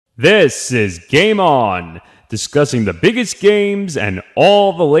This is Game On, discussing the biggest games and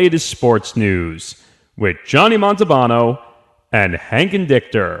all the latest sports news with Johnny Montalbano and Hank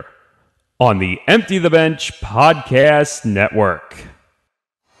Indictor on the Empty the Bench Podcast Network.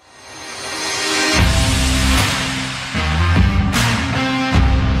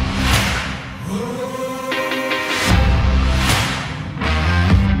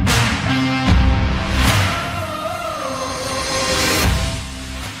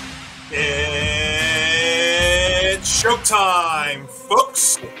 Showtime,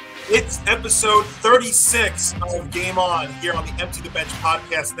 folks. It's episode 36 of Game On here on the Empty the Bench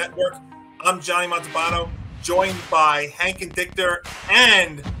Podcast Network. I'm Johnny Montalbano, joined by Hank Indictor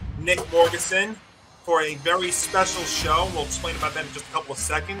and Nick Morgasen for a very special show. We'll explain about that in just a couple of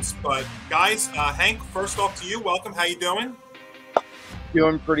seconds. But guys, Hank, first off to you, welcome. How you doing?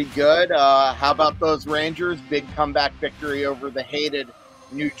 Doing pretty good. How about those Rangers? Big comeback victory over the hated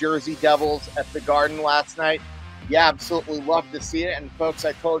New Jersey Devils at the Garden last night. Yeah, absolutely love to see it. And folks,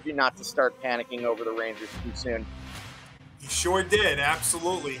 I told you not to start panicking over the Rangers too soon. You sure did.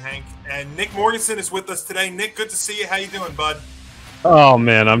 Absolutely, Hank. And Nick Morgasen is with us today. Nick, good to see you. How you doing, bud? Oh,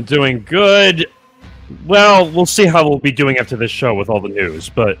 man, I'm doing good. Well, we'll see how we'll be doing after this show with all the news,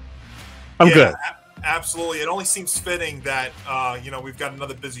 but I'm good. Absolutely. It only seems fitting that, we've got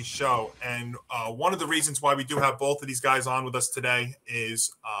another busy show. And one of the reasons why we do have both of these guys on with us today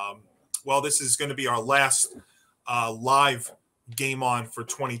is, this is going to be our last live Game On for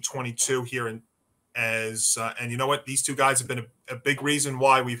 2022 here. And you know what? These two guys have been a big reason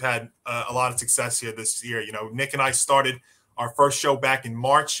why we've had a lot of success here this year. You know, Nick and I started our first show back in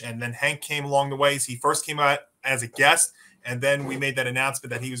March, and then Hank came along the way. He first came out as a guest, and then we made that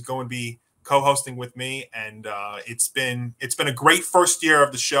announcement that he was going to be co-hosting with me, and it's been a great first year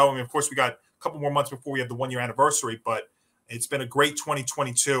of the show. I mean, of course, we got a couple more months before we have the 1 year anniversary, but it's been a great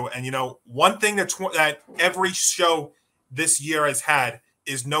 2022. And you know, one thing that every show this year has had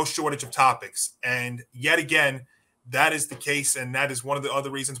is no shortage of topics, and yet again, that is the case, and that is one of the other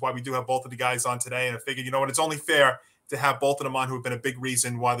reasons why we do have both of the guys on today. And I figured, you know what, it's only fair to have both of them on, who have been a big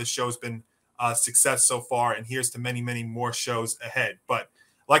reason why this show's been a success so far. And here's to many, many more shows ahead. But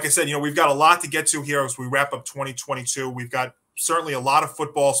like I said, you know, we've got a lot to get to here as we wrap up 2022. We've got certainly a lot of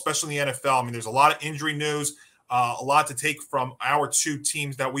football, especially in the NFL. I mean, there's a lot of injury news, a lot to take from our two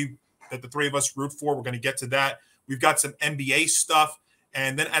teams that the three of us root for. We're going to get to that. We've got some NBA stuff.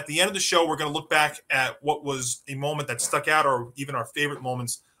 And then at the end of the show, we're going to look back at what was a moment that stuck out, or even our favorite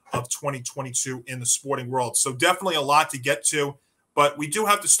moments of 2022 in the sporting world. So definitely a lot to get to. But we do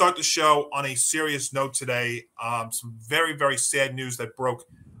have to start the show on a serious note today. Some very, very sad news that broke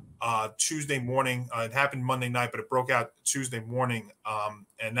Tuesday morning. It happened Monday night, but it broke out Tuesday morning.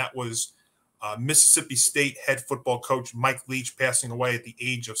 And that was Mississippi State head football coach Mike Leach passing away at the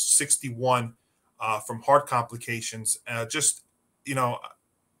age of 61 from heart complications. As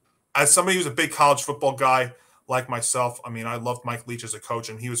somebody who's a big college football guy like myself, I mean, I loved Mike Leach as a coach,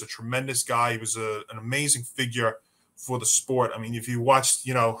 and he was a tremendous guy. He was an amazing figure for the sport. I mean, if you watched,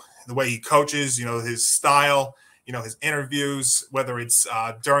 you know, the way he coaches, you know, his style, you know, his interviews, whether it's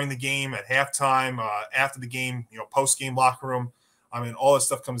during the game, at halftime, after the game, you know, post-game locker room, I mean, all this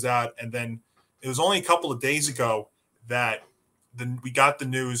stuff comes out. And then it was only a couple of days ago that we got the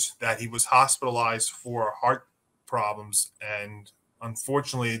news that he was hospitalized for heart problems. And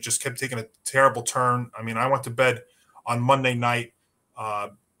unfortunately, it just kept taking a terrible turn. I mean, I went to bed on Monday night,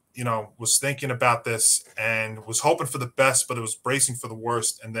 was thinking about this and was hoping for the best, but it was bracing for the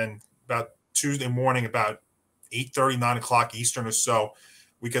worst. And then about Tuesday morning, about 8:30, 9 o'clock Eastern or so,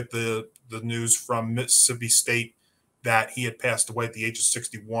 we get the news from Mississippi State that he had passed away at the age of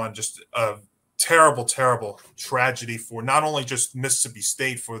 61. Just a terrible, terrible tragedy for not only just Mississippi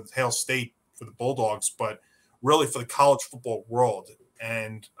State, for Hail State, for the Bulldogs, but really for the college football world.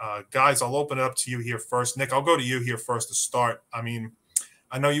 And guys, I'll open it up to you here first. Nick, I'll go to you here first to start. I mean,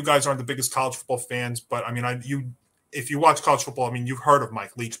 I know you guys aren't the biggest college football fans, but I mean, if you watch college football, I mean, you've heard of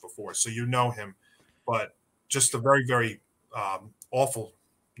Mike Leach before, so you know him. But just a very, very awful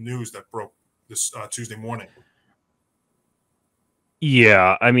news that broke this Tuesday morning.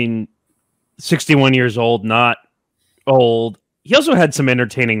 Yeah, I mean, 61 years old, not old. He also had some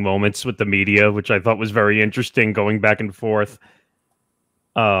entertaining moments with the media, which I thought was very interesting, going back and forth.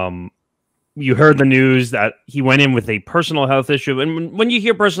 You heard the news that he went in with a personal health issue. And when you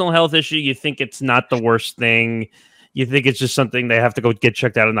hear personal health issue, you think it's not the worst thing. You think it's just something they have to go get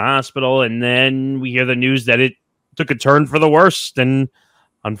checked out in the hospital. And then we hear the news that it took a turn for the worst. And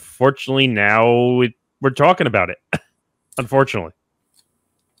unfortunately, now we're talking about it. Unfortunately.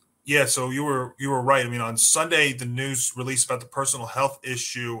 Yeah, so you were right. I mean, on Sunday, the news released about the personal health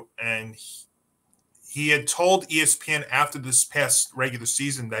issue, and he had told ESPN after this past regular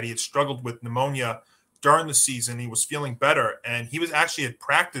season that he had struggled with pneumonia during the season. He was feeling better, and he was actually at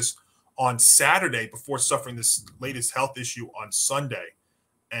practice on Saturday before suffering this latest health issue on Sunday.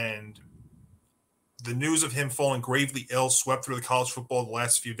 And the news of him falling gravely ill swept through the college football the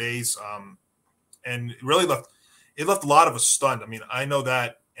last few days, and it really left a lot of us stunned. I mean, I know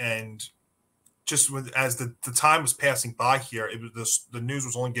that, and just as the time was passing by here, the news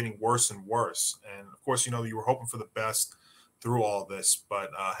was only getting worse and worse. And of course, you were hoping for the best through all this. But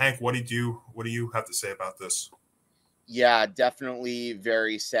Hank, what do you have to say about this? Yeah, definitely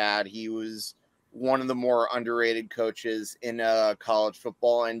very sad. He was one of the more underrated coaches in college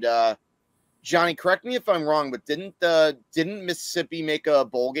football. And Johnny, correct me if I'm wrong, but didn't Mississippi make a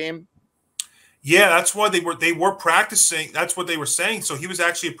bowl game? Yeah, that's why they were practicing. That's what they were saying. So he was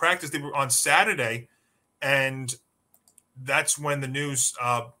actually at practice. They were on Saturday, and that's when the news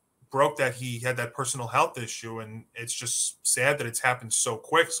broke that he had that personal health issue. And it's just sad that it's happened so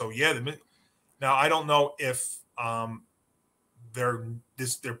quick. So yeah, now I don't know if they're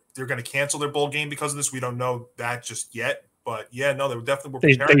going to cancel their bowl game because of this. We don't know that just yet. But yeah, no, they definitely were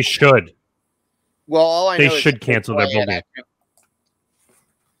preparing. They should. Well, all I know they should cancel their bowl game.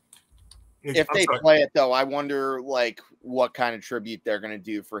 If they play it, though, I wonder, what kind of tribute they're going to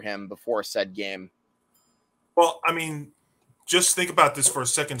do for him before said game. Well, I mean, just think about this for a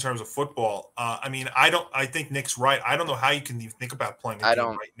second in terms of football. I think Nick's right. I don't know how you can even think about playing a game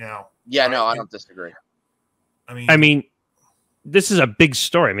right now. Yeah, no, I don't disagree. I mean, this is a big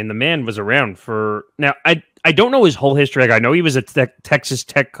story. I mean, the man was around for – now, I don't know his whole history. I know he was a Texas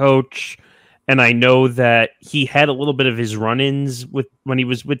Tech coach. And I know that he had a little bit of his run-ins when he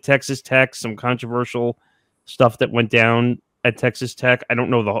was with Texas Tech, some controversial stuff that went down at Texas Tech. I don't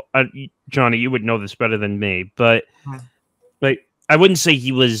know Johnny, you would know this better than me, but I wouldn't say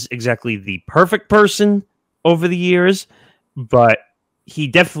he was exactly the perfect person over the years, but he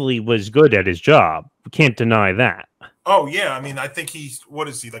definitely was good at his job. We can't deny that. Oh yeah, I mean, I think what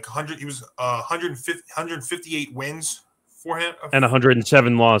is he, like 100? He was 158 wins. For him, and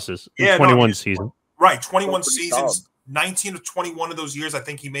 107 losses in 21 seasons. Right, 21 seasons, 19 of 21 of those years, I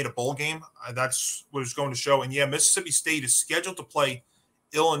think he made a bowl game. That's what it's going to show. And yeah, Mississippi State is scheduled to play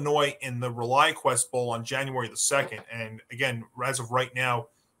Illinois in the ReliaQuest Bowl on January the 2nd. And again, as of right now,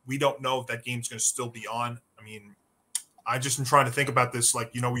 we don't know if that game's going to still be on. I mean, I just am trying to think about this.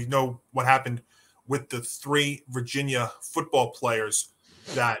 We know what happened with the 3 Virginia football players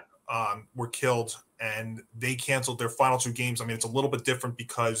that were killed, and they canceled their final 2 games. I mean, it's a little bit different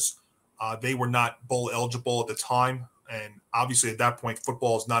because they were not bowl eligible at the time. And obviously at that point,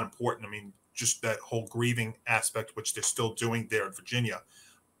 football is not important. I mean, just that whole grieving aspect, which they're still doing there in Virginia.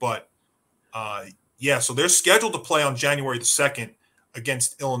 But yeah, so they're scheduled to play on January the 2nd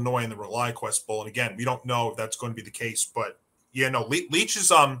against Illinois in the ReliaQuest Bowl. And again, we don't know if that's going to be the case, but yeah, no,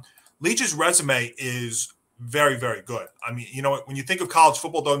 Leach's resume is very, very good. I mean, when you think of college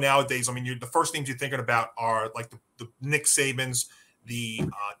football, though, nowadays, I mean, the first things you're thinking about are like the Nick Sabans, the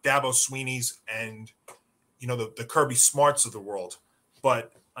Dabo Sweeneys, and, the Kirby Smarts of the world.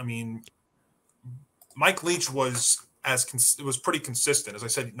 But, I mean, Mike Leach was pretty consistent. As I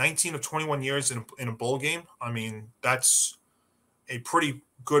said, 19 of 21 years in a bowl game. I mean, that's a pretty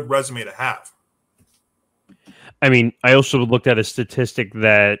good resume to have. I mean, I also looked at a statistic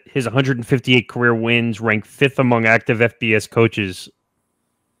that his 158 career wins ranked 5th among active FBS coaches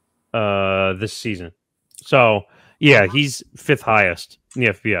this season. So, yeah, he's 5th highest in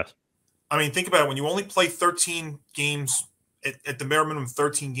the FBS. I mean, think about it. When you only play 13 games, at the bare minimum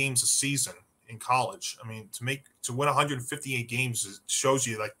 13 games a season in college, I mean, to win 158 games shows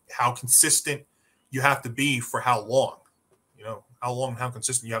you how consistent you have to be for how long. How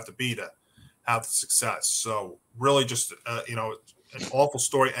consistent you have to be to have the success. So really just, an awful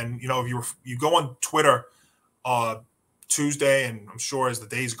story. And, if you go on Twitter Tuesday, and I'm sure as the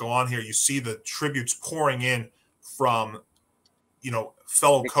days go on here, you see the tributes pouring in from,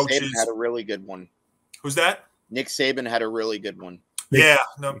 fellow Nick coaches. Saban had a really good one. Who's that? Nick Saban had a really good one. Yeah,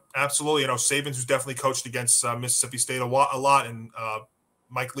 no, absolutely. Saban's who's definitely coached against Mississippi State a lot, and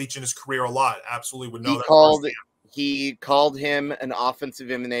Mike Leach in his career a lot. Absolutely would know He called him an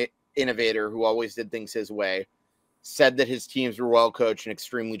offensive innovator who always did things his way, said that his teams were well coached and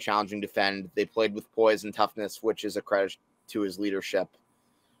extremely challenging to defend. They played with poise and toughness, which is a credit to his leadership.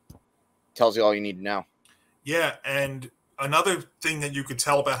 Tells you all you need to know. Yeah, and another thing that you could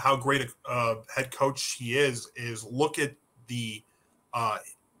tell about how great a head coach he is look at the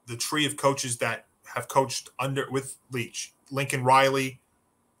tree of coaches that have coached with Leach. Lincoln Riley,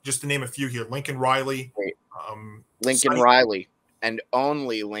 just to name a few here: Lincoln Riley, Wait. Lincoln Riley, and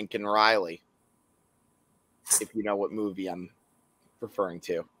only Lincoln Riley. If you know what movie I'm referring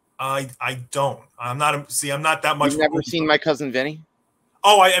to. I don't. I'm not that much. You've never seen My Cousin Vinny?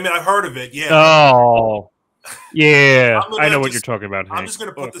 Oh, I mean, I've heard of it. Yeah. Oh, yeah. I know what you're talking about, Hank. I'm just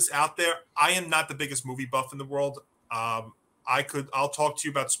going to put this out there. I am not the biggest movie buff in the world. I'll talk to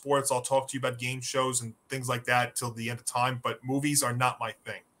you about sports. I'll talk to you about game shows and things like that till the end of time. But movies are not my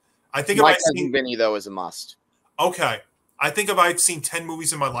thing. I think My Cousin Vinny, though, is a must. Okay. I think if I'd seen 10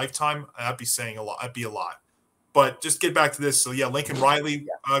 movies in my lifetime, I'd be saying a lot. I'd be a lot. But just get back to this. So, yeah, Lincoln Riley,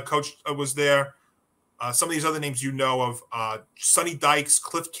 coach, was there. Some of these other names you know of, Sonny Dykes,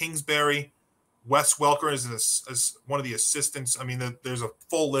 Cliff Kingsbury, Wes Welker is one of the assistants. I mean, there's a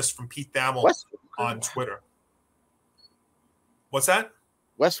full list from Pete Thamel on Twitter. What's that?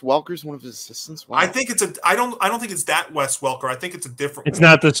 Wes Welker's one of his assistants. Wow. I think it's I don't think it's that Wes Welker. I think it's a different. It's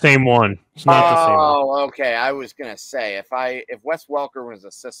not the same one. It's not the same one. Oh, okay. I was gonna say if Wes Welker was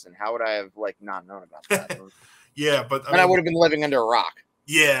assistant, how would I have not known about that? Yeah, but I would have been living under a rock.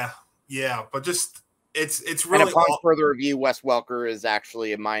 Yeah, but just it's really. And upon further review, Wes Welker is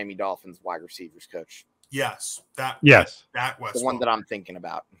actually a Miami Dolphins wide receivers coach. Yes, that Wes, the one that I'm thinking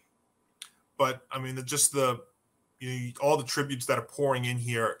about. But I mean, all the tributes that are pouring in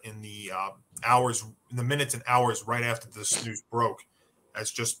here in the hours, in the minutes and hours right after this news broke, has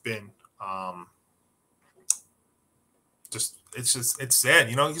just been it's sad.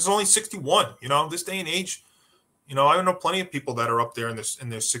 He's only 61. This day and age. I know plenty of people that are up there in their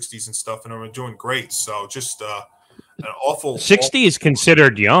 60s and stuff and are doing great. So just an awful 60 is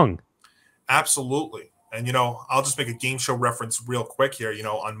considered young. Absolutely. And, I'll just make a game show reference real quick here.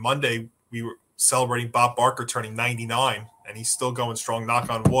 On Monday, we were celebrating Bob Barker turning 99, and he's still going strong, knock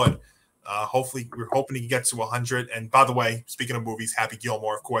on wood. Hopefully, we're hoping he gets to 100. And by the way, speaking of movies, Happy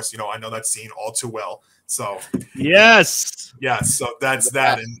Gilmore, of course, I know that scene all too well. So yes. So that's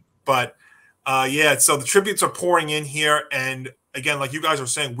that. So the tributes are pouring in here. And again, like you guys are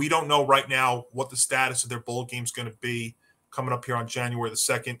saying, we don't know right now what the status of their bowl game is going to be coming up here on January the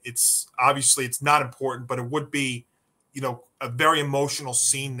 2nd. It's not important, but it would be, a very emotional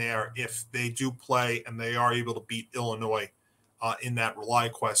scene there if they do play and they are able to beat Illinois in that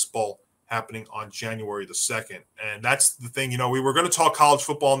ReliaQuest Bowl happening on January the 2nd. And that's the thing, we were going to talk college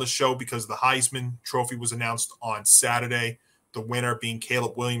football on the show because the Heisman Trophy was announced on Saturday. The winner being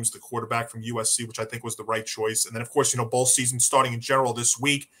Caleb Williams, the quarterback from USC, which I think was the right choice. And then, of course, bowl season starting in general this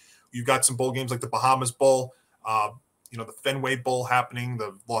week. You've got some bowl games like the Bahamas Bowl, the Fenway Bowl happening,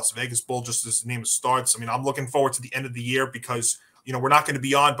 the Las Vegas Bowl, just as the name starts. I mean, I'm looking forward to the end of the year because, we're not going to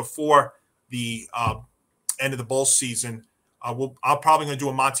be on before the end of the bowl season. I'm probably going to do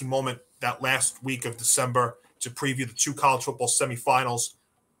a Monty moment that last week of December to preview the 2 college football semifinals.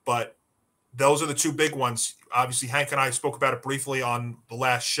 But those are the 2 big ones. Obviously, Hank and I spoke about it briefly on the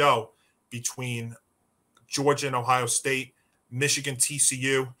last show between Georgia and Ohio State, Michigan,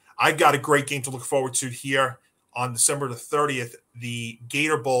 TCU. I've got a great game to look forward to here on December the 30th, the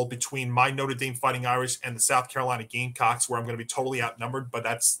Gator Bowl between my Notre Dame Fighting Irish and the South Carolina Gamecocks, where I'm going to be totally outnumbered, but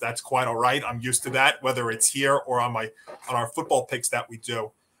that's quite all right. I'm used to that, whether it's here or on our football picks that we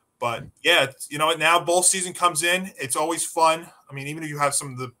do. But yeah, now bowl season comes in. It's always fun. I mean, even if you have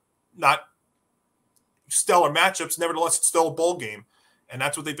some of the not stellar matchups, nevertheless, it's still a bowl game. And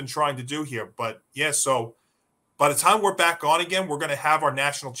that's what they've been trying to do here. But yeah, so by the time we're back on again, we're going to have our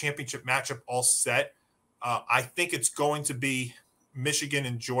national championship matchup all set. I think it's going to be Michigan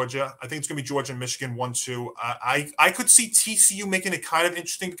and Georgia. I think it's going to be Georgia and Michigan 1-2. I could see TCU making it kind of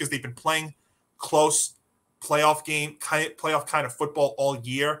interesting because they've been playing close playoff kind of football all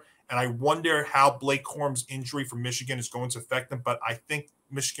year. And I wonder how Blake Corum's injury for Michigan is going to affect them. But I think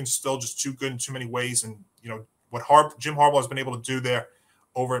Michigan's still just too good in too many ways. And, what Jim Harbaugh has been able to do there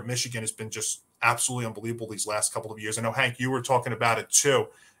over at Michigan has been just absolutely unbelievable these last couple of years. I know, Hank, you were talking about it too.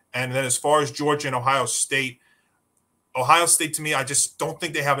 And then as far as Georgia and Ohio State to me, I just don't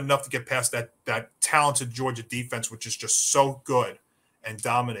think they have enough to get past that talented Georgia defense, which is just so good and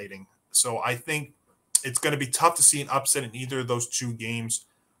dominating. So I think it's going to be tough to see an upset in either of those 2 games,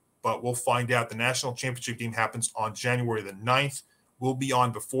 but we'll find out. The national championship game happens on January the 9th. We'll be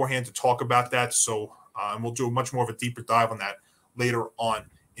on beforehand to talk about that. So and we'll do much more of a deeper dive on that later on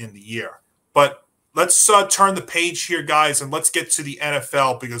in the year. But let's turn the page here, guys, and let's get to the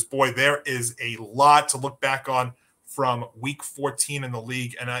NFL because, boy, there is a lot to look back on from Week 14 in the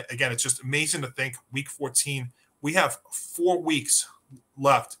league. And, again, it's just amazing to think Week 14, we have 4 weeks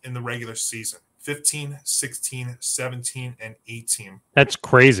left in the regular season, 15, 16, 17, and 18. That's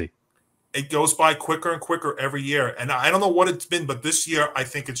crazy. it goes by quicker and quicker every year. And I don't know what it's been, but this year I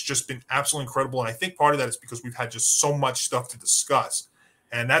think it's just been absolutely incredible. And I think part of that is because we've had just so much stuff to discuss.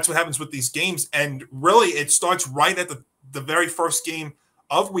 And that's what happens with these games. And really, it starts right at the very first game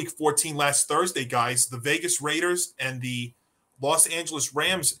of Week 14 last Thursday, guys. The Vegas Raiders and the Los Angeles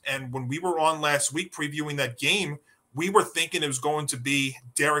Rams. And when we were on last week previewing that game, we were thinking it was going to be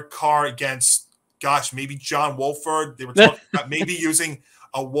Derek Carr against, gosh, maybe John Wolford. They were talking about maybe using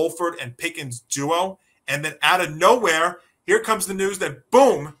a Wolford and Pickens duo. And then out of nowhere, here comes the news that,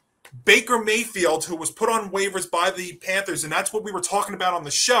 boom, Baker Mayfield, who was put on waivers by the Panthers, and that's what we were talking about on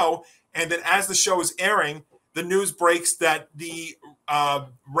the show. And then as the show is airing, the news breaks that the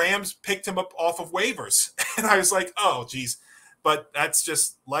Rams picked him up off of waivers. And I was like, oh, geez. But that's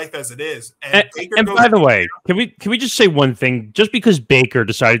just life as it is. And by the way, can we just say one thing? Just because Baker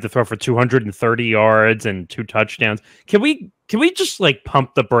decided to throw for 230 yards and 2 touchdowns, can we just like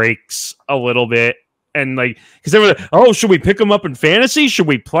pump the brakes a little bit? And like, because they were like, oh, should we pick him up in fantasy? Should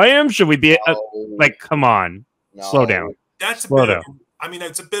we play him? Should we be like, come on, slow down. That's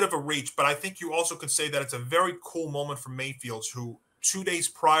it's a bit of a reach, but I think you also could say that it's a very cool moment for Mayfield, who 2 days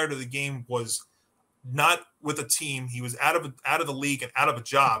prior to the game was not with a team. He was out of the league and out of a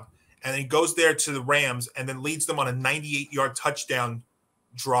job, and he goes there to the Rams and then leads them on a 98-yard touchdown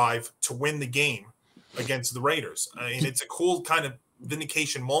drive to win the game against the Raiders. I mean, it's a cool kind of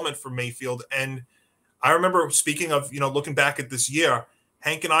vindication moment for Mayfield. And I remember, speaking of, looking back at this year,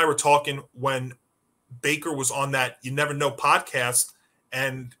 Hank and I were talking when Baker was on that You Never Know podcast,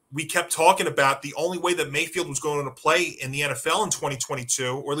 and we kept talking about the only way that Mayfield was going to play in the NFL in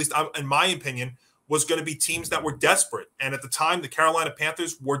 2022, or at least in my opinion, was going to be teams that were desperate. And at the time, the Carolina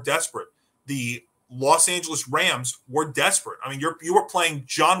Panthers were desperate. The Los Angeles Rams were desperate. I mean, you were playing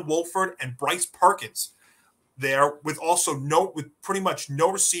John Wolford and Bryce Perkins there with pretty much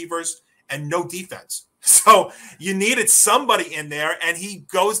no receivers and no defense. So you needed somebody in there, and he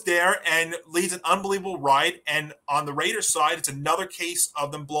goes there and leads an unbelievable ride. And on the Raiders side, it's another case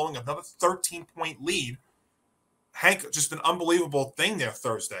of them blowing another 13-point lead. Hank, just an unbelievable thing there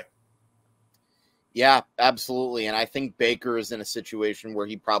Thursday. Yeah, absolutely. And I think Baker is in a situation where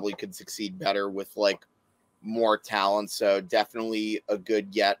he probably could succeed better with like more talent. So definitely a good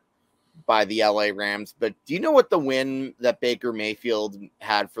get by the LA Rams. But do you know what the win that Baker Mayfield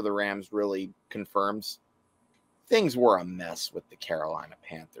had for the Rams really confirms? Things were a mess with the Carolina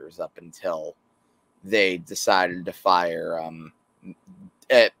Panthers up until they decided to fire,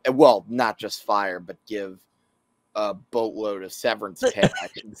 not just fire, but give a boatload of severance pay. I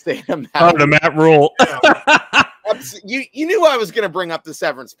can say the Matt Rule. You knew I was going to bring up the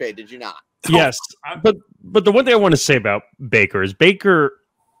severance pay, did you not? Yes, but the one thing I want to say about Baker is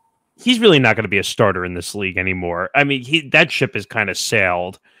he's really not going to be a starter in this league anymore. I mean, that ship has kind of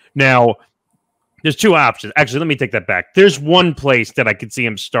sailed. Now, there's 2 options. Actually, let me take that back. There's one place that I could see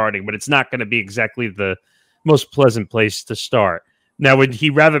him starting, but it's not going to be exactly the most pleasant place to start. Now, would he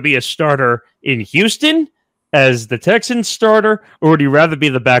rather be a starter in Houston as the Texans starter, or would he rather be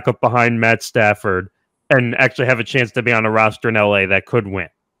the backup behind Matt Stafford and actually have a chance to be on a roster in LA that could win?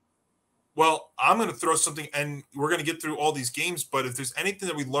 Well, I'm going to throw something, and we're going to get through all these games, but if there's anything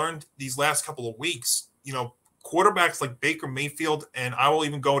that we learned these last couple of weeks, quarterbacks like Baker Mayfield, and I will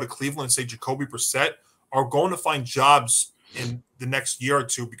even go to Cleveland and say Jacoby Brissett, are going to find jobs in the next year or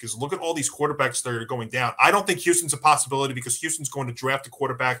two, because look at all these quarterbacks that are going down. I don't think Houston's a possibility, because Houston's going to draft a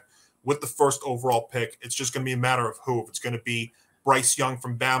quarterback with the first overall pick. It's just going to be a matter of who. If it's going to be Bryce Young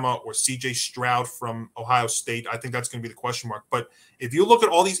from Bama or C.J. Stroud from Ohio State, I think that's going to be the question mark. But if you look at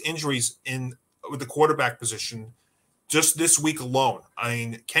all these injuries with the quarterback position just this week alone, I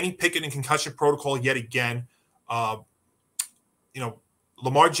mean, Kenny Pickett in concussion protocol yet again.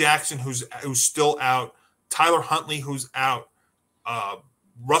 Lamar Jackson, who's still out. Tyler Huntley, who's out.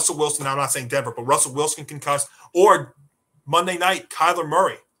 Russell Wilson, I'm not saying Denver, but Russell Wilson concussed. Or Monday night, Kyler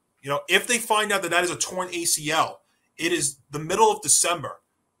Murray. If they find out that is a torn ACL, it is the middle of December.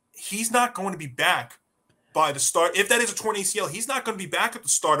 He's not going to be back by the start. If that is a torn ACL, he's not going to be back at the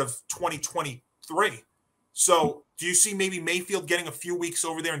start of 2023. So do you see maybe Mayfield getting a few weeks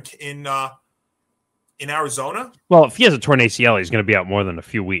over there in Arizona? Well, if he has a torn ACL, he's going to be out more than a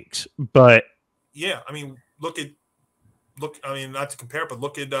few weeks. But yeah, I mean, not to compare, but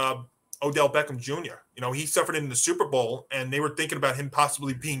look at Odell Beckham Jr. He suffered in the Super Bowl, and they were thinking about him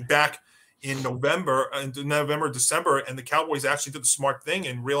possibly being back in November, December, and the Cowboys actually did the smart thing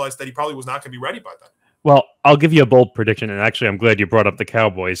and realized that he probably was not going to be ready by then. Well, I'll give you a bold prediction, and actually I'm glad you brought up the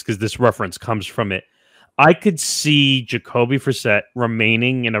Cowboys because this reference comes from it. I could see Jacoby Brissett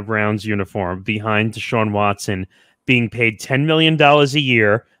remaining in a Browns uniform behind Deshaun Watson, being paid $10 million a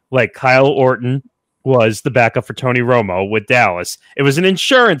year, like Kyle Orton was the backup for Tony Romo with Dallas. It was an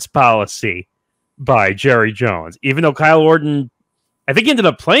insurance policy by Jerry Jones, even though Kyle Orton, I think, ended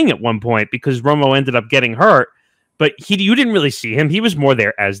up playing at one point because Romo ended up getting hurt. But you didn't really see him. He was more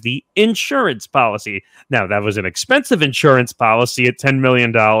there as the insurance policy. Now, that was an expensive insurance policy at $10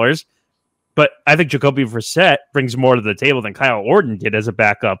 million. But I think Jacoby Brissett brings more to the table than Kyle Orton did as a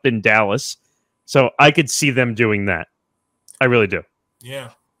backup in Dallas. So I could see them doing that. I really do. Yeah.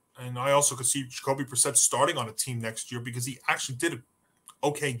 And I also could see Jacoby Brissett starting on a team next year because he actually did an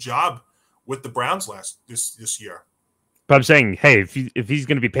okay job with the Browns this year. But I'm saying, hey, if he's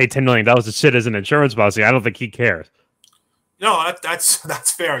going to be paid $10 million to sit as an insurance policy, I don't think he cares. No,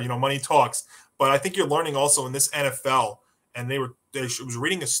 that's fair. Money talks. But I think you're learning also in this NFL, and I was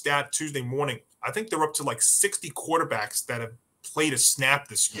reading a stat Tuesday morning. I think they're up to like 60 quarterbacks that have played a snap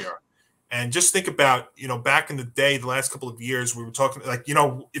this year. And just think about, back in the day, the last couple of years, we were talking like,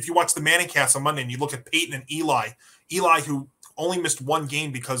 if you watch the Manning cast on Monday and you look at Peyton and Eli, who only missed one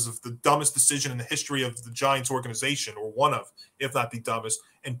game because of the dumbest decision in the history of the Giants organization, or one of, if not the dumbest.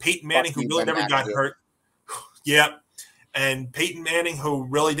 And Peyton Manning, who really never got hurt. Yeah. And Peyton Manning, who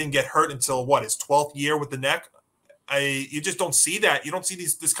really didn't get hurt until his 12th year with the neck. You just don't see that. You don't see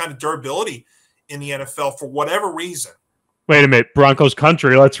this kind of durability in the NFL for whatever reason. Wait a minute. Broncos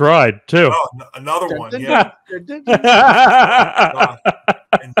country. Let's ride, too. Oh, another one. Yeah. And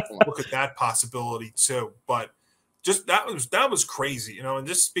look at that possibility, too. But just that was crazy, and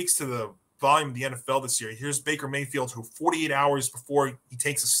this speaks to the volume of the NFL this year. Here's Baker Mayfield, who 48 hours before he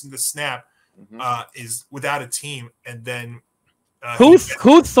takes the snap is without a team, and then who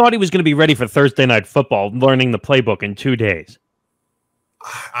thought he was going to be ready for Thursday Night Football, learning the playbook in 2 days?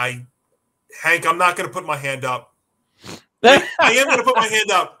 Hank, I'm not going to put my hand up. I am going to put my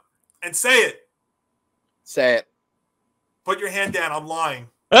hand up and say it. Say it. Put your hand down. I'm lying.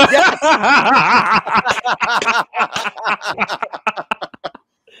 There's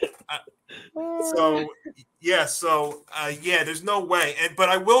no way. But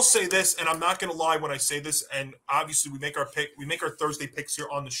I will say this, and I'm not going to lie when I say this. And obviously, we make our Thursday picks here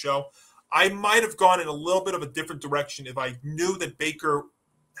on the show. I might have gone in a little bit of a different direction if I knew that Baker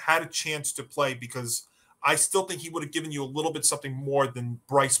had a chance to play, because I still think he would have given you a little bit something more than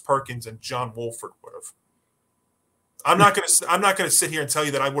Bryce Perkins and John Wolford would have. I'm not gonna sit here and tell you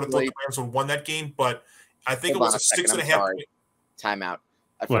that I would have thought the Rams would have won that game, but I think it was a 6.5. Timeout.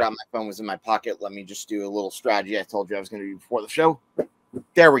 I forgot my phone was in my pocket. Let me just do a little strategy I told you I was going to do before the show.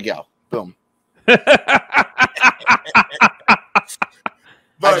 There we go. Boom.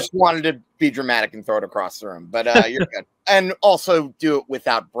 I just wanted to be dramatic and throw it across the room, but you're good. And also do it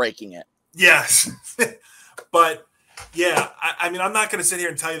without breaking it. Yes. But yeah, I mean, I'm not going to sit here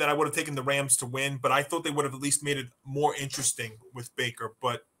and tell you that I would have taken the Rams to win, but I thought they would have at least made it more interesting with Baker.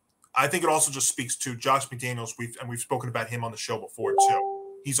 But I think it also just speaks to Josh McDaniels. We've spoken about him on the show before too.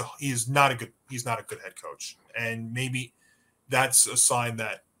 He's not a good head coach, and maybe that's a sign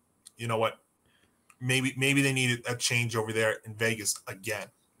that, you know what, maybe they need a change over there in Vegas again.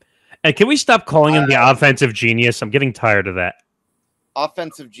 And can we stop calling him the offensive genius? I'm getting tired of that.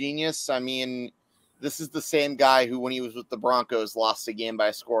 Offensive genius. I mean, this is the same guy who, when he was with the Broncos, lost the game by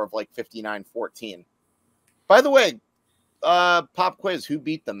a score of like 59-14. By the way, pop quiz, who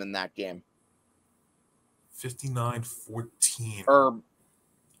beat them in that game? 59-14. Or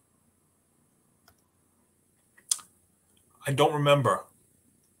I don't remember.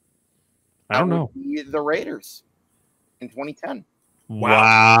 I don't know. The Raiders in 2010.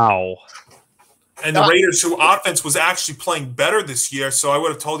 Wow. And the Raiders, who offense was actually playing better this year, so I would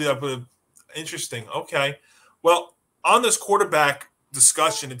have told you that. Interesting. Okay. Well, on this quarterback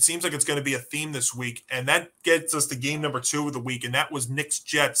discussion, it seems like it's going to be a theme this week, and that gets us to game number 2 of the week, and that was Knicks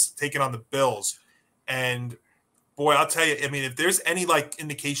Jets taking on the Bills. And boy, I'll tell you, I mean, if there's any like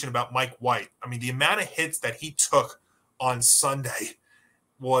indication about Mike White, I mean, the amount of hits that he took on Sunday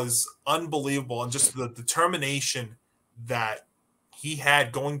was unbelievable, and just the determination that he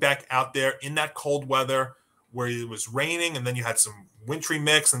had going back out there in that cold weather where it was raining, and then you had some wintry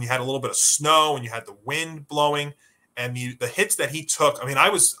mix, and you had a little bit of snow, and you had the wind blowing, and the hits that he took. I mean, I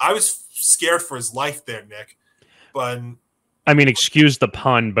was scared for his life there, Nick. But I mean, excuse the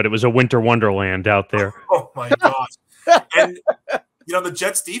pun, but it was a winter wonderland out there. Oh my gosh! And the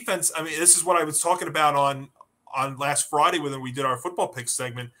Jets defense. I mean, this is what I was talking about on last Friday when we did our football picks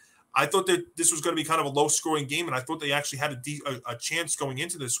segment. I thought that this was going to be kind of a low-scoring game, and I thought they actually had a chance going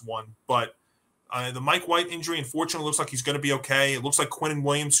into this one. But the Mike White injury, unfortunately, looks like he's going to be okay. It looks like Quinnen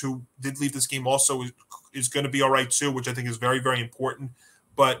Williams, who did leave this game, also is going to be all right too, which I think is very, very important.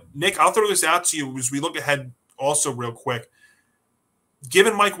 But, Nick, I'll throw this out to you as we look ahead also real quick.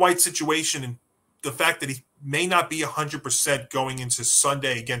 given Mike White's situation and the fact that he may not be 100% going into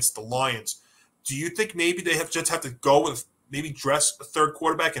Sunday against the Lions, do you think maybe they just have to go with maybe dress a third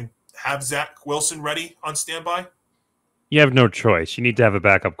quarterback and have Zach Wilson ready on standby? You have no choice. You need to have a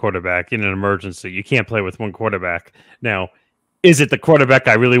backup quarterback in an emergency. You can't play with one quarterback. Now, is it the quarterback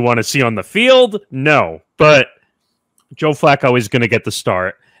I really want to see on the field? No. But Joe Flacco is going to get the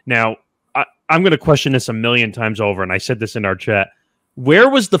start. Now, I'm going to question this a million times over, and I said this in our chat. Where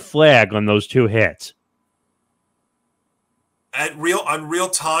was the flag on those 2 hits? On real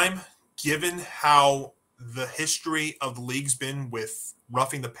time, given how the history of the league's been with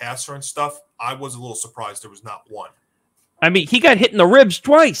roughing the passer and stuff, I was a little surprised there was not one. I mean, he got hit in the ribs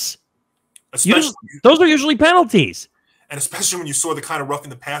twice. Those are usually penalties. And especially when you saw the kind of roughing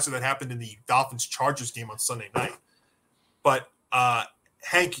the passer that happened in the Dolphins-Chargers game on Sunday night. But,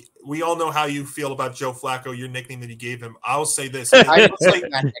 Hank, we all know how you feel about Joe Flacco, your nickname that you gave him. I'll say this. I didn't say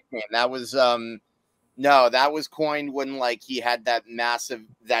that nickname. That was no, that was coined when like he had that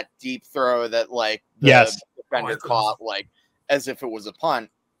deep throw that like the defender caught like as if it was a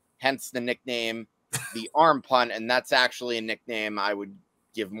punt. Hence the nickname, the arm punt, and that's actually a nickname I would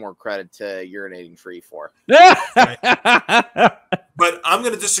give more credit to Urinating Free for. But I'm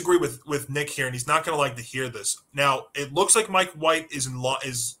going to disagree with Nick here, and he's not going to like to hear this. Now, it looks like Mike White is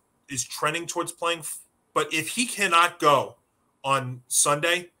trending towards playing, but if he cannot go on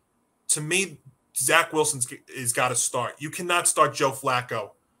Sunday, to me, Zach Wilson's is got to start. You cannot start Joe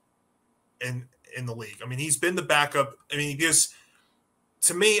Flacco in the league. I mean, he's been the backup. I mean, because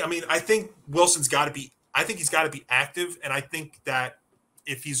to me, I mean, I think Wilson's got to be. I think he's got to be active, and I think that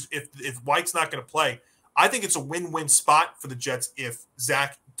if White's not going to play, I think it's a win-win spot for the Jets if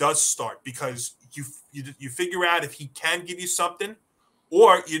Zach does start, because you figure out if he can give you something,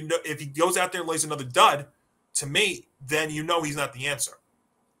 or if he goes out there and lays another dud. To me, then he's not the answer.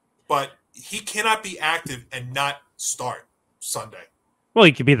 But he cannot be active and not start Sunday. Well,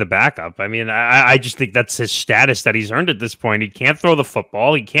 he could be the backup. I mean, I just think that's his status that he's earned at this point. He can't throw the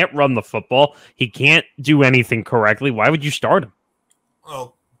football. He can't run the football. He can't do anything correctly. Why would you start him?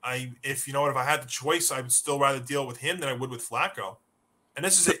 Well, if I had the choice, I would still rather deal with him than I would with Flacco. And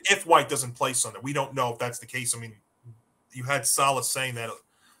this is if White doesn't play Sunday. We don't know if that's the case. I mean, you had Salah saying that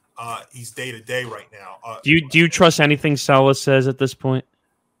he's day-to-day right now. Do you trust anything Salah says at this point?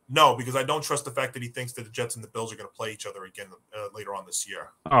 No, because I don't trust the fact that he thinks that the Jets and the Bills are going to play each other again later on this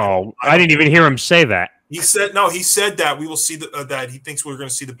year. Oh, I didn't even hear him say that. He said that we will see that he thinks we're going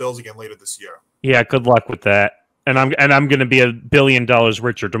to see the Bills again later this year. Yeah, good luck with that. And I'm going to be $1 billion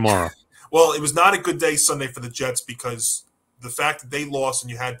richer tomorrow. Well, it was not a good day Sunday for the Jets because the fact that they lost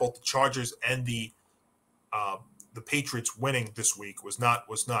and you had both the Chargers and the Patriots winning this week was not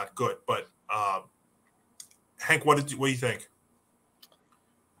good. But Hank, what do you think?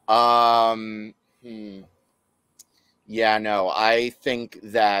 Yeah, no, I think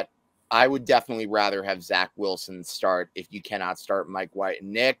that I would definitely rather have Zach Wilson start if you cannot start Mike White.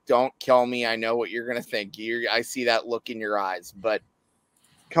 Nick, don't kill me. I know what you're going to think. I see that look in your eyes, but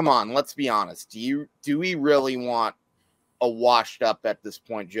come on, let's be honest. Do we really want a washed up at this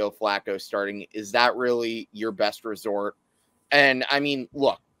point Joe Flacco starting? Is that really your best resort? And I mean,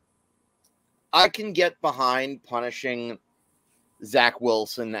 look, I can get behind punishing Zach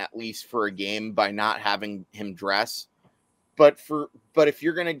Wilson at least for a game by not having him dress. But if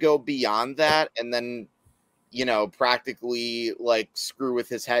you're going to go beyond that and then, practically like screw with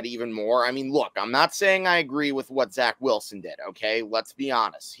his head even more. I mean, look, I'm not saying I agree with what Zach Wilson did. Okay. Let's be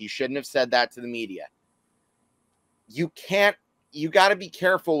honest. He shouldn't have said that to the media. You got to be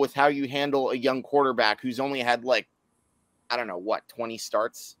careful with how you handle a young quarterback who's only had 20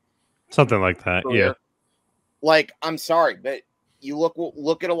 starts. Something like that. Career. Yeah. Like, I'm sorry, but you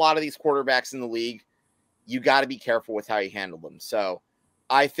look at a lot of these quarterbacks in the league. You got to be careful with how you handle them. So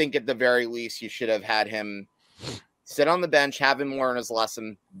I think at the very least, you should have had him sit on the bench, have him learn his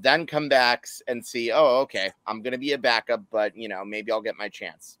lesson, then come back and see, oh, okay, I'm going to be a backup, but, maybe I'll get my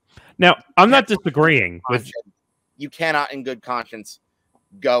chance. Now, I'm not disagreeing with... You cannot, in good conscience,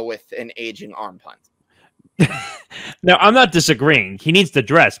 go with an aging arm punt. Now, I'm not disagreeing. He needs to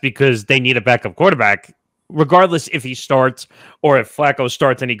dress because they need a backup quarterback, regardless if he starts or if Flacco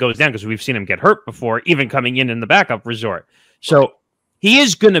starts and he goes down, because we've seen him get hurt before, even coming in the backup resort. So he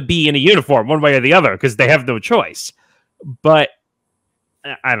is going to be in a uniform one way or the other because they have no choice. But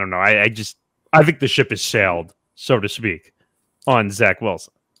I don't know. I think the ship has sailed, so to speak, on Zach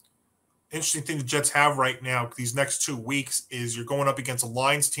Wilson. Interesting thing the Jets have right now these next 2 weeks is you're going up against a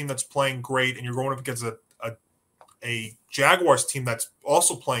Lions team that's playing great, and you're going up against a a Jaguars team that's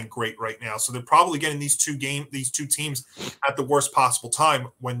also playing great right now. So they're probably getting these two teams at the worst possible time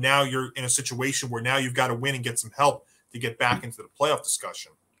when now you're in a situation where now you've got to win and get some help to get back into the playoff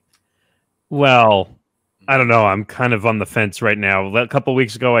discussion. Well, I don't know. I'm kind of on the fence right now. A couple of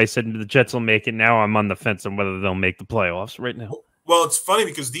weeks ago, I said the Jets will make it. Now I'm on the fence on whether they'll make the playoffs right now. Well, it's funny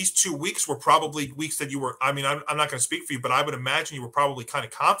because these 2 weeks were probably weeks that you were – I mean, I'm not going to speak for you, but I would imagine you were probably kind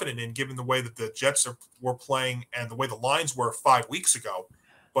of confident in given the way that the Jets were playing and the way the Lions were 5 weeks ago.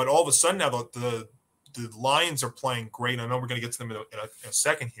 But all of a sudden now the Lions are playing great. I know we're going to get to them in a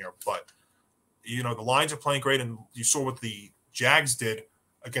second here, but, the Lions are playing great, and you saw what the Jags did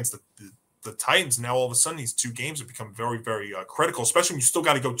against the Titans. Now all of a sudden these 2 games have become very, very critical, especially when you still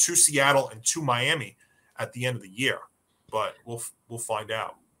got to go to Seattle and to Miami at the end of the year. But we'll find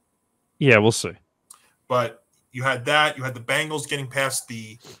out. Yeah, we'll see. But you had that. You had the Bengals getting past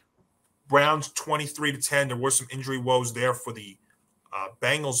the Browns 23-10. There were some injury woes there for the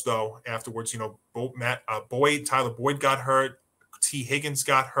Bengals, though. Afterwards, Tyler Boyd got hurt. T. Higgins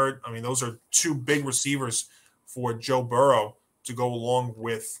got hurt. I mean, those are 2 big receivers for Joe Burrow to go along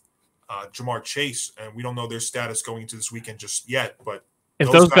with Jamar Chase, and we don't know their status going into this weekend just yet. But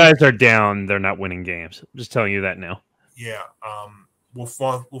if those guys are down, they're not winning games. I'm just telling you that now. Yeah, we'll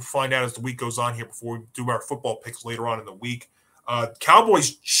find out as the week goes on here before we do our football picks later on in the week.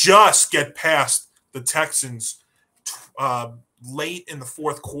 Cowboys just get past the Texans late in the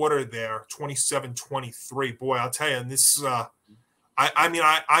fourth quarter there, 27-23. Boy, I'll tell you, and this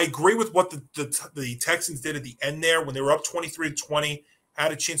I agree with what the Texans did at the end there when they were up 23-20,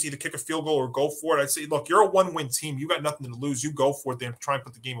 had a chance to either kick a field goal or go for it. I'd say, look, you're a one-win team. You got nothing to lose. You go for it there and try and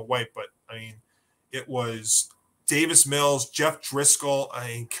put the game away. But, I mean, it was Davis Mills, Jeff Driscoll. I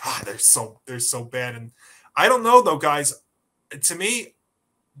mean, God, they're so bad. And I don't know, though, guys. To me,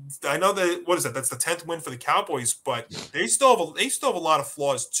 I know that what is that? That's the 10th win for the Cowboys, but they still have a lot of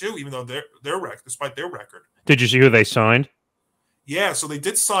flaws too, even though their record, despite their record. Did you see who they signed? Yeah, so they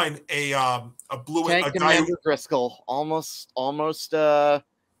did sign a blue Tank a guy Commander Driscoll, almost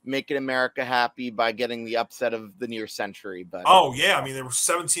making America happy by getting the upset of the near century. But oh yeah, I mean there were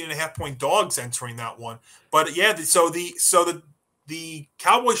 17.5-point dogs entering that one. But yeah, so the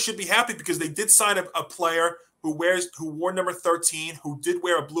Cowboys should be happy because they did sign a player who wore number 13, who did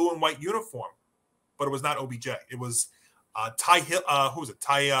wear a blue and white uniform, but it was not OBJ. It was who was it?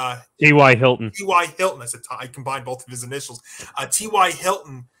 T.Y. Hilton. T.Y. Hilton. I combined both of his initials. T.Y.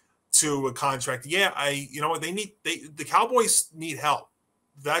 Hilton to a contract. Yeah, the Cowboys need help.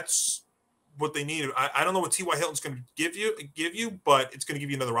 That's what they need. I don't know what T.Y. Hilton's going to give you, but it's going to give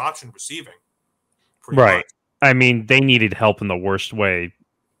you another option receiving. Right. Much. I mean, they needed help in the worst way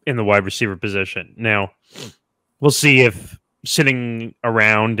in the wide receiver position. Now, we'll see if sitting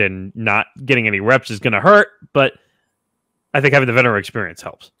around and not getting any reps is going to hurt, but I think having the veteran experience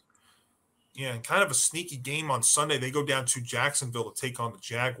helps. Yeah, and kind of a sneaky game on Sunday. They go down to Jacksonville to take on the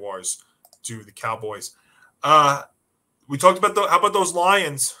Jaguars, to the Cowboys. We talked about how about those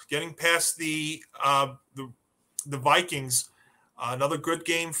Lions getting past the Vikings. Another good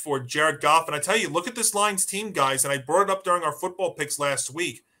game for Jared Goff. And I tell you, look at this Lions team, guys, and I brought it up during our football picks last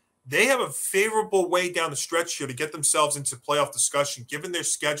week. They have a favorable way down the stretch here to get themselves into playoff discussion, given their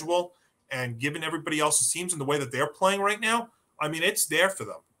schedule and given everybody else's teams and the way that they're playing right now. I mean, it's there for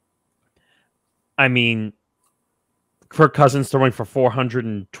them. I mean, Kirk Cousins throwing for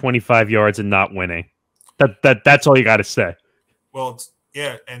 425 yards and not winning. That's all you got to say. Well,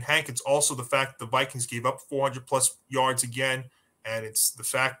 yeah, and Hank, it's also the fact that the Vikings gave up 400-plus yards again, and it's the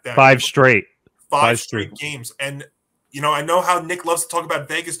fact that five straight games. And, I know how Nick loves to talk about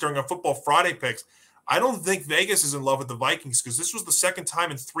Vegas during our Football Friday picks. I don't think Vegas is in love with the Vikings because this was the second time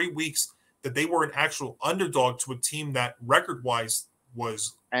in 3 weeks that they were an actual underdog to a team that record-wise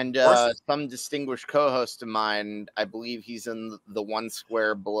was and some distinguished co-host of mine, I believe he's in the one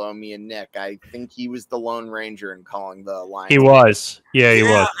square below me and Nick. I think he was the Lone Ranger in calling the Lions. He was. Yeah, he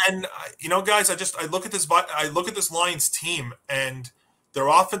was. And guys, I look at this Lions team, and their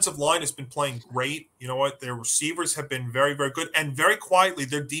offensive line has been playing great. You know what? Their receivers have been very, very good, and very quietly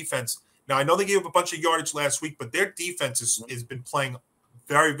their defense. Now I know they gave up a bunch of yardage last week, but their defense has been playing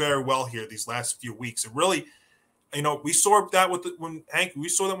very, very well here these last few weeks. It really. We saw that when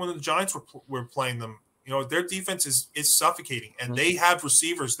the Giants were playing them. Their defense is suffocating, and they have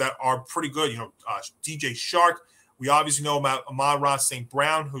receivers that are pretty good. DJ Shark. We obviously know about Amon-Ra St.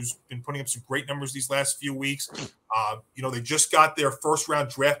 Brown, who's been putting up some great numbers these last few weeks. They just got their first-round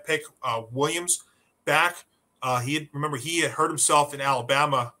draft pick, Williams, back. He had hurt himself in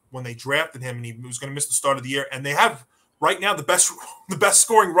Alabama when they drafted him, and he was going to miss the start of the year. And they have right now the best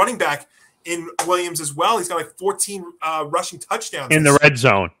scoring running back in Williams as well. He's got like 14 rushing touchdowns in the red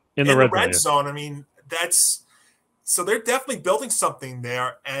zone. In the red zone. I mean, so they're definitely building something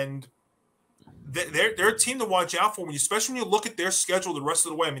there, and they're a team to watch out for, especially when you look at their schedule the rest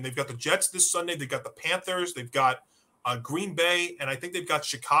of the way. I mean, they've got the Jets this Sunday, they've got the Panthers, they've got Green Bay, and I think they've got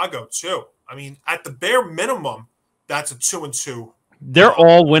Chicago too. I mean, at the bare minimum, that's a 2-2. They're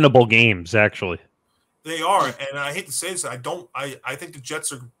all winnable games, actually. They are, and I hate to say this, I think the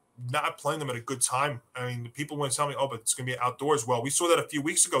Jets are not playing them at a good time. I mean, people want to tell me, oh, but it's going to be outdoors. Well, we saw that a few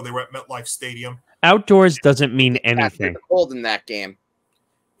weeks ago. They were at MetLife Stadium. Outdoors doesn't mean anything. It's cold in that game.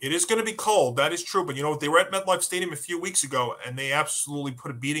 It is going to be cold. That is true. But, they were at MetLife Stadium a few weeks ago, and they absolutely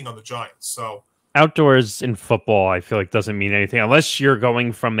put a beating on the Giants. So outdoors in football, I feel like, doesn't mean anything. Unless you're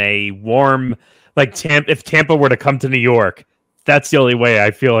going from a warm, like if Tampa were to come to New York, that's the only way I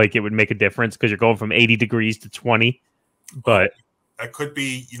feel like it would make a difference, because you're going from 80 degrees to 20. But that could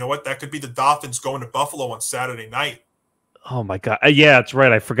be, that could be the Dolphins going to Buffalo on Saturday night. Oh, my God. Yeah, that's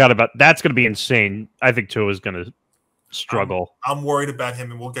right. I forgot about that's going to be insane. I think Tua is going to struggle. I'm worried about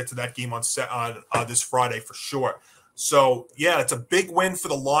him, and we'll get to that game on this Friday for sure. So, yeah, it's a big win for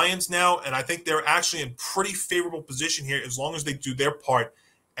the Lions now, and I think they're actually in pretty favorable position here as long as they do their part.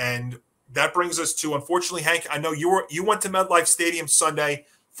 And that brings us to, unfortunately, Hank, I know you went to MetLife Stadium Sunday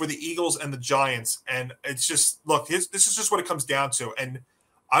for the Eagles and the Giants, and it's just, look, this is just what it comes down to. And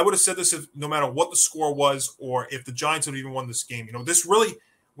I would have said this no matter what the score was, or if the Giants had even won this game. This really,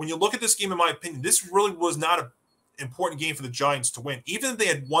 when you look at this game, in my opinion, this really was not an important game for the Giants to win. Even if they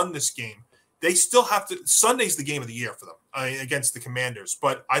had won this game, they still have to. Sunday's the game of the year for them against the Commanders.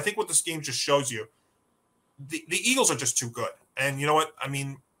 But I think what this game just shows you, the Eagles are just too good. And you know what? I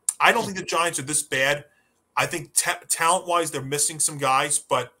mean, I don't think the Giants are this bad. I think talent-wise, they're missing some guys,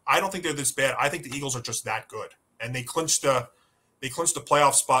 but I don't think they're this bad. I think the Eagles are just that good, and they clinched the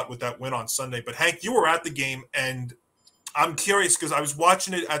playoff spot with that win on Sunday. But Hank, you were at the game, and I'm curious because I was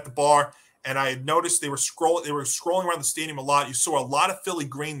watching it at the bar, and I had noticed they were scrolling around the stadium a lot. You saw a lot of Philly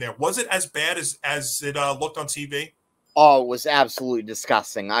green there. Was it as bad as it looked on TV? Oh, it was absolutely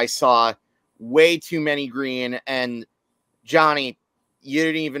disgusting. I saw way too many green, and Johnny, you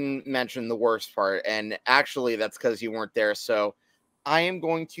didn't even mention the worst part, and actually that's because you weren't there, so I am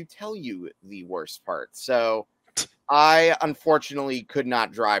going to tell you the worst part. So I unfortunately could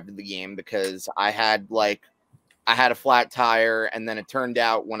not drive to the game because I had a flat tire, and then it turned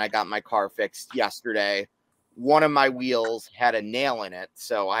out when I got my car fixed yesterday, one of my wheels had a nail in it,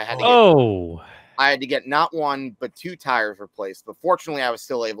 so I had to get not one but two tires replaced. But fortunately, I was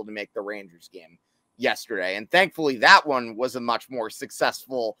still able to make the Rangers game yesterday, and thankfully that one was a much more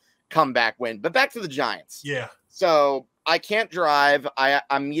successful comeback win. But back to the Giants. Yeah. So I can't drive.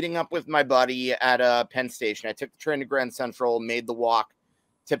 I'm meeting up with my buddy at Penn Station. I took the train to Grand Central, made the walk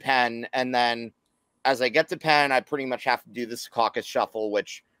to Penn, and then as I get to Penn, I pretty much have to do this Secaucus shuffle,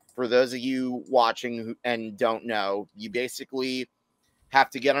 which for those of you watching and don't know, you basically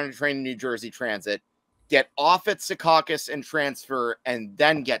have to get on a train in New Jersey Transit, get off at Secaucus and transfer, and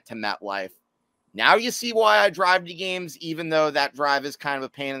then get to MetLife. Now you see why I drive to games, even though that drive is kind of a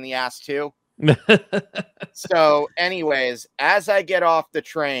pain in the ass too. So anyways, as I get off the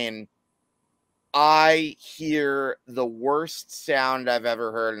train, I hear the worst sound I've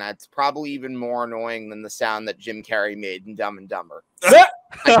ever heard, and it's probably even more annoying than the sound that Jim Carrey made in Dumb and Dumber. I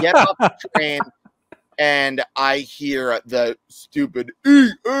get off the train, and I hear the stupid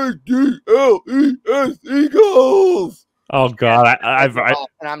E-A-G-L-E-S Eagles. Oh, God. And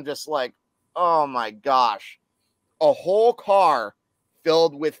I'm just like, oh, my gosh. A whole car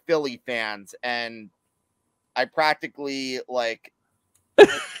filled with Philly fans, and I practically,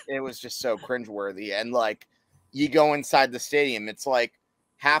 it was just so cringeworthy. And, you go inside the stadium, it's like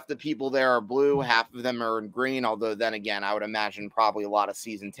half the people there are blue, half of them are in green, although then again, I would imagine probably a lot of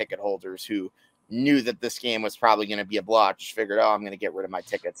season ticket holders who knew that this game was probably going to be a blowout just figured, oh, I'm going to get rid of my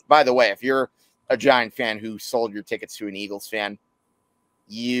tickets. By the way, if you're a Giant fan who sold your tickets to an Eagles fan,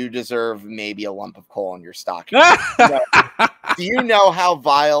 you deserve maybe a lump of coal in your stocking. Do you know how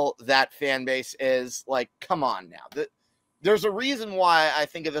vile that fan base is? Come on now. There's a reason why I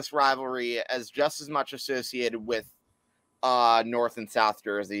think of this rivalry as just as much associated with North and South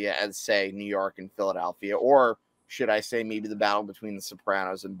Jersey as, say, New York and Philadelphia, or should I say maybe the battle between the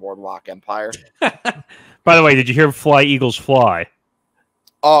Sopranos and Boardwalk Empire. By the way, did you hear Fly, Eagles, Fly?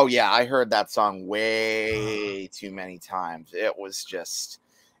 Oh, yeah, I heard that song way too many times. It was just...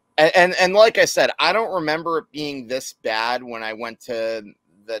 And like I said, I don't remember it being this bad when I went to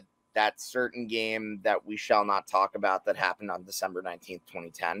that certain game that we shall not talk about that happened on December 19th,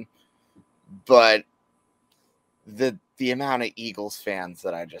 2010. But the amount of Eagles fans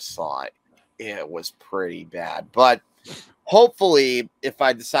that I just saw, it was pretty bad. But hopefully, if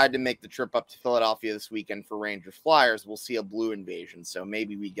I decide to make the trip up to Philadelphia this weekend for Rangers Flyers, we'll see a blue invasion. So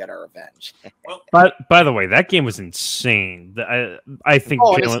maybe we get our revenge. But by the way, that game was insane. I think.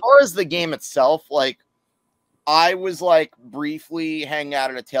 Oh, and as far as the game itself, like I was like briefly hanging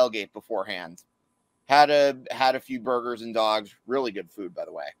out at a tailgate beforehand. Had a few burgers and dogs. Really good food, by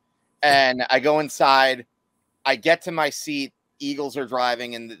the way. And I go inside. I get to my seat. Eagles are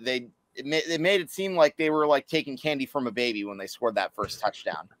driving, and they made it seem like they were like taking candy from a baby when they scored that first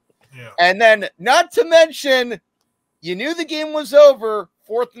touchdown. Yeah. And then, not to mention, you knew the game was over.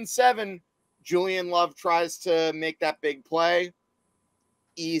 4th and 7. Julian Love tries to make that big play.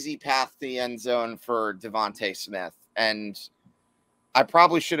 Easy path to the end zone for Devontae Smith. And I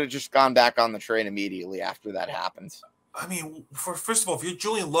probably should have just gone back on the train immediately after that happened. I mean, first of all, if you're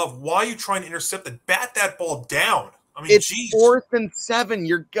Julian Love, why are you trying to intercept it? Bat that ball down. I mean, it's 4th and 7.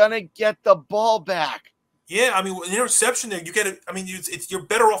 You're gonna get the ball back. Yeah, I mean, an interception there, you get it. I mean, you're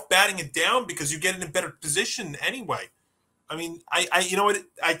better off batting it down because you get it in a better position anyway. I mean, you know what?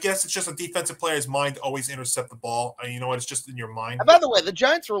 I guess it's just a defensive player's mind to always intercept the ball. You know what? It's just in your mind. And by the way, the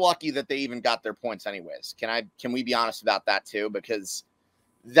Giants were lucky that they even got their points anyways. Can we be honest about that too? Because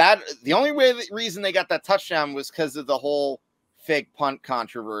the only reason they got that touchdown was because of the whole fake punt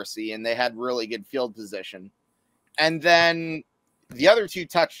controversy, and they had really good field position. And then the other 2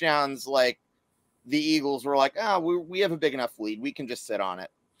 touchdowns, like the Eagles were like, we have a big enough lead. We can just sit on it.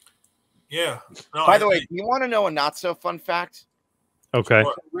 Yeah. No, by the way, you want to know a not so fun fact? Okay.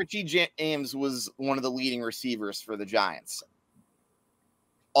 Richie James was one of the leading receivers for the Giants.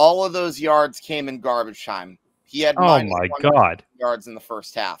 All of those yards came in garbage time. He had yards in the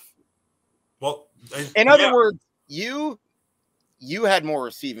first half. Well, in other words, you had more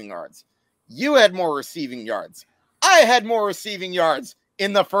receiving yards. You had more receiving yards. I had more receiving yards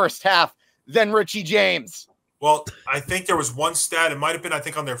in the first half than Richie James. Well, I think there was one stat. It might have been, I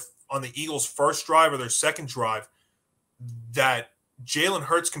think, on the Eagles' first drive or their second drive, that Jalen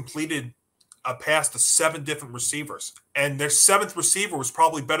Hurts completed a pass to 7 different receivers, and their 7th receiver was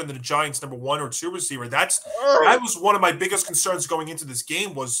probably better than the Giants' number 1 or 2 receiver. That was one of my biggest concerns going into this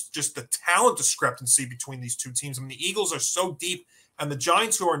game, was just the talent discrepancy between these 2 teams. I mean, the Eagles are so deep, and the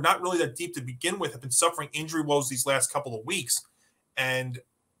Giants, who are not really that deep to begin with, have been suffering injury woes these last couple of weeks, and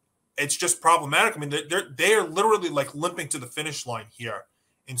it's just problematic. I mean, they are literally like limping to the finish line here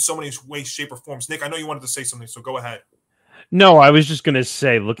in so many ways, shape, or forms. Nick, I know you wanted to say something, so go ahead. No, I was just going to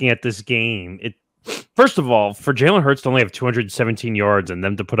say, looking at this game, first of all, for Jalen Hurts to only have 217 yards and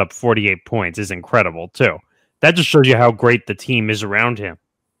them to put up 48 points is incredible, too. That just shows you how great the team is around him.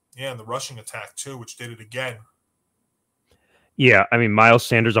 Yeah, and the rushing attack, too, which did it again. Yeah, I mean, Miles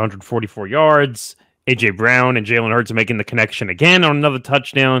Sanders, 144 yards. A.J. Brown and Jalen Hurts making the connection again on another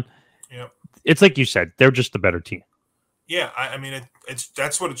touchdown. Yeah, it's like you said, they're just the better team. Yeah, I mean,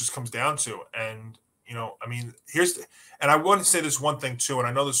 that's what it just comes down to. And, you know, I mean, and I want to say this one thing, too, and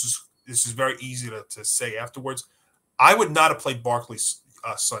I know this is very easy to say afterwards. I would not have played Barkley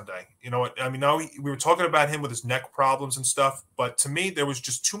Sunday. You know what? I mean, now we were talking about him with his neck problems and stuff, but to me, there was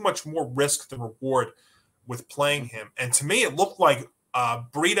just too much more risk than reward with playing him. And to me, it looked like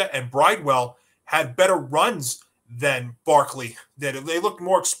Breida and Bridewell had better runs than Barkley did. They looked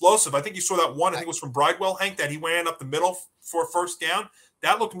more explosive. I think you saw that one, I think it was from Bridewell, Hank, that he ran up the middle for a first down.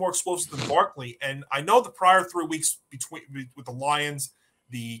 That looked more explosive than Barkley. And I know the prior 3 weeks with the Lions,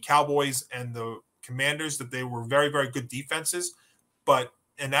 the Cowboys, and the Commanders, that they were very, very good defenses.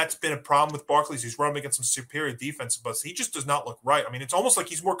 And that's been a problem with Barkley. He's running against some superior defense, but he just does not look right. I mean, it's almost like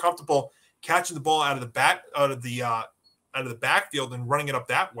he's more comfortable catching the ball out of the backfield and running it up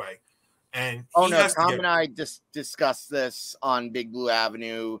that way. And Tom and I discussed this on Big Blue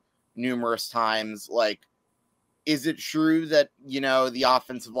Avenue numerous times. Like, is it true that, you know, the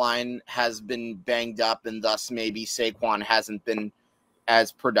offensive line has been banged up and thus maybe Saquon hasn't been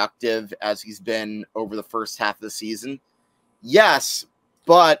as productive as he's been over the first half of the season? Yes,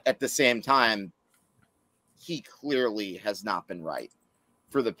 but at the same time, he clearly has not been right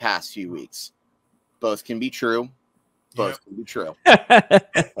for the past few weeks. Both can be true. Both can be true.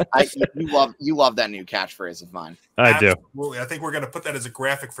 You love that new catchphrase of mine. I do. Absolutely. I think we're going to put that as a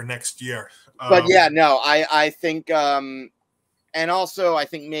graphic for next year. But yeah, no, I think, and also I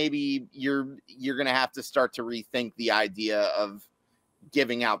think maybe you're going to have to start to rethink the idea of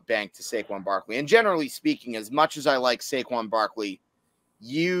giving out bank to Saquon Barkley. And generally speaking, as much as I like Saquon Barkley,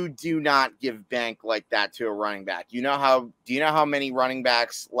 you do not give bank like that to a running back. Do you know how many running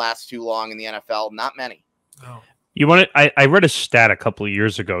backs last too long in the NFL? Not many. No. You want it? I read a stat a couple of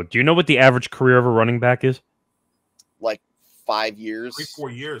years ago. Do you know what the average career of a running back is? Like 5 years.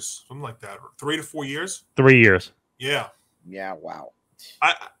 3-4 years, something like that. 3 to 4 years. 3 years. Yeah. Yeah. Wow.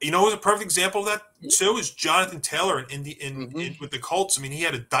 Who's a perfect example of that too is Jonathan Taylor in with the Colts. I mean, he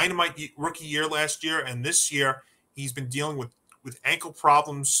had a dynamite rookie year last year, and this year he's been dealing with ankle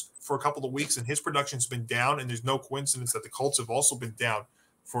problems for a couple of weeks, and his production's been down. And there's no coincidence that the Colts have also been down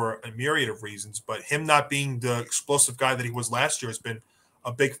for a myriad of reasons. But him not being the explosive guy that he was last year has been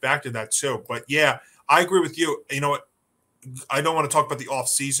a big factor of that too. But yeah, I agree with you. You know what? I don't want to talk about the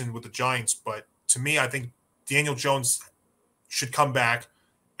offseason with the Giants, but to me, I think Daniel Jones should come back.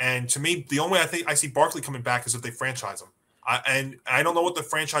 And to me, the only way I see Barkley coming back is if they franchise him. And I don't know what the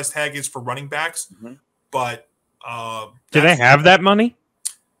franchise tag is for running backs, but do they have that money?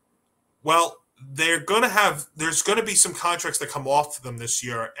 Well, there's going to be some contracts that come off of them this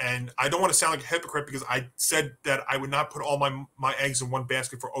year. And I don't want to sound like a hypocrite because I said that I would not put all my eggs in one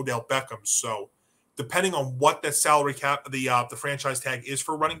basket for Odell Beckham. So depending on what that salary cap, the franchise tag is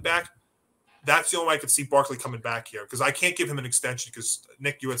for running back, that's the only way I could see Barkley coming back here because I can't give him an extension because,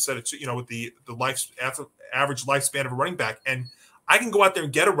 Nick, you had said it too, with the average lifespan of a running back. And I can go out there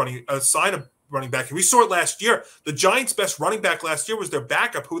and get sign a running back. And we saw it last year. The Giants' best running back last year was their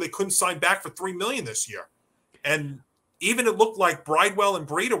backup, who they couldn't sign back for $3 million this year. And even it looked like Bridewell and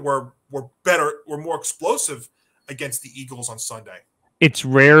Breida were more explosive against the Eagles on Sunday. It's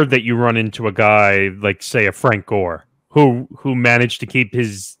rare that you run into a guy like, say, a Frank Gore, who managed to keep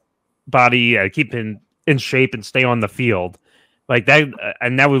his body, keep in shape and stay on the field like that.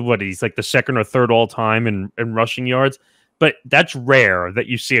 And that was what he's like the second or third all time in rushing yards. But that's rare that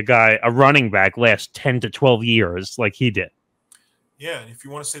you see a running back last 10 to 12 years like he did. Yeah, and if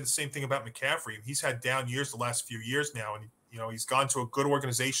you want to say the same thing about McCaffrey, he's had down years the last few years now. And, he's gone to a good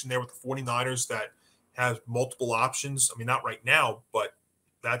organization there with the 49ers that has multiple options. I mean, not right now, but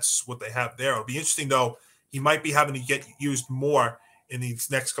that's what they have there. It'll be interesting, though. He might be having to get used more in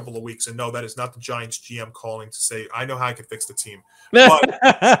these next couple of weeks. And no, that is not the Giants GM calling to say, I know how I can fix the team. But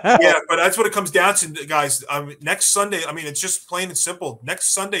yeah, but that's what it comes down to, guys. Next Sunday, it's just plain and simple.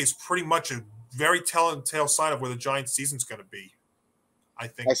 Next Sunday is pretty much a very telltale sign of where the Giants season's going to be. I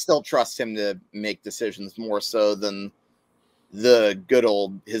think I still trust him to make decisions more so than his good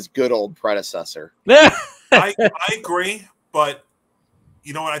old predecessor. I agree, but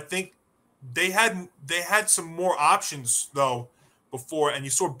you know what? I think they had some more options though before, and you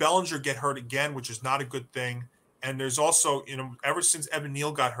saw Bellinger get hurt again, which is not a good thing. And there's also, ever since Evan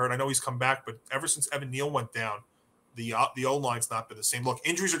Neal got hurt, I know he's come back, but ever since Evan Neal went down, the O-line's not been the same. Look,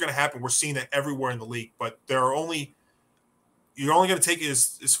 injuries are going to happen. We're seeing that everywhere in the league, but you're only going to take it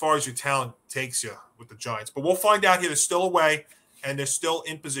as far as your talent takes you with the Giants. But we'll find out here. They're still away, and they're still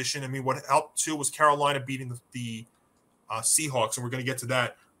in position. What helped too was Carolina beating the Seahawks, and we're going to get to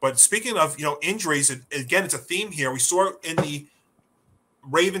that. But speaking of injuries, again, it's a theme here. We saw it in the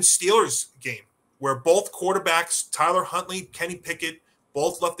Ravens-Steelers game where both quarterbacks, Tyler Huntley, Kenny Pickett,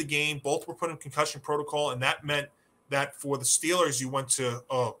 both left the game. Both were put in concussion protocol, and that meant that for the Steelers, you went to,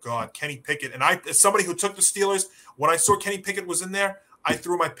 Kenny Pickett. And as somebody who took the Steelers, when I saw Kenny Pickett was in there, I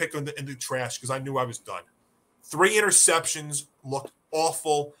threw my pick in the trash because I knew I was done. 3 interceptions, looked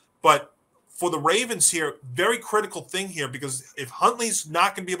awful. But for the Ravens here, very critical thing here because if Huntley's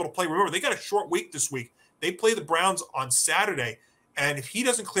not going to be able to play, remember, they got a short week this week. They play the Browns on Saturday. And if he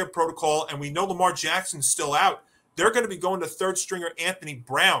doesn't clear protocol and we know Lamar Jackson's still out, they're going to be going to third stringer Anthony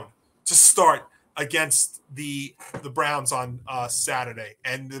Brown to start against the Browns on Saturday.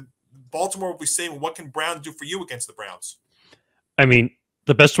 And Baltimore will be saying, what can Brown do for you against the Browns?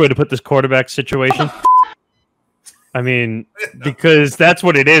 The best way to put this quarterback situation, because that's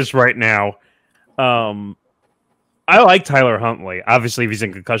what it is right now. I like Tyler Huntley. Obviously, if he's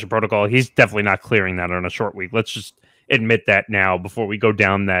in concussion protocol, he's definitely not clearing that on a short week. Let's just admit that now before we go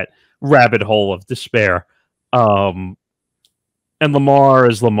down that rabbit hole of despair. And Lamar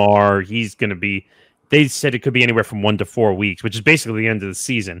is Lamar. He's going to be, they said it could be anywhere from 1 to 4 weeks, which is basically the end of the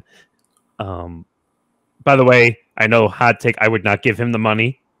season. By the way, I know hot take, I would not give him the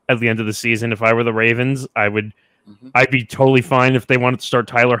money at the end of the season. If I were the Ravens, I'd be totally fine if they wanted to start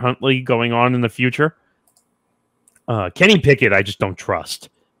Tyler Huntley going on in the future. Kenny Pickett, I just don't trust.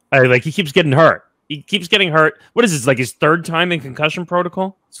 He keeps getting hurt. He keeps getting hurt. What is this, like his 3rd time in concussion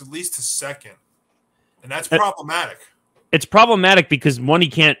protocol? It's at least his 2nd. And that's problematic. It's problematic because, one, he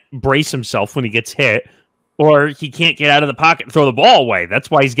can't brace himself when he gets hit, or he can't get out of the pocket and throw the ball away.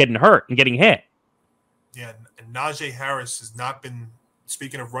 That's why he's getting hurt and getting hit. Yeah, and Najee Harris has not been,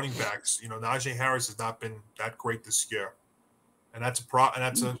 speaking of running backs, Najee Harris has not been that great this year. And that's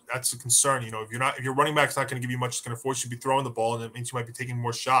a concern. If your running back's not going to give you much, it's going to force you to be throwing the ball, and it means you might be taking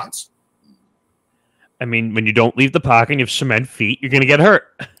more shots. I mean, when you don't leave the pocket and you have cement feet, you're going to get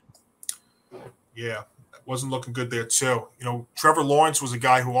hurt. Yeah, wasn't looking good there too. You know, Trevor Lawrence was a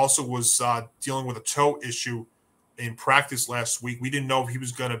guy who also was dealing with a toe issue in practice last week. We didn't know if he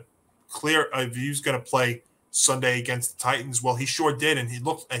was going to play Sunday against the Titans. Well, he sure did, and he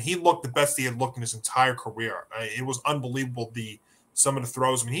looked the best he had looked in his entire career. It was unbelievable, some of the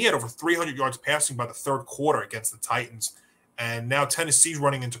throws. I mean, he had over 300 yards passing by the third quarter against the Titans, and now Tennessee's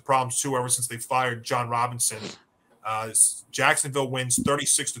running into problems too ever since they fired John Robinson. Jacksonville wins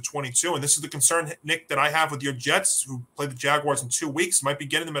 36-22, and this is the concern, Nick, that I have with your Jets, who play the Jaguars in 2 weeks. Might be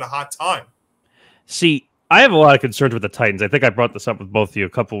getting them at a hot time. See, I have a lot of concerns with the Titans. I think I brought this up with both of you a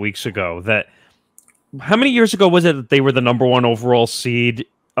couple of weeks ago. That how many years ago was it that they were the number 1 overall seed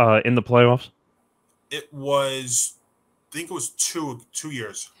in the playoffs? It was, I think it was two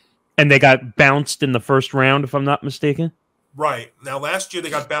years. And they got bounced in the first round, if I'm not mistaken? Right. Now, last year they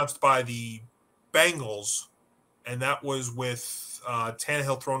got bounced by the Bengals, and that was with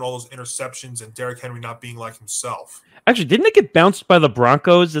Tannehill throwing all those interceptions and Derrick Henry not being like himself. Actually, didn't they get bounced by the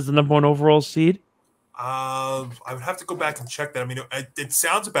Broncos as the number 1 overall seed? I would have to go back and check that. I mean, it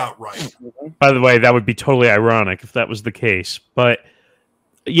sounds about right. By the way, that would be totally ironic if that was the case. But,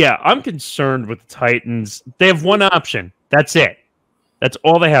 yeah, I'm concerned with the Titans. They have one option. That's it. That's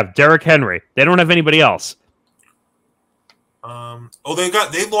all they have. Derrick Henry. They don't have anybody else.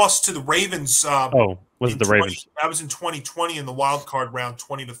 They lost to the Ravens. Was it the Ravens? That was in 2020 in the wild card round,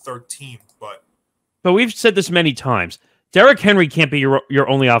 20-13. But we've said this many times. Derrick Henry can't be your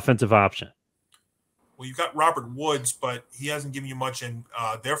only offensive option. Well, you've got Robert Woods, but he hasn't given you much. And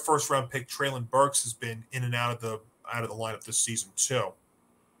their first round pick, Traylon Burks, has been in and out of the lineup this season too.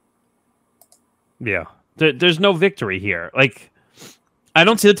 Yeah, there's no victory here. Like, I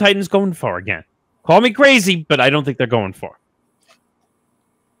don't see the Titans going far again. Call me crazy, but I don't think they're going far.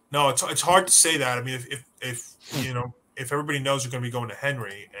 No, it's hard to say that. I mean, if everybody knows you're going to be going to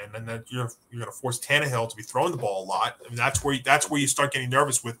Henry, and then that you're going to force Tannehill to be throwing the ball a lot, I mean, that's where you start getting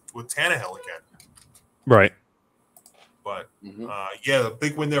nervous with Tannehill again. Right. But yeah, the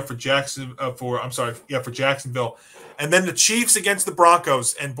big win there for for Jacksonville, and then the Chiefs against the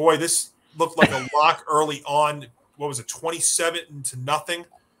Broncos, and boy, this looked like a lock early on. What was it, 27-0?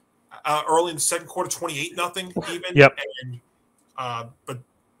 Early in the second quarter, 28-0 even. Yep. And but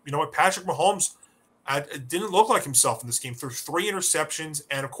you know what, Patrick Mahomes didn't look like himself in this game. Threw 3 interceptions,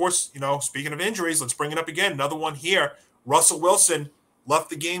 and of course, speaking of injuries, let's bring it up again. Another one here. Russell Wilson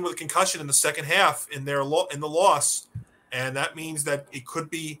left the game with a concussion in the second half in the loss, and that means that it could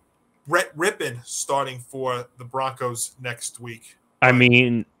be Brett Rippon starting for the Broncos next week. I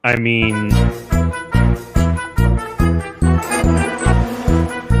mean.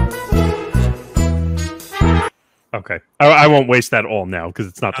 Okay, I won't waste that all now because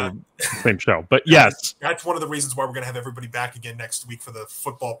it's not the same show. But yes, that's one of the reasons why we're going to have everybody back again next week for the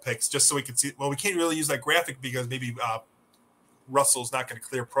football picks, just so we can see. Well, we can't really use that graphic because maybe Russell's not going to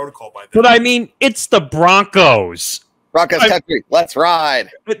clear protocol by then. But I mean, it's the Broncos. Broncos country, let's ride.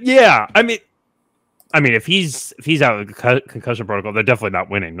 But yeah, I mean, if he's out of the concussion protocol, they're definitely not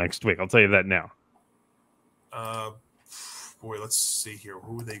winning next week. I'll tell you that now. Boy, let's see here.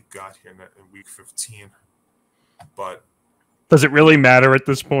 Who they got here in week 15? But does it really matter at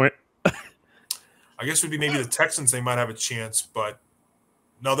this point? I guess it would be maybe the Texans. They might have a chance, but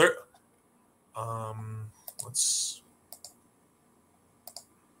no, they're.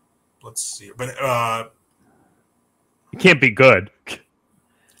 Let's see, but it can't be good.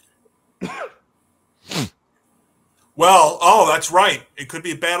 Well, that's right. It could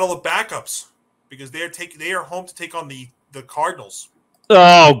be a battle of backups because they are home to take on the Cardinals.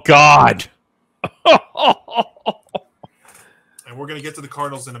 Oh God. And we're going to get to the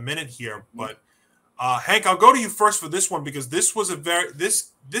Cardinals in a minute here, but Hank, I'll go to you first for this one because this was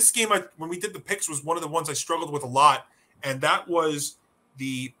this game when we did the picks was one of the ones I struggled with a lot, and that was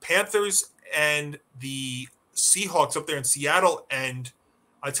the Panthers and the Seahawks up there in Seattle. And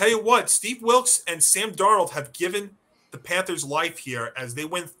I tell you what, Steve Wilkes and Sam Darnold have given the Panthers life here as they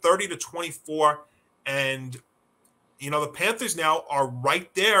win 30-24, and the Panthers now are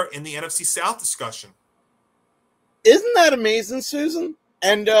right there in the NFC South discussion. Isn't that amazing, Susan?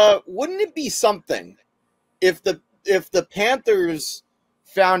 And wouldn't it be something if the Panthers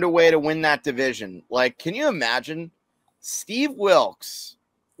found a way to win that division? Like, can you imagine Steve Wilkes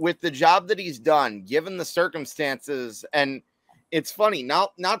with the job that he's done, given the circumstances? And it's funny,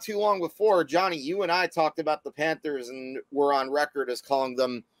 not too long before, Johnny, you and I talked about the Panthers and we're on record as calling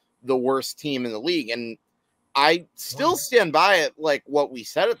them the worst team in the league. And I still stand by it, like what we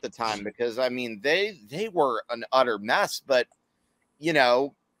said at the time, because I mean they were an utter mess. But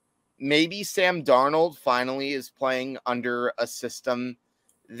maybe Sam Darnold finally is playing under a system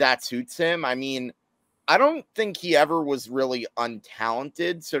that suits him. I mean, I don't think he ever was really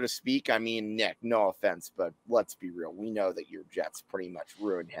untalented, so to speak. I mean, Nick, no offense, but let's be real. We know that your Jets pretty much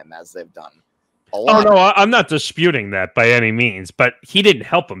ruined him, as they've done a lot. Oh, no, I'm not disputing that by any means, but he didn't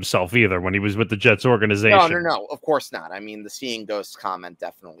help himself either when he was with the Jets organization. No, of course not. I mean, the seeing ghosts comment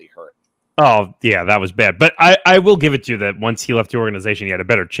definitely hurt. Oh, yeah, that was bad. But I will give it to you that once he left the organization, he had a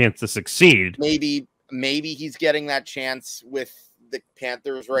better chance to succeed. Maybe he's getting that chance with the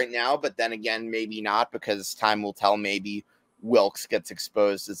Panthers right now, but then again, maybe not, because time will tell. Maybe Wilkes gets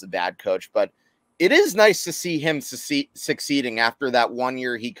exposed as a bad coach, but it is nice to see him succeeding after that 1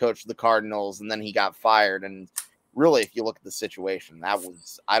 year he coached the Cardinals and then he got fired. And really, if you look at the situation, that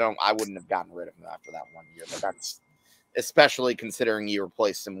was, I wouldn't have gotten rid of him after that 1 year, but that's especially considering you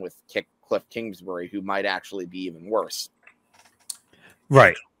replaced him with Cliff Kingsbury, who might actually be even worse.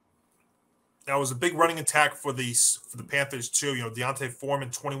 Right. That was a big running attack for the Panthers too. You know, Deontay Foreman,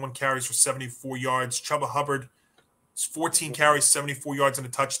 21 carries for 74 yards. Chuba Hubbard, 14 carries, 74 yards and a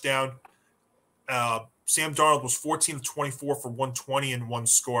touchdown. Sam Darnold was 14 of 24 for 120 and one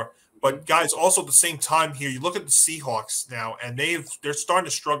score. But guys, also at the same time here, you look at the Seahawks now, and they're starting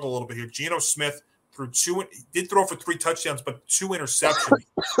to struggle a little bit here. Geno Smith did throw for 3 touchdowns, but 2 interceptions.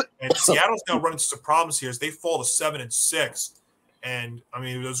 And Seattle's now running into some problems here as they fall to 7-6. And I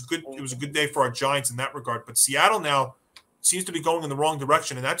mean, it was a good day for our Giants in that regard. But Seattle now seems to be going in the wrong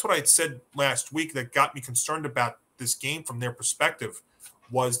direction, and that's what I had said last week that got me concerned about this game from their perspective,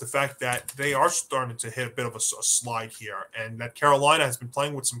 was the fact that they are starting to hit a bit of a slide here, and that Carolina has been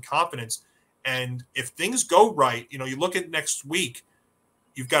playing with some confidence. And if things go right, you know, you look at next week,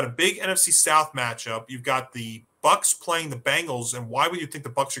 you've got a big NFC South matchup. You've got the Bucs playing the Bengals, and why would you think the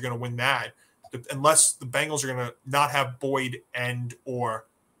Bucs are going to win that? Unless the Bengals are going to not have Boyd and or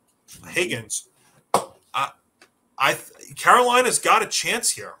Higgins. Carolina's got a chance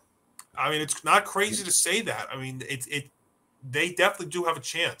here. I mean, it's not crazy to say that. I mean, they definitely do have a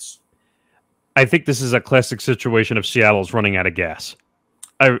chance. I think this is a classic situation of Seattle's running out of gas.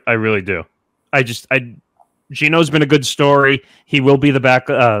 I really do. Geno's been a good story. He will be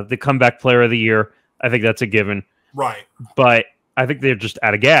the comeback player of the year. I think that's a given. Right. But I think they're just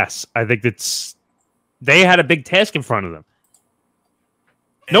out of gas. I think they had a big task in front of them.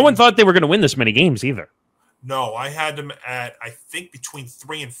 No one thought they were going to win this many games either. No, I had them at, I think, between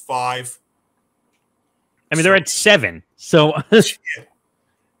 3 and 5. I mean, they're at 7. So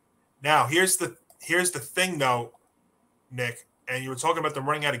now here's the thing, though, Nick. And you were talking about them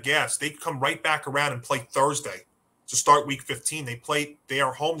running out of gas. They come right back around and play Thursday to start Week 15. They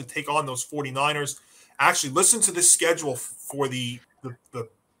are home to take on those 49ers. Actually, listen to this schedule for the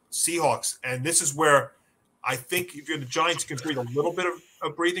Seahawks, and this is where I think if you're the Giants, you can breathe a little bit of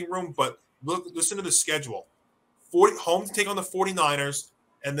a breathing room. But listen to the schedule: home to take on the 49ers,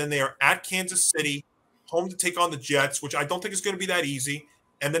 and then they are at Kansas City, home to take on the Jets, which I don't think is going to be that easy,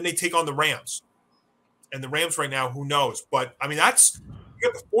 and then they take on the Rams. And the Rams right now, who knows? But I mean, you got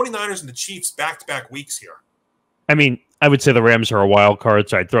the 49ers and the Chiefs back-to-back weeks here. I mean, I would say the Rams are a wild card,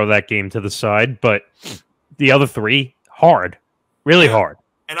 so I'd throw that game to the side. But the other 3, hard, really hard.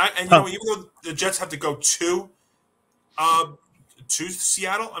 And you know, even though the Jets have to go to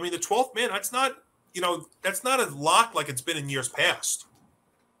Seattle, I mean, the 12th man, that's not a lock like it's been in years past.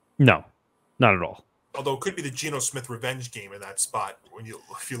 No, not at all. Although it could be the Geno Smith revenge game in that spot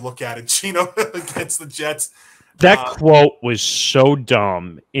if you look at it, Geno against the Jets. That quote was so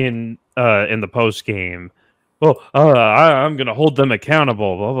dumb in the post game. Well, I'm going to hold them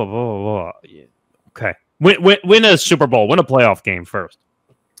accountable. Blah blah blah blah. Yeah. Okay, win a Super Bowl, win a playoff game first.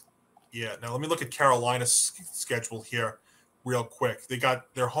 Yeah. Now let me look at Carolina's schedule here, real quick.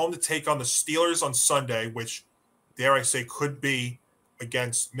 They're home to take on the Steelers on Sunday, which, dare I say, could be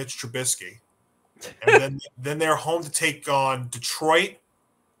against Mitch Trubisky. And then they're home to take on Detroit,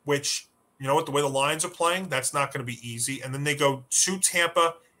 which, you know what, the way the Lions are playing, that's not going to be easy. And then they go to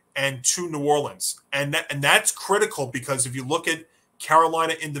Tampa and to New Orleans. And that's critical because if you look at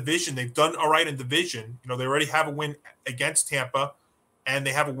Carolina in division, they've done all right in division. You know, they already have a win against Tampa, and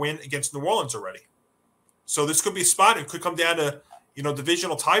they have a win against New Orleans already. So this could be a spot. It could come down to, you know,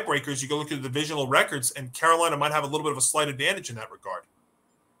 divisional tiebreakers. You go look at the divisional records, and Carolina might have a little bit of a slight advantage in that regard.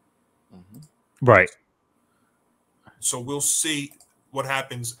 Mm-hmm. Right. So we'll see what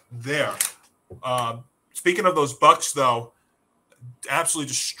happens there. Speaking of those Bucs, though, absolutely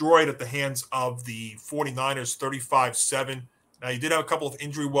destroyed at the hands of the 49ers, 35-7. Now, you did have a couple of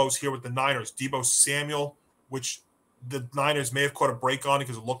injury woes here with the Niners. Deebo Samuel, which the Niners may have caught a break on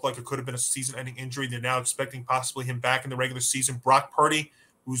because it looked like it could have been a season-ending injury. They're now expecting possibly him back in the regular season. Brock Purdy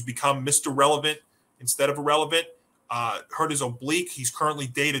who's become Mr. Relevant instead of irrelevant. Hurt his oblique. He's currently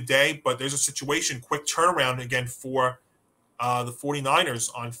day-to-day, but there's a situation, quick turnaround again for the 49ers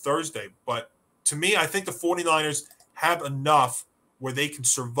on Thursday. But to me, I think the 49ers have enough where they can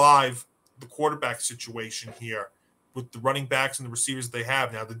survive the quarterback situation here with the running backs and the receivers they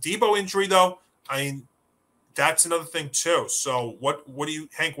have. Now, the Debo injury, though, I mean, that's another thing too. So what do you,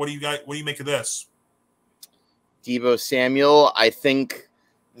 Hank, what do you make of this? Debo Samuel, I think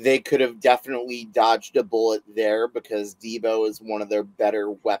they could have definitely dodged a bullet there because Debo is one of their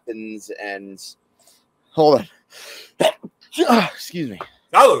better weapons. And hold on. Excuse me.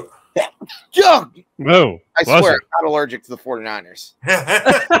 Hello. Whoa. I swear, I'm not allergic to the 49ers.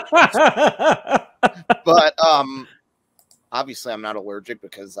 But obviously I'm not allergic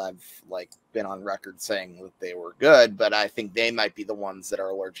because I've been on record saying that they were good, but I think they might be the ones that are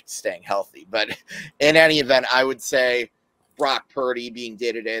allergic to staying healthy. But in any event, I would say Brock Purdy being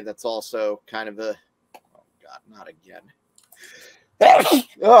day-to-day, that's also kind of a – oh, God, not again.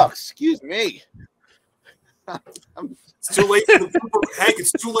 Oh, excuse me. It's too late for the blooper. Hank,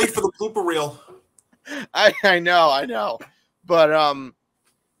 it's too late for the blooper reel. I know. But,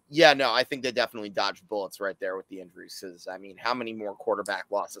 yeah, no, I think they definitely dodged bullets right there with the injuries. Because, I mean, how many more quarterback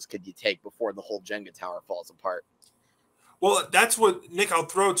losses could you take before the whole Jenga tower falls apart? Well, that's what, Nick, I'll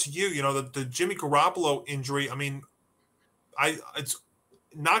throw it to you. You know, the Jimmy Garoppolo injury, I mean, it's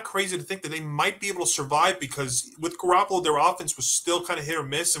not crazy to think that they might be able to survive because with Garoppolo, their offense was still kind of hit or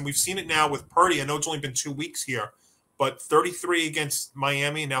miss. And we've seen it now with Purdy. I know it's only been 2 weeks here, but 33 against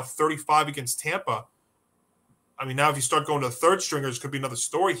Miami and now 35 against Tampa. I mean, now if you start going to the third stringers, could be another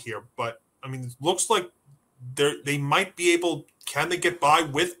story here. But, I mean, it looks like they might be able – can they get by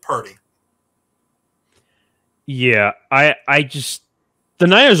with Purdy? Yeah, I just – the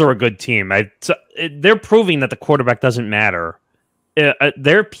Niners are a good team. They're proving that the quarterback doesn't matter.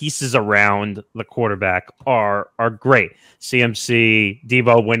 Their pieces around the quarterback are great. CMC,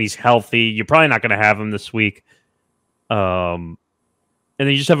 Debo, when he's healthy, you're probably not going to have him this week. And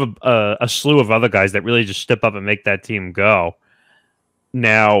then you just have a slew of other guys that really just step up and make that team go.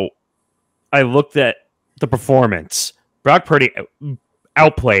 Now, I looked at the performance. Brock Purdy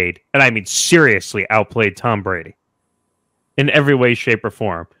outplayed, and I mean seriously outplayed Tom Brady in every way, shape, or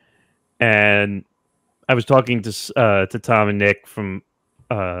form. And I was talking to Tom and Nick from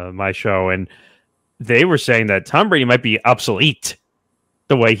my show, and they were saying that Tom Brady might be obsolete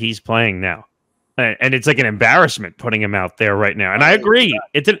the way he's playing now. And it's like an embarrassment putting him out there right now. And I agree.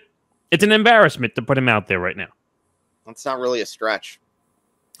 It's an embarrassment to put him out there right now. That's not really a stretch.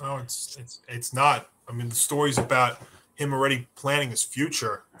 No, it's not. I mean, the stories about him already planning his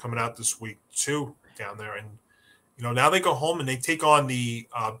future coming out this week too down there. And, you know, now they go home and they take on the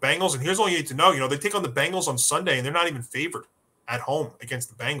Bengals. And here's all you need to know. You know, they take on the Bengals on Sunday and they're not even favored at home against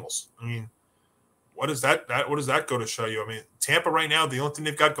the Bengals. I mean, what does that go to show you? I mean, Tampa right now, the only thing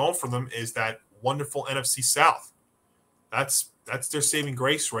they've got going for them is that wonderful NFC South. That's their saving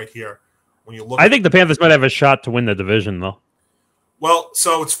grace right here. When you look, I think the Panthers might have a shot to win the division, though. Well,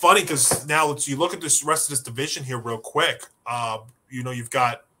 so it's funny because now you look at this rest of this division here real quick. You know, you've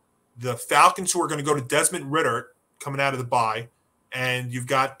got the Falcons who are going to go to Desmond Ridder coming out of the bye, and you've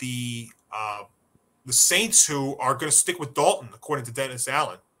got the Saints who are going to stick with Dalton, according to Dennis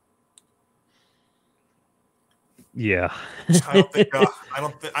Allen. Yeah, I don't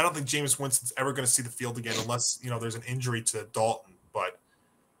think Jameis Winston's ever going to see the field again unless there's an injury to Dalton. But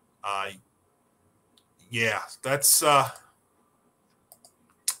yeah, that's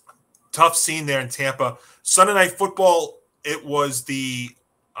tough scene there in Tampa. Sunday Night Football. It was the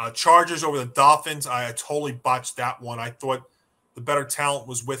Chargers over the Dolphins. I totally botched that one. I thought the better talent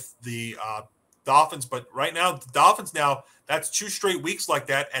was with the Dolphins, but right now the Dolphins that's 2 straight weeks like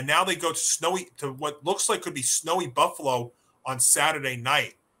that, and now they go to what looks like could be snowy Buffalo on Saturday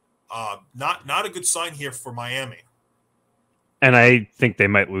night. Not a good sign here for Miami. And I think they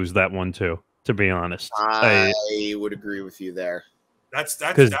might lose that one too, to be honest. I would agree with you there. That's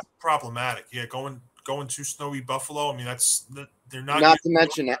problematic. Yeah, going to snowy Buffalo. I mean, they're not. Not to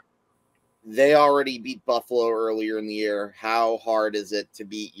mention that they already beat Buffalo earlier in the year. How hard is it to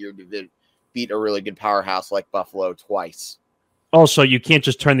beat a really good powerhouse like Buffalo twice? Also, you can't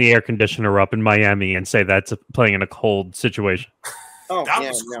just turn the air conditioner up in Miami and say that's playing in a cold situation.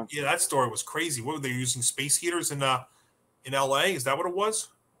 That story was crazy. What were they using, space heaters in LA? Is that what it was?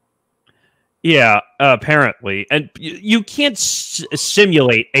 Yeah, apparently. And you can't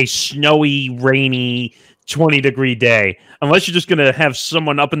simulate a snowy, rainy, 20-degree day unless you're just going to have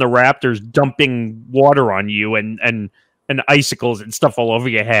someone up in the rafters dumping water on you and icicles and stuff all over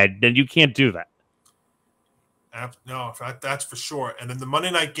your head. Then you can't do that. No, that's for sure. And then the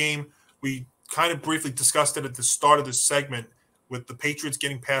Monday night game, we kind of briefly discussed it at the start of this segment with the Patriots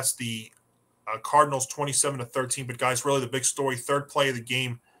getting past the Cardinals 27-13. But guys, really the big story, third play of the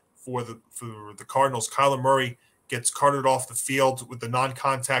game for the Cardinals, Kyler Murray gets carted off the field with the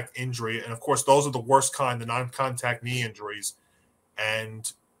non-contact injury. And of course, those are the worst kind, the non-contact knee injuries. And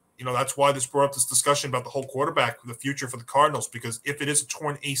that's why this brought up this discussion about the whole quarterback, the future for the Cardinals, because if it is a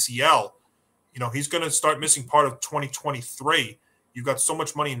torn ACL, he's going to start missing part of 2023. You've got so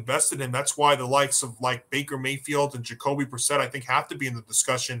much money invested in. That's why the likes of Baker Mayfield and Jacoby Brissett, I think, have to be in the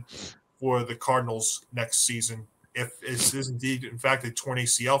discussion for the Cardinals next season if it is indeed, in fact, a torn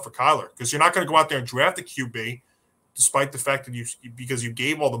ACL for Kyler. Because you're not going to go out there and draft a QB, despite the fact that because you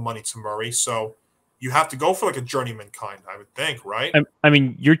gave all the money to Murray. So you have to go for a journeyman kind, I would think, right? I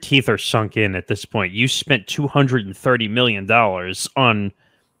mean, your teeth are sunk in at this point. You spent $230 million on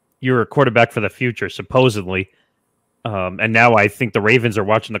your quarterback for the future, supposedly. And now I think the Ravens are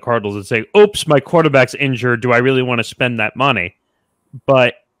watching the Cardinals and saying, oops, my quarterback's injured. Do I really want to spend that money?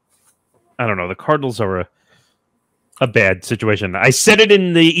 But I don't know. The Cardinals are a bad situation. I said it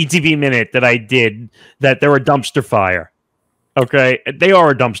in the ETB minute that I did, that they're a dumpster fire. Okay? They are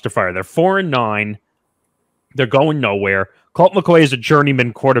a dumpster fire. They're 4-9. They're going nowhere. Colt McCoy is a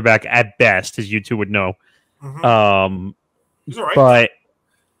journeyman quarterback at best, as you two would know. Mm-hmm. He's all right. But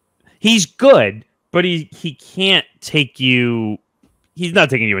he's good, but he can't take you. He's not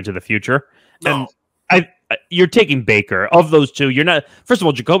taking you into the future. No. And you're taking Baker. Of those two, you're not. First of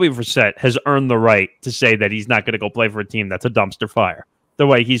all, Jacoby Brissett has earned the right to say that he's not going to go play for a team that's a dumpster fire, the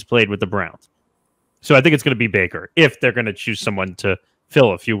way he's played with the Browns. So I think it's going to be Baker if they're going to choose someone to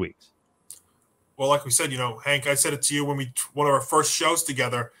fill a few weeks. Well, like we said, Hank, I said it to you when one of our first shows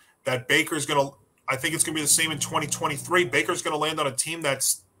together, that Baker's going to. I think it's going to be the same in 2023. Baker's going to land on a team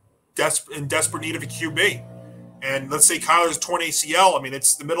that's in desperate need of a QB. And let's say Kyler's torn ACL. I mean,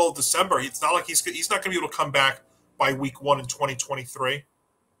 it's the middle of December. It's not like he's not going to be able to come back by week 1 in 2023.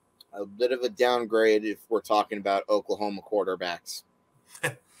 A bit of a downgrade if we're talking about Oklahoma quarterbacks.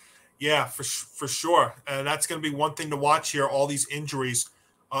 Yeah, for sure. And that's going to be one thing to watch here, all these injuries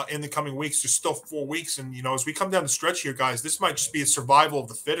in the coming weeks. There's still 4 weeks. And, as we come down the stretch here, guys, this might just be a survival of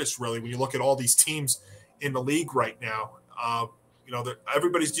the fittest, really, when you look at all these teams in the league right now.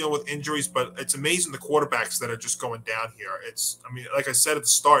 Everybody's dealing with injuries, but it's amazing the quarterbacks that are just going down here. Like I said at the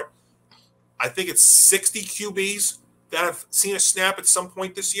start, I think it's 60 QBs that have seen a snap at some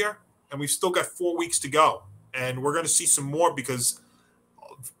point this year, and we've still got 4 weeks to go. And we're going to see some more because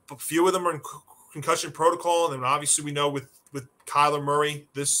a few of them are in concussion protocol, and then obviously we know with Kyler Murray,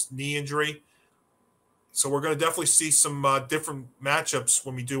 this knee injury. So we're going to definitely see some different matchups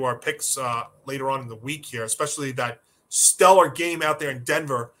when we do our picks later on in the week here, especially that stellar game out there in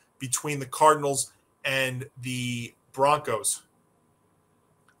Denver between the Cardinals and the Broncos.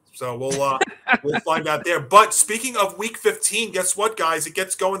 So we'll find out there. But speaking of Week 15, guess what, guys? It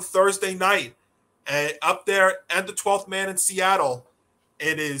gets going Thursday night up there at the 12th Man in Seattle.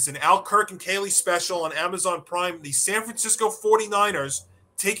 It is an Al Kirk and Kaylee special on Amazon Prime. The San Francisco 49ers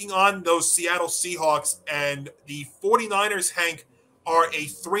taking on those Seattle Seahawks, and the 49ers, Hank, are a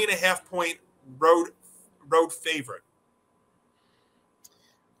 3.5-point road favorite.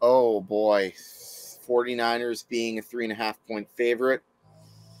 Oh, boy. 49ers being a 3.5-point favorite.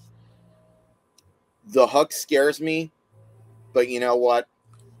 The hook scares me, but you know what?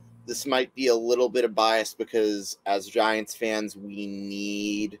 This might be a little bit of bias because as Giants fans, we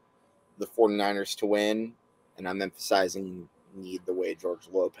need the 49ers to win, and I'm emphasizing need the way George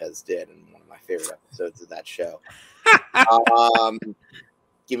Lopez did in one of my favorite episodes of that show.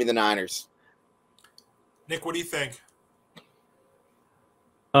 Give me the Niners. Nick, what do you think?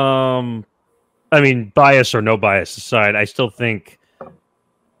 Bias or no bias aside, I still think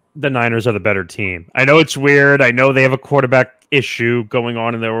the Niners are the better team. I know it's weird. I know they have a quarterback issue going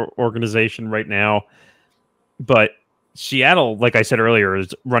on in their organization right now, but Seattle, like I said earlier,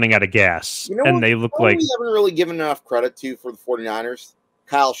 is running out of gas. They look like we haven't really given enough credit to for the 49ers.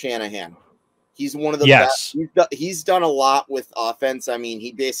 Kyle Shanahan. He's one of the best. He's done a lot with offense. I mean,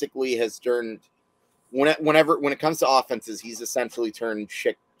 he basically has turned when it comes to offenses, he's essentially turned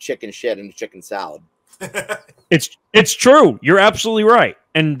chicken shit into chicken salad. It's true. You're absolutely right.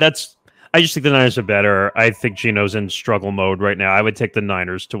 And I just think the Niners are better. I think Gino's in struggle mode right now. I would take the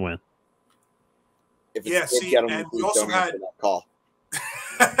Niners to win. And we also had that call.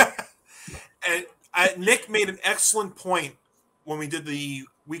 and Nick made an excellent point when we did the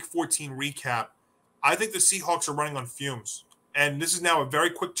Week 14 recap. I think the Seahawks are running on fumes, and this is now a very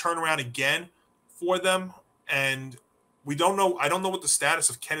quick turnaround again for them. And we don't know. I don't know what the status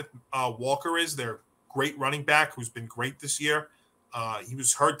of Kenneth Walker is, their great running back who's been great this year. He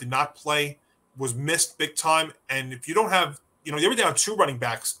was hurt, did not play, was missed big time. And if you don't have, you know, they were down 2 running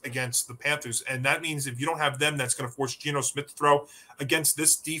backs against the Panthers, and that means if you don't have them, that's going to force Geno Smith to throw against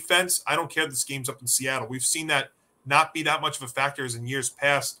this defense. I don't care if this game's up in Seattle. We've seen that not be that much of a factor as in years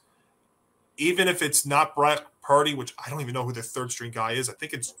past. Even if it's not Brock Purdy, which I don't even know who the 3rd-string guy is. I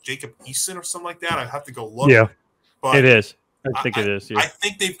think it's Jacob Eason or something like that. I have to go look. Yeah, but it is. I think it is. Yeah. I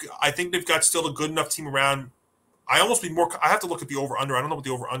think they've got still a good enough team around. I have to look at the over-under. I don't know what the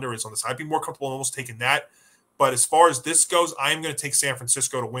over-under is on this. I'd be more comfortable almost taking that. But as far as this goes, I am going to take San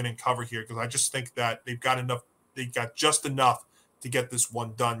Francisco to win and cover here because I just think that they've got enough. They've got just enough to get this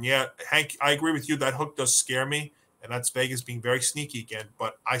one done. Yeah, Hank, I agree with you. That hook does scare me, and that's Vegas being very sneaky again.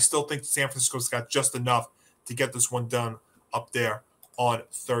 But I still think San Francisco's got just enough to get this one done up there on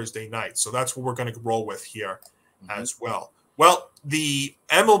Thursday night. So that's what we're going to roll with here as well. Well, the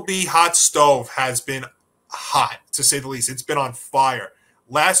MLB hot stove has been hot, to say the least. It's been on fire.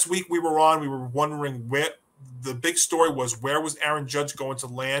 Last week we were wondering where the big story was, where was Aaron Judge going to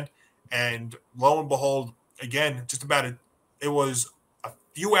land? And lo and behold, again, just about it was a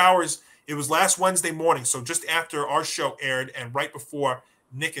few hours. It was last Wednesday morning, so just after our show aired and right before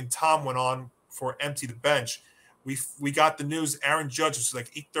Nick and Tom went on for Empty the Bench, we got the news Aaron Judge was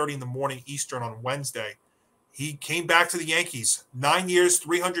like 8:30 in the morning Eastern on Wednesday. He came back to the Yankees. 9 years,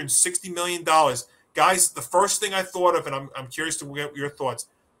 $360 million. Guys, the first thing I thought of, and I'm curious to get your thoughts,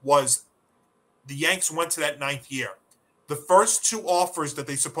 was the Yanks went to that 9th year. The first 2 offers that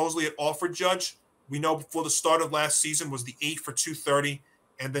they supposedly had offered Judge, we know before the start of last season, was the 8 for $230,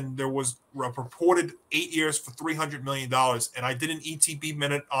 and then there was a purported 8 years for $300 million. And I did an ETB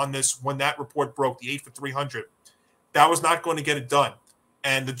minute on this when that report broke, the 8 for $300. That was not going to get it done.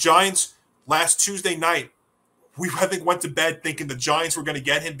 And the Giants, last Tuesday night, I think went to bed thinking the Giants were going to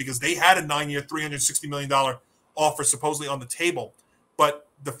get him because they had a 9-year, $360 million offer supposedly on the table. But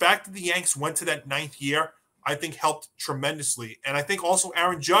the fact that the Yanks went to that 9th year, I think helped tremendously. And I think also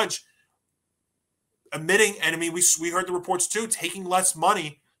Aaron Judge admitting, and I mean, we heard the reports too, taking less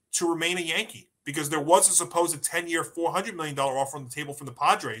money to remain a Yankee because there was a supposed 10-year, $400 million offer on the table from the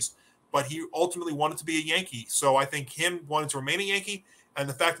Padres, but he ultimately wanted to be a Yankee. So I think him wanting to remain a Yankee and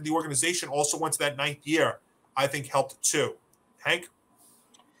the fact that the organization also went to that 9th year, I think helped too. Hank?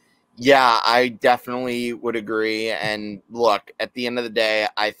 Yeah, I definitely would agree. And look, at the end of the day,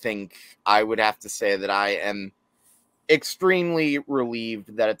 I think I would have to say that I am extremely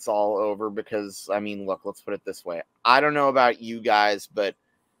relieved that it's all over because, I mean, look, let's put it this way. I don't know about you guys, but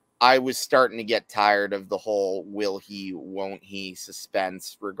I was starting to get tired of the whole will he, won't he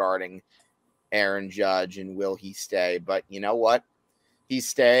suspense regarding Aaron Judge and will he stay. But you know what? He's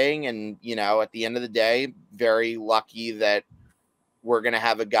staying, and, you know, at the end of the day, very lucky that we're going to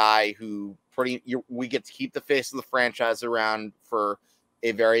have a guy who we get to keep the face of the franchise around for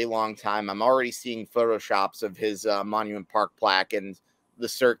a very long time. I'm already seeing photoshops of his Monument Park plaque and the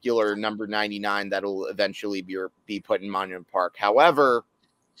circular number 99 that'll eventually be put in Monument Park. However,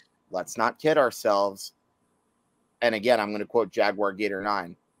 let's not kid ourselves. And again, I'm going to quote Jaguar Gator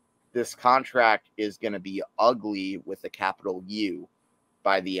 9. This contract is going to be ugly with a capital U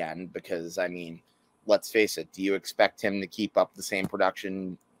by the end because, I mean, let's face it, do you expect him to keep up the same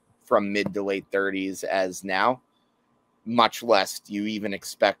production from mid to late 30s as now? Much less do you even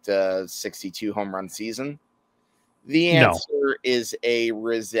expect a 62 home run season? The answer is a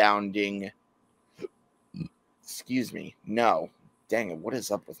resounding, no. Dang it, what is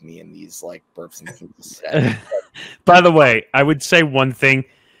up with me in these like burps and things? By the way, I would say one thing.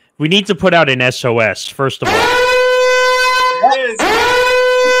 We need to put out an SOS, first of all.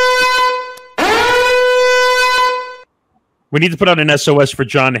 We need to put out an SOS for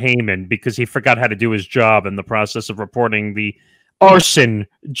John Heyman because he forgot how to do his job in the process of reporting the arson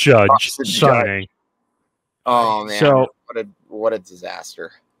judge signing. Oh, man. So, what a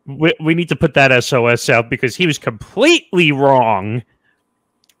disaster. We need to put that SOS out because he was completely wrong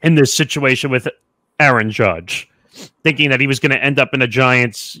in this situation with Aaron Judge, thinking that he was going to end up in a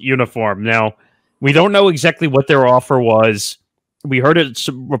Giants uniform. Now, we don't know exactly what their offer was. We heard it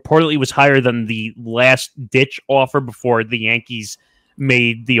reportedly was higher than the last-ditch offer before the Yankees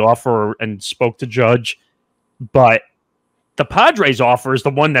made the offer and spoke to Judge. But the Padres offer is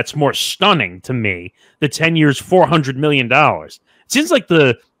the one that's more stunning to me. The 10 years, $400 million. It seems like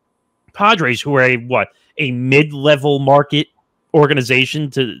the Padres, who are a mid-level market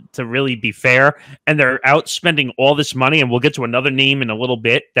organization to really be fair, and they're out spending all this money, and we'll get to another name in a little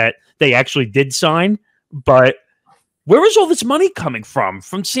bit that they actually did sign, but where is all this money coming from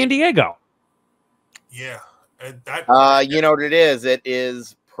San Diego? Yeah. You know what it is? It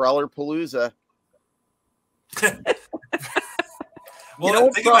is Preller Palooza.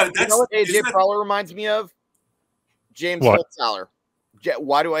 Well, think about it. You know what AJ Preller reminds me of? James Holtzhauer.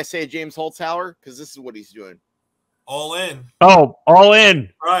 Why do I say James Holtzhauer? Because this is what he's doing. All in. Oh, all in.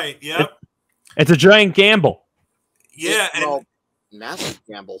 Right. Yep. It's a giant gamble. Yeah. Massive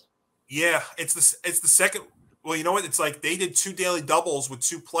gamble. Yeah. It's the second. Well, you know what? It's like they did 2 daily doubles with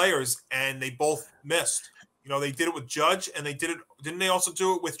 2 players, and they both missed. You know, they did it with Judge, and they did it. Didn't they also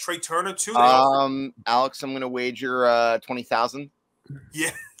do it with Trey Turner too? Alex, I'm going to wager 20,000.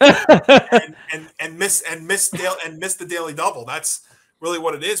 Yeah, and miss the daily double. That's really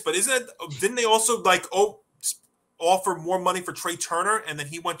what it is. But didn't they also offer more money for Trey Turner, and then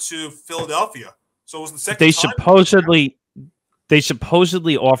he went to Philadelphia? So it was the second. They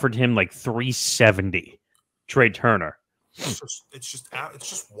supposedly offered him like $370. Trey Turner. It's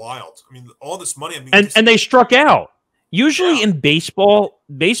just wild. I mean, all this money. I mean, and they struck out. Usually in baseball,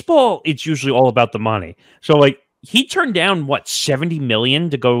 it's usually all about the money. So like he turned down what, $70 million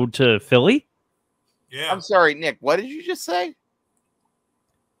to go to Philly? Yeah. I'm sorry, Nick. What did you just say?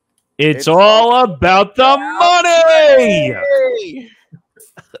 It's all about the money.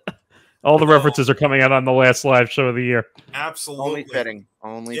 All the references are coming out on the last live show of the year. Absolutely. Only fitting.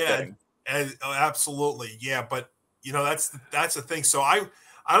 Fitting. And absolutely. Yeah, but you know, that's the thing. So I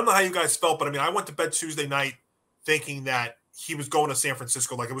don't know how you guys felt, but I mean, I went to bed Tuesday night thinking that he was going to San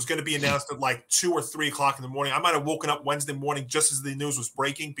Francisco. Like it was going to be announced at like 2 or 3 o'clock in the morning. I might have woken up Wednesday morning just as the news was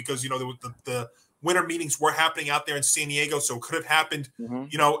breaking because, you know, the winter meetings were happening out there in San Diego. So it could have happened,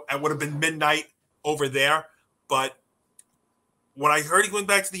 you know, it would have been midnight over there. But when I heard he went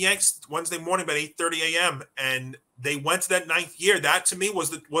back to the Yankees Wednesday morning about 8:30 a.m. and they went to that 9th year, that to me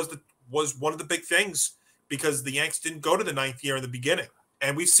was one of the big things because the Yankees didn't go to the 9th year in the beginning.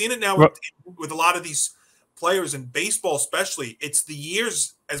 And we've seen it now with a lot of these players in baseball, especially. It's the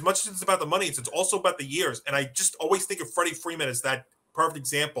years, as much as it's about the money, it's also about the years. And I just always think of Freddie Freeman as that perfect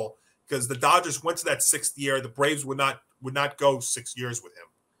example because the Dodgers went to that 6th year. The Braves would not go 6 years with him.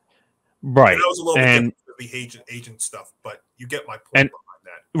 Right. And that was a little bit different with the agent stuff, but you get my point behind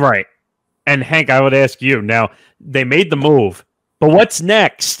that. Right. And Hank, I would ask you, now they made the move, but what's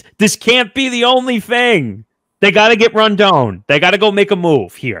next? This can't be the only thing. They got to get Rondon. They got to go make a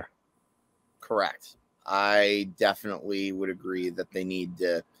move here. Correct. I definitely would agree that they need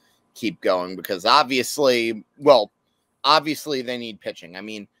to keep going because obviously they need pitching. I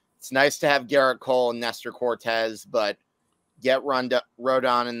mean, it's nice to have Garrett Cole and Nestor Cortez, but get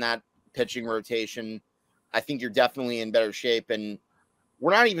Rodon in that pitching rotation. I think you're definitely in better shape, and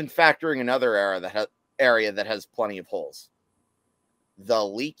we're not even factoring another area that has plenty of holes. The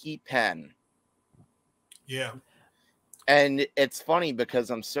leaky pen. Yeah. And it's funny because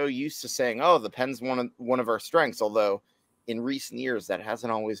I'm so used to saying, oh, the pen's one of our strengths, although in recent years that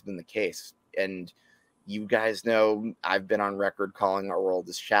hasn't always been the case. And you guys know I've been on record calling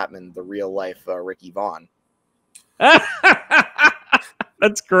Aroldis Chapman the real life Ricky Vaughn. That's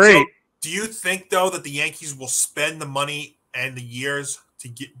great. So, do you think though that the Yankees will spend the money and the years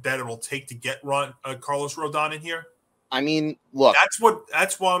that it will take to get Carlos Rodon in here? I mean, look,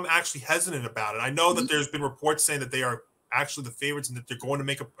 that's why I'm actually hesitant about it. I know that there's been reports saying that they are actually the favorites and that they're going to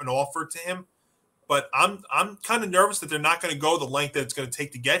make an offer to him, but I'm kind of nervous that they're not going to go the length that it's going to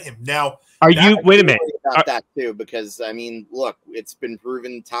take to get him. Now, wait a minute about that too, because I mean, look, it's been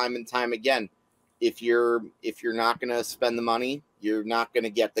proven time and time again. If you're not going to spend the money, you're not going to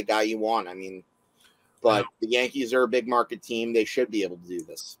get the guy you want. I mean, but the Yankees are a big market team; they should be able to do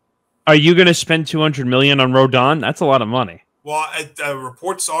this. Are you going to spend $200 million on Rodon? That's a lot of money. Well,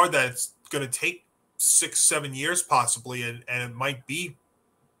 reports are that it's going to take 6-7 years possibly, and it might be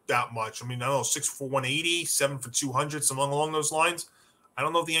that much. I mean, I don't know, 6 for 180, 7 for 200, something along those lines. I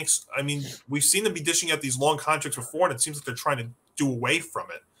don't know if the Yankees. I mean, we've seen them be dishing out these long contracts before, and it seems like they're trying to do away from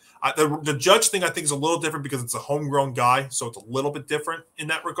it. The Judge thing I think is a little different because it's a homegrown guy, so it's a little bit different in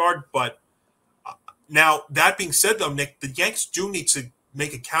that regard. But now that being said, though, Nick, the Yankees do need to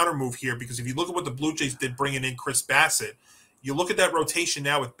make a counter move here because if you look at what the Blue Jays did bringing in Chris Bassett, you look at that rotation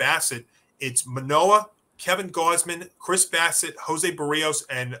now with Bassett, it's Manoah, Kevin Gausman, Chris Bassett, Jose Barrios,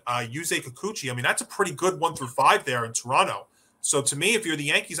 and Yusei Kikuchi. I mean, that's a pretty good 1 through 5 there in Toronto. So to me, if you're the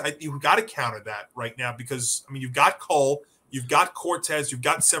Yankees, you've got to counter that right now because, I mean, you've got Cole, you've got Cortez, you've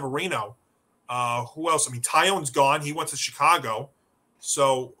got Severino. Who else? I mean, Tyone's gone. He went to Chicago.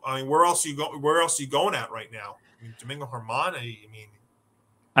 So, I mean, where else are you going at right now? I mean, Domingo Germán,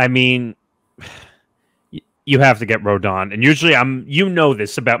 I mean, you have to get Rodon. And usually you know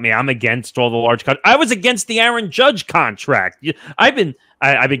this about me. I'm against all the large contracts. I was against the Aaron Judge contract. I've been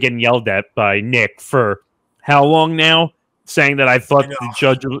getting yelled at by Nick for how long now, saying that I thought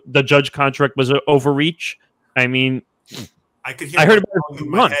the Judge contract was an overreach. I mean, I could hear I heard about it in for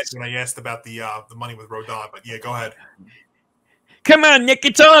my head months. when I asked about the money with Rodon, but yeah, go ahead. Come on, Nick.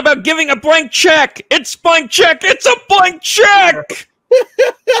 It's all about giving a blank check. It's blank check. It's a blank check.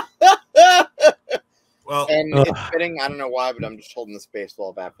 Well, and it's fitting. I don't know why, but I'm just holding this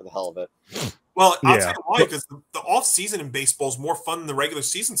baseball bat for the hell of it. Well, I'll tell you why, because the off season in baseball is more fun than the regular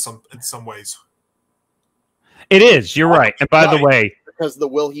season in some ways. It is. You're right. And by the way, because the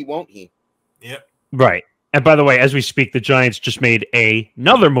will he won't he. Yep. Right. And by the way, as we speak, the Giants just made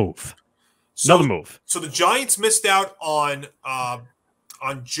another move. So the Giants missed out on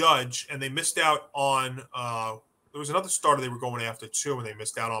Judge, and they missed out on there was another starter they were going after too, and they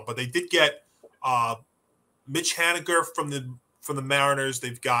missed out on. But they did get Mitch Haniger from the Mariners.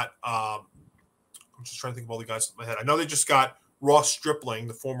 They've got I'm just trying to think of all the guys in my head. I know they just got Ross Stripling,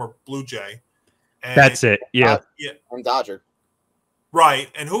 the former Blue Jay. And, that's it. Yeah. And Dodger. Right.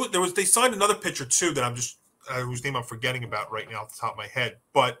 And they signed another pitcher too that I'm just whose name I'm forgetting about right now off the top of my head.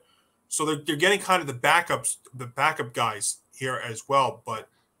 But so they're getting kind of the backup guys here as well. But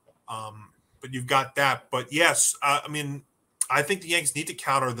you've got that. But yes, I mean, I think the Yankees need to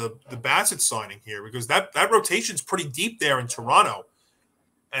counter the Bassett signing here because that rotation's pretty deep there in Toronto.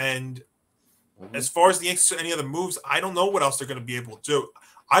 And as far as the Yankees, any other moves, I don't know what else they're going to be able to do.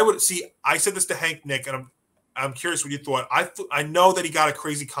 I said this to Hank, Nick, and I'm curious what you thought. I know that he got a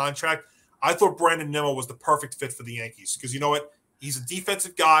crazy contract. I thought Brandon Nimmo was the perfect fit for the Yankees because you know what? He's a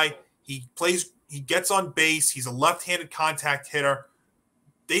defensive guy. He gets on base. He's a left-handed contact hitter.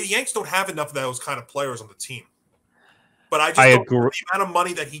 The Yankees don't have enough of those kind of players on the team. But I agree. The amount of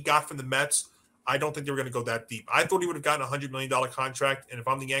money that he got from the Mets, I don't think they were going to go that deep. I thought he would have gotten a $100 million contract. And if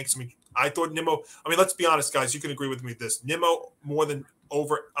I'm the Yankees, I thought Nimmo. I mean, let's be honest, guys. You can agree with me. This Nimmo more than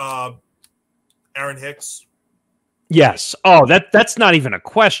over Aaron Hicks. Yes. Oh, that's not even a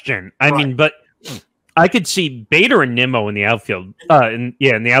question. I mean, but I could see Bader and Nimmo in the outfield. In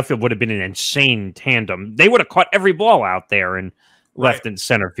the outfield would have been an insane tandem. They would have caught every ball out there and left and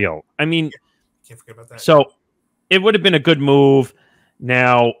center field. I mean, can't forget about that. So it would have been a good move.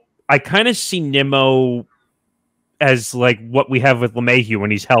 Now, I kind of see Nimmo as like what we have with LeMahieu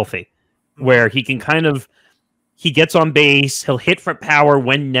when he's healthy, where he can he gets on base, he'll hit for power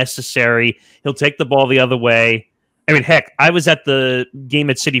when necessary, he'll take the ball the other way. I mean, heck, I was at the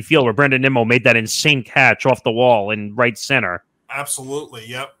game at Citi Field where Brandon Nimmo made that insane catch off the wall in right center. Absolutely,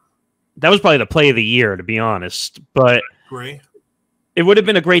 yep. That was probably the play of the year, to be honest. But agree. It would have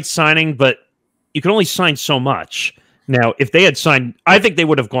been a great signing, but you can only sign so much. Now, if they had signed, I think they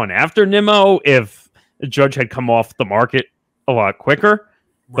would have gone after Nimmo if Judge had come off the market a lot quicker.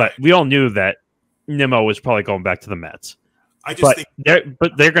 Right. But we all knew that Nimmo was probably going back to the Mets. But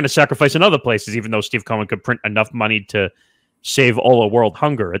they're going to sacrifice in other places, even though Steve Cohen could print enough money to save all of world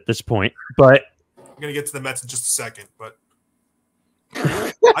hunger at this point. But I'm going to get to the Mets in just a second. But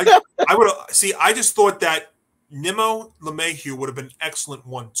I just thought that Nimmo LeMahieu would have been an excellent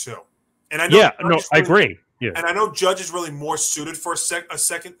 1-2. And I know, I agree. Yeah. And I know Judge is really more suited for a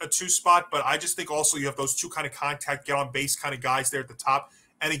 2 spot, but I just think also you have those two kind of contact, get on base kind of guys there at the top.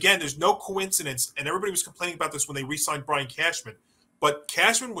 And again, there's no coincidence, and everybody was complaining about this when they re-signed Brian Cashman, but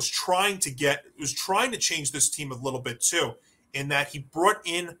Cashman was trying to change this team a little bit too, in that he brought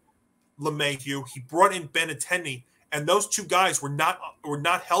in LeMahieu, he brought in Benintendi, and those two guys were not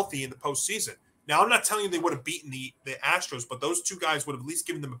healthy in the postseason. Now, I'm not telling you they would have beaten the Astros, but those two guys would have at least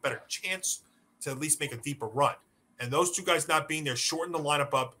given them a better chance to at least make a deeper run. And those two guys not being there shortened the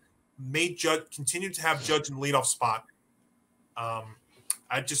lineup up, made Judge continue to have Judge in the leadoff spot.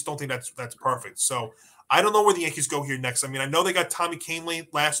 I just don't think that's perfect. So I don't know where the Yankees go here next. I mean, I know they got Tommy Kahnle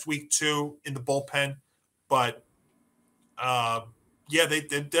last week too in the bullpen, but they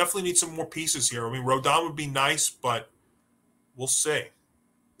definitely need some more pieces here. I mean, Rodon would be nice, but we'll see.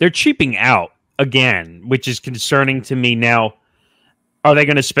 They're cheaping out again, which is concerning to me. Now, are they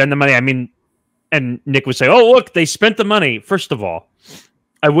going to spend the money? I mean, and Nick would say, "Oh, look, they spent the money." First of all,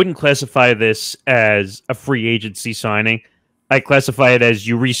 I wouldn't classify this as a free agency signing. I classify it as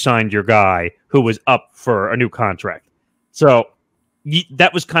you re-signed your guy who was up for a new contract. So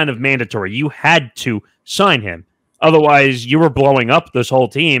that was kind of mandatory. You had to sign him. Otherwise, you were blowing up this whole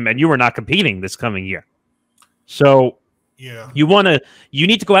team and you were not competing this coming year. So you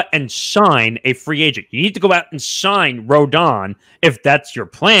need to go out and sign a free agent. You need to go out and sign Rodon if that's your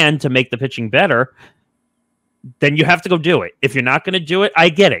plan to make the pitching better. Then you have to go do it. If you're not going to do it, I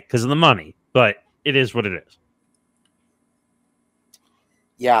get it because of the money, but it is what it is.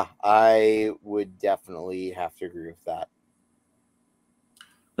 Yeah, I would definitely have to agree with that.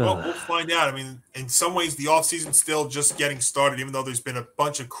 Well, we'll find out. I mean, in some ways, the offseason's still just getting started, even though there's been a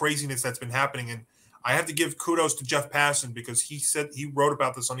bunch of craziness that's been happening. And I have to give kudos to Jeff Passan because he wrote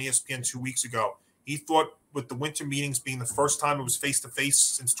about this on ESPN 2 weeks ago. He thought with the winter meetings being the first time it was face-to-face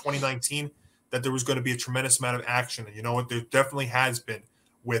since 2019 that there was going to be a tremendous amount of action. And you know what? There definitely has been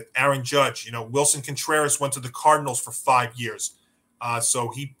with Aaron Judge. You know, Wilson Contreras went to the Cardinals for 5 years.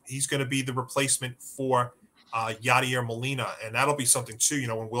 So he's going to be the replacement for Yadier Molina. And that'll be something too, you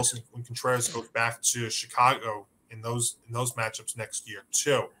know, when Contreras goes back to Chicago in those matchups next year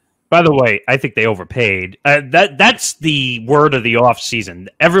too. By the way, I think they overpaid. That's the word of the offseason.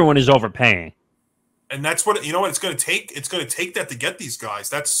 Everyone is overpaying. And that's what, you know what it's going to take? It's going to take that to get these guys.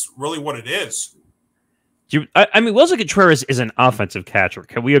 That's really what it is. I mean, Wilson Contreras is an offensive catcher.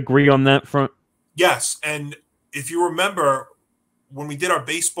 Can we agree on that front? Yes. And if you remember, when we did our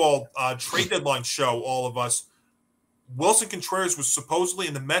baseball trade deadline show, all of us, Wilson Contreras was supposedly,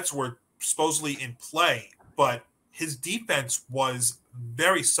 and the Mets were supposedly in play, but his defense was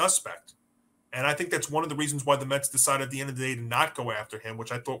very suspect. And I think that's one of the reasons why the Mets decided at the end of the day to not go after him,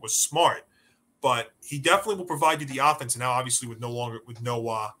 which I thought was smart. But he definitely will provide you the offense. And now, obviously, with no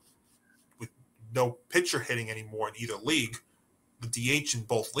pitcher hitting anymore in either league, the DH in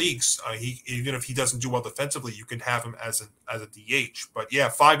both leagues, even if he doesn't do well defensively, you can have him as a DH. But yeah,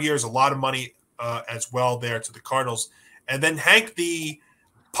 5 years, a lot of money as well there to the Cardinals. And then Hank, the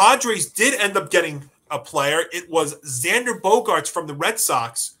Padres did end up getting a player. It was Xander Bogaerts from the Red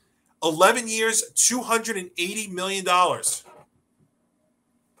Sox, 11 years, $280 million.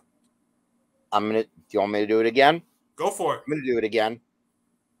 Do you want me to do it again? Go for it. I'm going to do it again.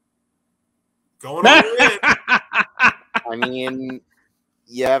 Going over it. I mean,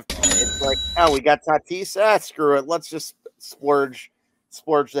 yeah, it's like, oh, we got Tatis. Screw it. Let's just splurge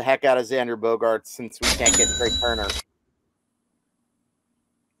the heck out of Xander Bogaerts since we can't get Trey Turner.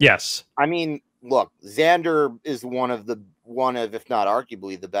 Yes. I mean, look, Xander is one of, if not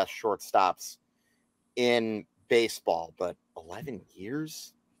arguably, the best shortstops in baseball. But 11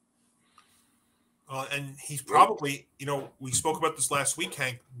 years? And he's probably, you know, we spoke about this last week,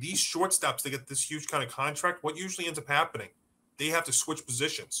 Hank. These shortstops, they get this huge kind of contract. What usually ends up happening? They have to switch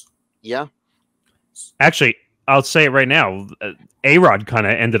positions. Yeah. Actually, I'll say it right now. A-Rod kind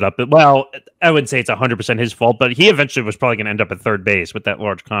of ended up, well, I wouldn't say it's 100% his fault, but he eventually was probably going to end up at third base with that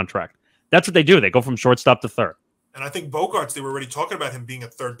large contract. That's what they do. They go from shortstop to third. And I think Bogaerts, they were already talking about him being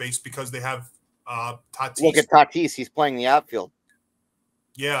at third base because they have Tatis. Look at Tatis. He's playing the outfield.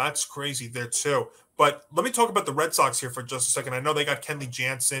 Yeah, that's crazy there too. But let me talk about the Red Sox here for just a second. I know they got Kenley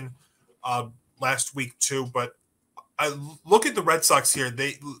Jansen last week too, but I look at the Red Sox here.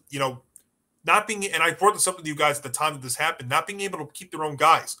 They, you know, not being, and I brought this up with you guys at the time that this happened, not being able to keep their own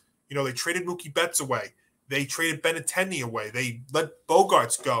guys. You know, they traded Mookie Betts away. They traded Benintendi away. They let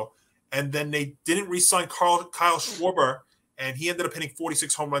Bogaerts go. And then they didn't re-sign Kyle Schwarber, and he ended up hitting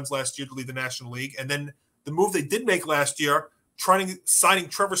 46 home runs last year to lead the National League. And then the move they did make last year, signing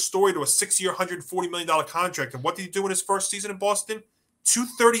Trevor Story to a 6-year, $140 million contract. And what did he do in his first season in Boston?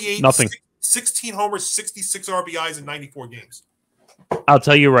 238, nothing. 16 homers, 66 RBIs in 94 games. I'll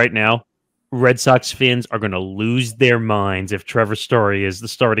tell you right now, Red Sox fans are going to lose their minds if Trevor Story is the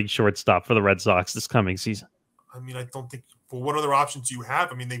starting shortstop for the Red Sox this coming season. I mean, I don't think – well, what other options do you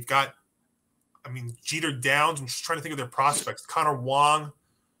have? I mean, they've got – Jeter Downs. I'm just trying to think of their prospects. Connor Wong.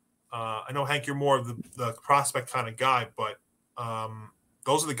 I know, Hank, you're more of the prospect kind of guy, but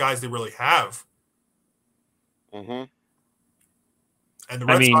those are the guys they really have. Mm-hmm. And the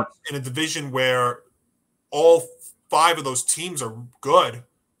Red Sox in a division where all 5 of those teams are good.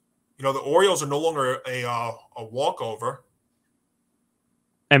 You know, the Orioles are no longer a walkover.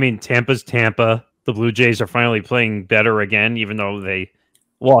 I mean, Tampa's Tampa. The Blue Jays are finally playing better again, even though they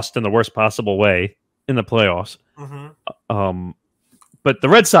lost in the worst possible way in the playoffs. Mm-hmm. But the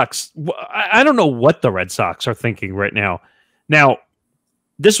Red Sox, I don't know what the Red Sox are thinking right now. Now,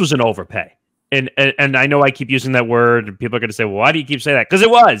 this was an overpay. And I know I keep using that word, and people are going to say, "Well, why do you keep saying that?" Because it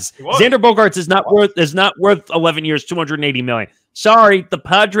was. Xander Bogaerts is not worth 11 years, $280 million. Sorry, the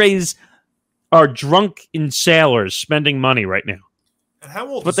Padres are drunk in sailors spending money right now. And how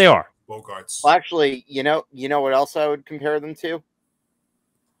old? But they are Bogaerts. Well, actually, you know what else I would compare them to?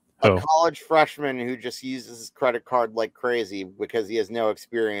 A college freshman who just uses his credit card like crazy because he has no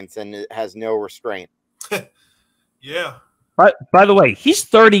experience and has no restraint. Yeah. By the way, he's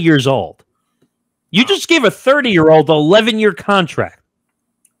 30 years old. You just gave a 30-year-old an 11-year contract.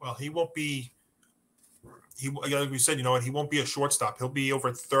 Well, he won't be. Like we said, you know what? He won't be a shortstop. He'll be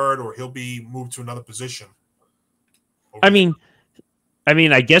over third, or he'll be moved to another position. I mean,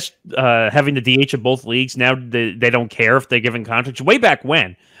 I guess having the DH in both leagues now, they don't care if they're given contracts. Way back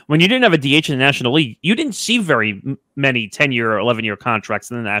when you didn't have a DH in the National League, you didn't see very many 10-year or 11-year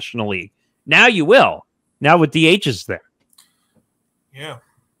contracts in the National League. Now you will. Now with DHs there. Yeah.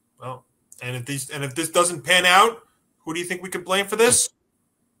 Well, and if this doesn't pan out, who do you think we could blame for this?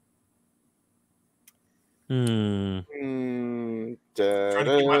 Da, I'm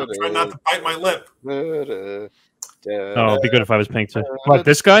trying not to bite my lip. Oh, it'd be good if I was paying attention. What,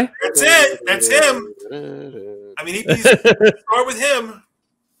 this guy? That's it. That's him. I mean, he'd start with him.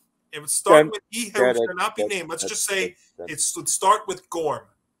 It would start with he who should not be named. Let's just say it would start with Gorm,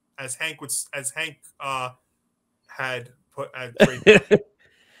 as Hank had put at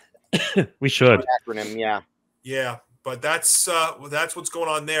We should. Acronym, yeah. But that's what's going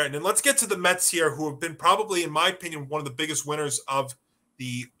on there. And then let's get to the Mets here, who have been probably, in my opinion, one of the biggest winners of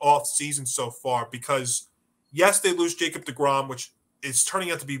the off season so far. Because yes, they lose Jacob deGrom, which is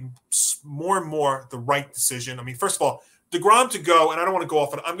turning out to be more and more the right decision. I mean, first of all, deGrom to go, and I don't want to go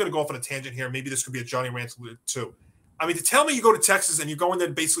off. I'm going to go off on a tangent here. Maybe this could be a Johnny rant too. I mean, to tell me you go to Texas and you go in there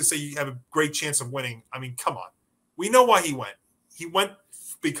and basically say you have a great chance of winning. I mean, come on. We know why he went. He went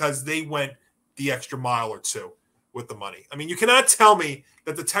because they went the extra mile or two with the money. I mean, you cannot tell me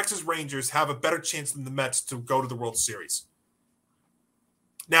that the Texas Rangers have a better chance than the Mets to go to the World Series.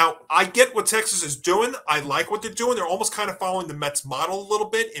 Now, I get what Texas is doing. I like what they're doing. They're almost kind of following the Mets model a little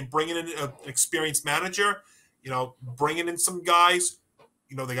bit and bringing in an experienced manager, bringing in some guys.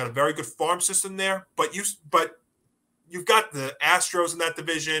 They got a very good farm system there. But you've got the Astros in that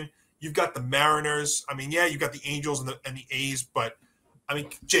division. You've got the Mariners. I mean, yeah, you've got the Angels and the A's. But, I mean,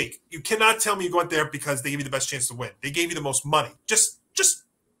 Jake, you cannot tell me you went there because they gave you the best chance to win. They gave you the most money. Just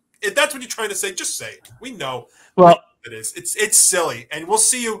if that's what you're trying to say, just say it. We know. Well, it is. It's silly, and we'll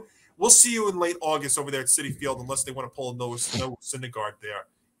see you. We'll see you in late August over there at Citi Field, unless they want to pull a Noah Syndergaard there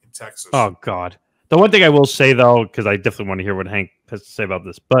in Texas. Oh God! The one thing I will say though, because I definitely want to hear what Hank has to say about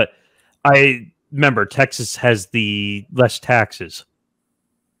this, but I remember Texas has the less taxes.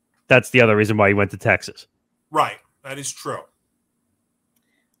 That's the other reason why he went to Texas. Right. That is true.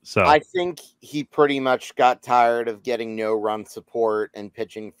 So I think he pretty much got tired of getting no run support and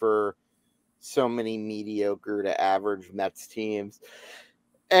pitching for so many mediocre to average Mets teams.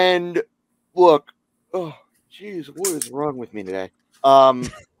 And look, oh geez, what is wrong with me today?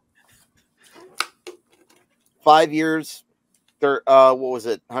 5 years, what was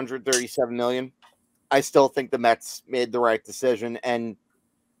it? 137 million. I still think the Mets made the right decision. And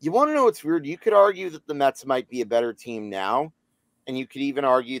you want to know what's weird? You could argue that the Mets might be a better team now, and you could even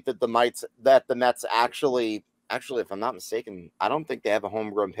argue that the Mets actually, if I'm not mistaken, I don't think they have a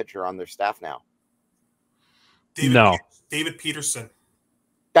homegrown pitcher on their staff now. David Peterson.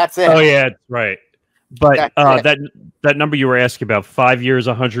 That's it. Oh yeah, that's right. But that number you were asking about, 5 years,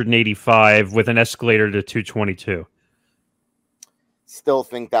 185 with an escalator to 222. Still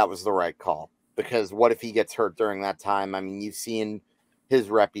think that was the right call, because what if he gets hurt during that time? I mean, you've seen his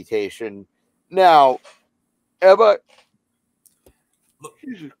reputation. Now, Emma,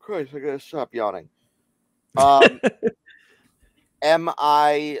 Jesus Christ, I gotta stop yawning. Am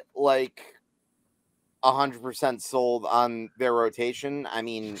I 100% sold on their rotation? I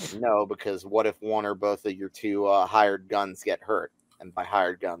mean, no, because what if one or both of your two hired guns get hurt? And by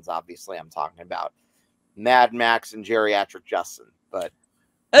hired guns, obviously, I'm talking about Mad Max and Geriatric Justin. But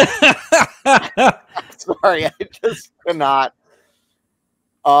sorry, I just cannot.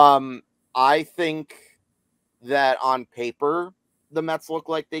 I think that on paper, the Mets look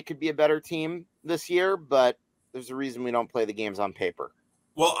like they could be a better team this year, but there's a reason we don't play the games on paper.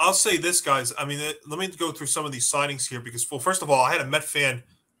 Well, I'll say this, guys. I mean, let me go through some of these signings here because, well, first of all, I had a Met fan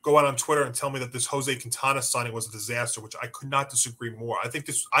go out on Twitter and tell me that this Jose Quintana signing was a disaster, which I could not disagree more. I think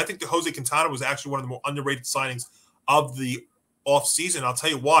the Jose Quintana was actually one of the more underrated signings of the offseason. I'll tell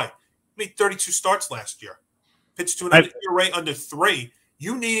you why. He made 32 starts last year. Pitched to an ERA under 3.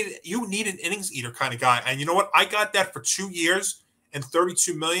 You need an innings eater kind of guy. And you know what? I got that for 2 years and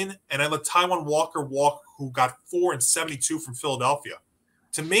 $32 million, and I let Taijuan Walker walk, who got 4 and 72 from Philadelphia.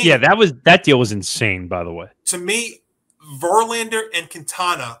 To me, yeah, that deal was insane, by the way. To me, Verlander and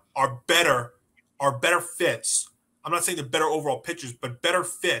Quintana are better fits. I'm not saying they're better overall pitchers, but better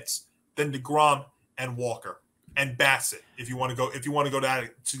fits than DeGrom and Walker and Bassett. If you want to go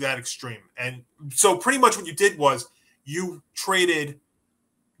to that extreme. And so pretty much what you did was you traded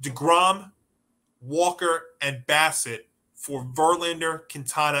DeGrom, Walker, and Bassett for Verlander,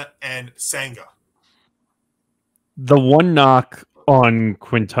 Quintana, and Senga. The one knock on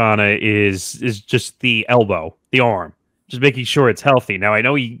Quintana is just the elbow, the arm, just making sure it's healthy. Now, I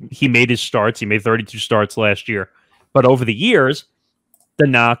know he made his starts. He made 32 starts last year. But over the years, the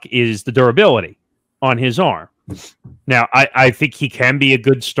knock is the durability on his arm. Now, I think he can be a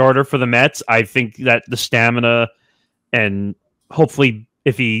good starter for the Mets. I think that the stamina and hopefully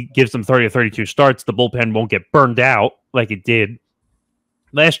if he gives them 30 or 32 starts, the bullpen won't get burned out like it did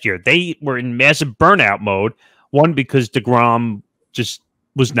last year. They were in massive burnout mode. One, because DeGrom just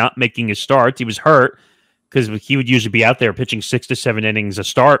was not making his starts. He was hurt because he would usually be out there pitching 6 to 7 innings a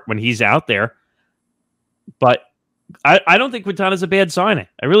start when he's out there. But I don't think Quintana's a bad signing.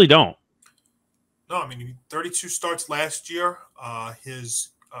 I really don't. No, I mean, 32 starts last year.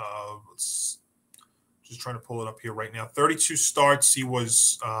 Just trying to pull it up here right now. 32 starts. He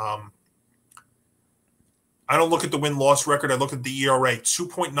was I don't look at the win-loss record. I look at the ERA.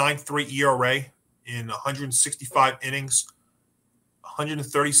 2.93 ERA in 165 innings,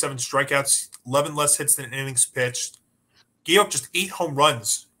 137 strikeouts, 11 less hits than innings pitched. Gave up just 8 home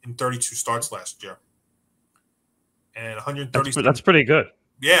runs in 32 starts last year. And 137. That's pretty good.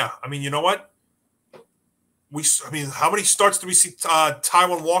 Yeah. I mean, you know what? How many starts do we see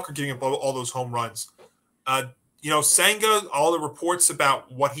Taiwan Walker getting up all those home runs? Senga, all the reports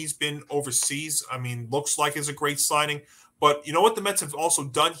about what he's been overseas, I mean, looks like is a great signing. But you know what the Mets have also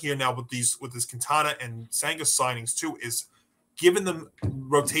done here now with this Quintana and Senga signings too is given them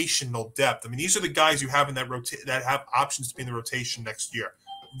rotational depth. I mean, these are the guys you have in that that have options to be in the rotation next year.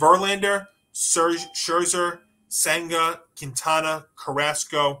 Verlander, Scherzer, Senga, Quintana,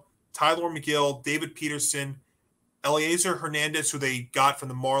 Carrasco, Tyler McGill, David Peterson, Eliezer Hernandez, who they got from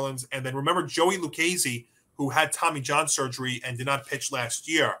the Marlins, and then remember Joey Lucchesi, who had Tommy John surgery and did not pitch last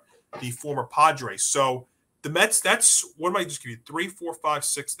year, the former Padre. So the Mets, what am I just give you? 3, 4, 5,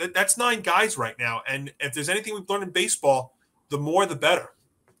 6. That's 9 guys right now. And if there's anything we've learned in baseball, the more the better.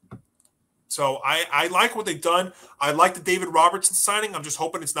 So I like what they've done. I like the David Robertson signing. I'm just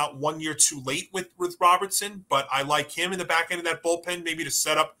hoping it's not 1 year too late with Robertson, but I like him in the back end of that bullpen, maybe to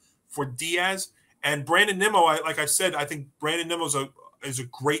set up for Diaz. And Brandon Nimmo, like I said, I think Brandon Nimmo is a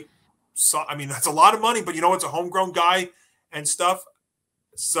great. I mean, that's a lot of money, but it's a homegrown guy and stuff.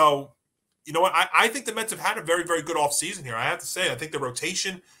 So, you know what? I think the Mets have had a very, very good offseason here. I have to say, I think the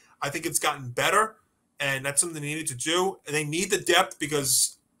rotation, I think it's gotten better, and that's something they needed to do. And they need the depth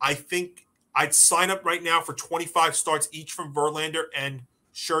because I think I'd sign up right now for 25 starts each from Verlander and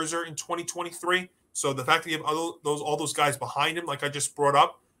Scherzer in 2023. So the fact that you have all those guys behind him, like I just brought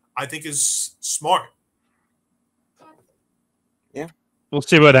up, I think is smart. Yeah. We'll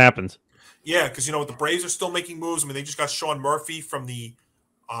see what happens. Yeah, because the Braves are still making moves. I mean, they just got Sean Murphy from the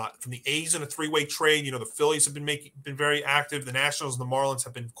A's in a 3-way trade. The Phillies have been very active. The Nationals and the Marlins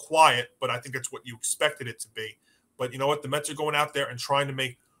have been quiet, but I think that's what you expected it to be. But you know what? The Mets are going out there and trying to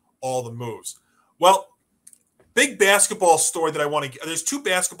make all the moves. Well, big basketball story that I want to get. There's 2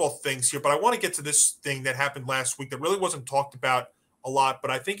 basketball things here, but I want to get to this thing that happened last week that really wasn't talked about a lot,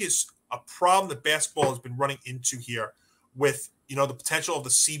 but I think is a problem that basketball has been running into here with, the potential of the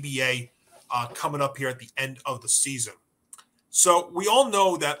CBA coming up here at the end of the season. So we all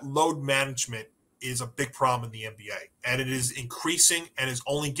know that load management is a big problem in the NBA, and it is increasing and is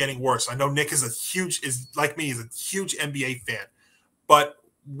only getting worse. I know Nick is a huge NBA fan, but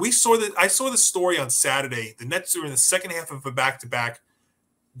I saw the story on Saturday. The Nets are in the second half of a back-to-back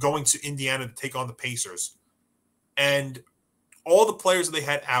going to Indiana to take on the Pacers. And all the players that they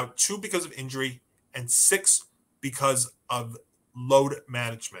had out, 2 because of injury and 6 because of load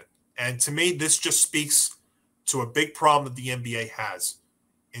management. And to me, this just speaks to a big problem that the NBA has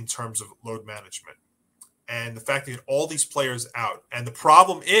in terms of load management. And the fact that all these players out. And the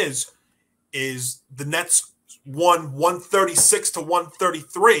problem is the Nets won 136 to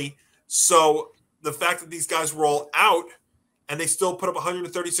 133. So the fact that these guys were all out and they still put up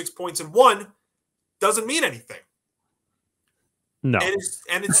 136 points and won doesn't mean anything. No.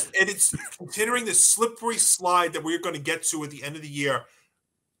 And it's considering the slippery slide that we're going to get to at the end of the year.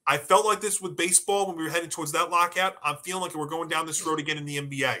 I felt like this with baseball when we were heading towards that lockout. I'm feeling like we're going down this road again in the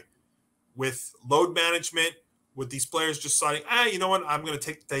NBA with load management, with these players just deciding, you know what, I'm going to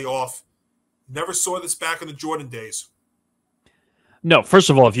take the day off. Never saw this back in the Jordan days. No,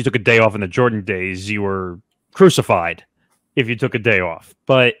 first of all, if you took a day off in the Jordan days, you were crucified if you took a day off.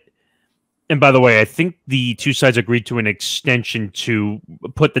 And by the way, I think the 2 sides agreed to an extension to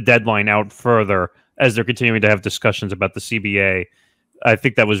put the deadline out further as they're continuing to have discussions about the CBA. I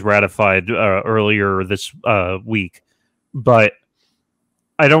think that was ratified earlier this week. But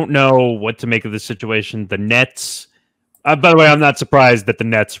I don't know what to make of this situation. The Nets... by the way, I'm not surprised that the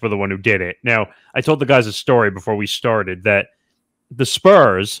Nets were the one who did it. Now, I told the guys a story before we started that the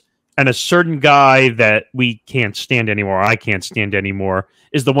Spurs and a certain guy that we can't stand anymore, I can't stand anymore,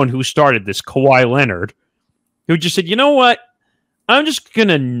 is the one who started this, Kawhi Leonard, who just said, you know what? I'm just going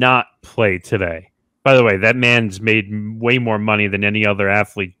to not play today. By the way, that man's made way more money than any other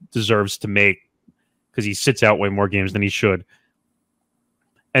athlete deserves to make because he sits out way more games than he should.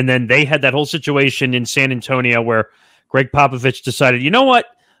 And then they had that whole situation in San Antonio where Greg Popovich decided, you know what?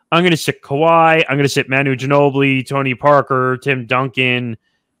 I'm going to sit Kawhi. I'm going to sit Manu Ginobili, Tony Parker, Tim Duncan.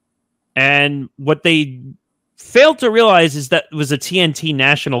 And what they failed to realize is that it was a TNT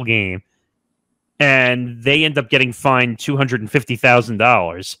national game. And they end up getting fined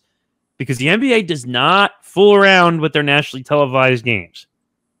 $250,000 because the NBA does not fool around with their nationally televised games.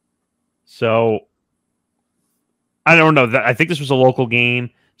 So I don't know. I think this was a local game,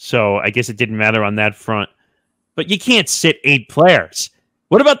 so I guess it didn't matter on that front. But you can't sit 8 players.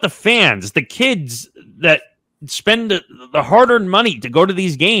 What about the fans, the kids that spend the hard-earned money to go to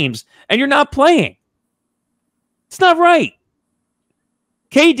these games, and you're not playing? It's not right.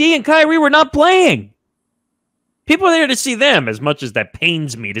 KD and Kyrie were not playing. People are there to see them, as much as that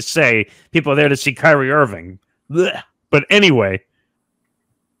pains me to say people are there to see Kyrie Irving. Blech. But anyway,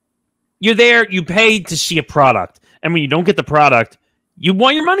 you're there, you pay to see a product. And when you don't get the product, you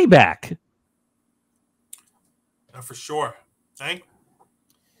want your money back. For sure. Hank?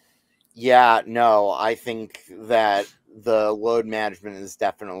 Yeah, no, I think that the load management is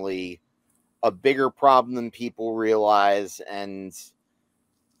definitely a bigger problem than people realize, and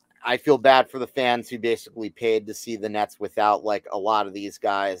I feel bad for the fans who basically paid to see the Nets without like a lot of these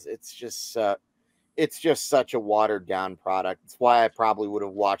guys. It's just such a watered down product. It's why I probably would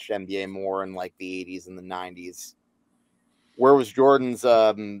have watched NBA more in like the 80s and the 90s. Where was Jordan's?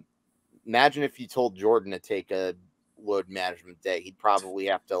 Imagine if you told Jordan to take a load management day, he'd probably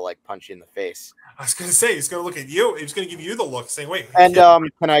have to like punch you in the face. I was gonna say he's gonna look at you. He's gonna give you the look, saying, "Wait." And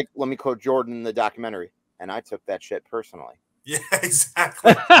let me quote Jordan in the documentary. And I took that shit personally. Yeah,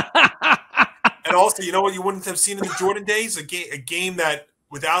 exactly. And also, you know what you wouldn't have seen in the Jordan days? A game that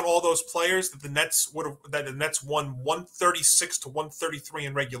without all those players, that the Nets won 136 to 133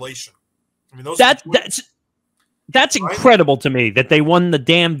 in regulation. I mean, that's incredible to me that they won the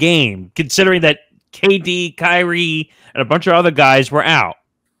damn game, considering that KD, Kyrie, and a bunch of other guys were out.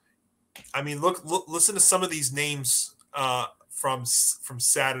 I mean, look listen to some of these names from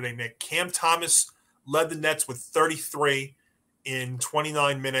Saturday, Nick. Cam Thomas led the Nets with 33 in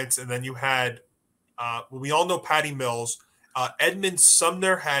 29 minutes, and then you had we all know Patty Mills. Edmund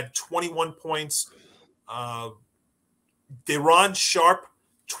Sumner had 21 points. Deron Sharp,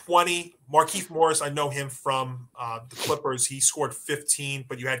 20. Markieff Morris, I know him from the Clippers. He scored 15.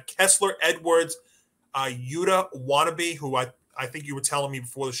 But you had Kessler Edwards, Yuta Wannabe, who I think you were telling me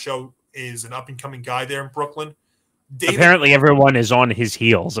before the show is an up-and-coming guy there in Brooklyn. Apparently everyone is on his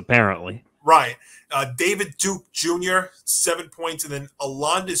heels, apparently. Right. David Duke Jr., 7 points, and then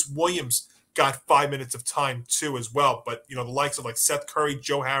Alondis Williams got 5 minutes of time too as well. But, you know, the likes of like Seth Curry,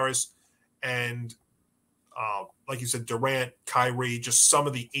 Joe Harris, and like you said, Durant, Kyrie, just some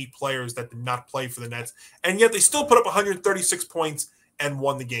of the 8 players that did not play for the Nets. And yet they still put up 136 points and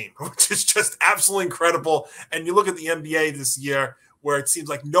won the game, which is just absolutely incredible. And you look at the NBA this year where it seems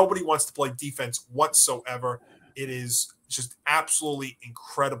like nobody wants to play defense whatsoever. It is just absolutely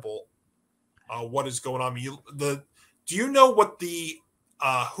incredible what is going on. Do you know what the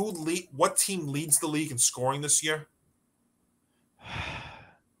what team leads the league in scoring this year?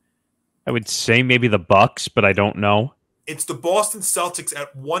 I would say maybe the Bucks, but I don't know. It's the Boston Celtics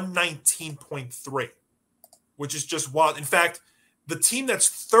at 119.3, which is just wild. In fact, the team that's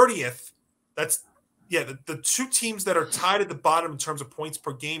 30th, the 2 teams that are tied at the bottom in terms of points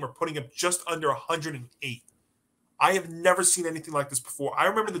per game are putting up just under 108. I have never seen anything like this before. I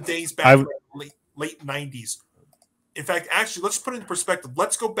remember the days back in the late 90s. In fact, actually, let's put it in perspective.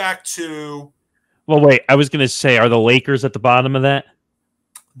 Let's go back to... Well, wait. I was going to say, are the Lakers at the bottom of that?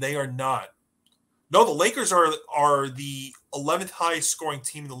 They are not. No, the Lakers are the 11th highest scoring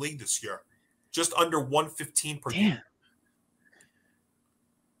team in the league this year. Just under 115 per game.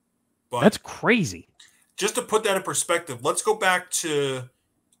 But that's crazy. Just to put that in perspective, let's go back to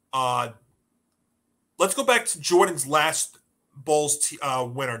Jordan's last Bulls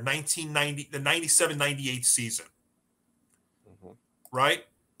winner, 1990, the 97-98 season. Mm-hmm. Right?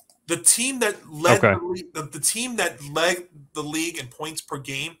 The team that led the team that led the league in points per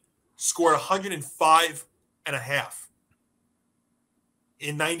game scored 105 and a half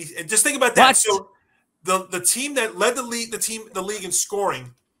in 90. And just think about that. What? So the team that led the league in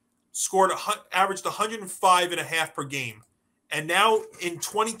scoring averaged 105 and a half per game. And now in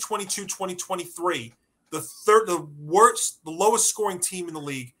 2022-2023, the lowest scoring team in the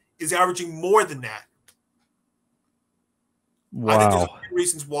league is averaging more than that. Wow. I think there's a few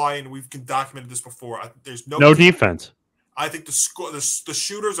reasons why, and we've documented this before. There's no defense. I think the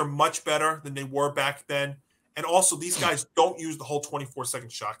shooters are much better than they were back then. And also, these guys don't use the whole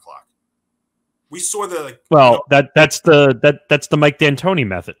 24-second shot clock. We saw the that's the Mike D'Antoni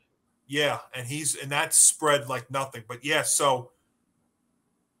method. Yeah, and that spread like nothing. But yeah, so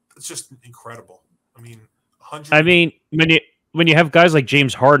it's just incredible. I mean, 100. I mean, when you have guys like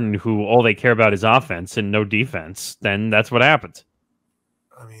James Harden who all they care about is offense and no defense, then that's what happens.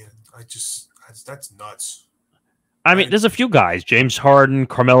 I mean, that's nuts. I mean, there's a few guys, James Harden,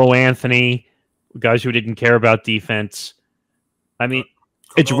 Carmelo Anthony, guys who didn't care about defense. I mean,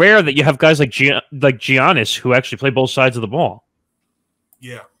 it's rare that you have guys like Giannis who actually play both sides of the ball.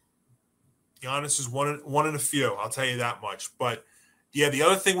 Yeah. Giannis is one in a few, I'll tell you that much. But yeah, the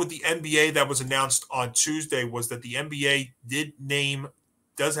other thing with the NBA that was announced on Tuesday was that the NBA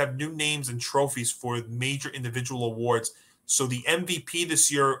does have new names and trophies for major individual awards. So the MVP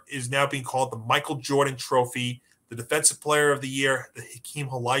this year is now being called the Michael Jordan Trophy, the Defensive Player of the Year, the Hakeem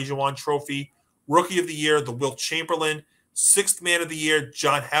Olajuwon Trophy, Rookie of the Year, the Wilt Chamberlain, Sixth Man of the Year,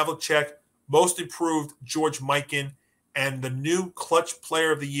 John Havlicek, Most Improved, George Mikan, and the new Clutch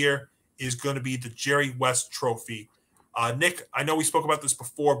Player of the Year is going to be the Jerry West Trophy. Nick, I know we spoke about this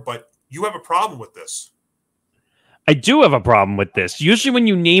before, but you have a problem with this. I do have a problem with this. Usually when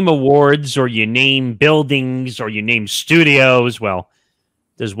you name awards or you name buildings or you name studios, well,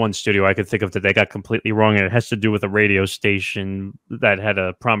 there's one studio I could think of that they got completely wrong, and it has to do with a radio station that had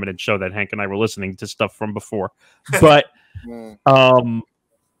a prominent show that Hank and I were listening to stuff from before. But how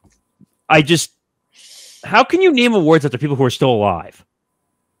can you name awards after people who are still alive?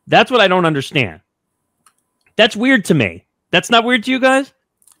 That's what I don't understand. That's weird to me. That's not weird to you guys?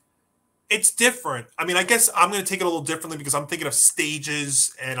 It's different. I mean, I guess I'm going to take it a little differently because I'm thinking of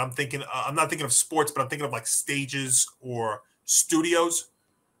stages, and I'm not thinking of sports, but I'm thinking of like stages or studios.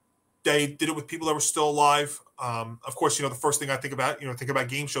 They did it with people that were still alive. Of course, the first thing I think about, think about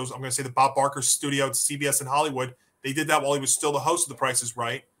game shows. I'm going to say the Bob Barker studio at CBS in Hollywood. They did that while he was still the host of The Price is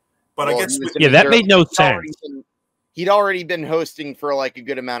Right. But I guess that made no sense. He'd already been hosting for like a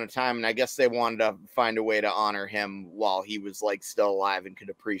good amount of time, and I guess they wanted to find a way to honor him while he was like still alive and could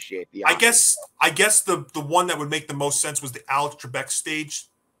appreciate the honor. I guess the one that would make the most sense was the Alex Trebek stage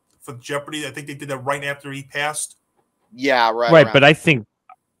for Jeopardy. I think they did that right after he passed. Yeah, right. Right, but I think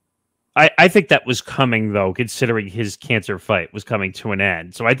that was coming though, considering his cancer fight was coming to an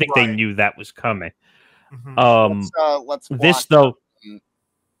end. So I think they knew that was coming. Mm-hmm. Let's this though.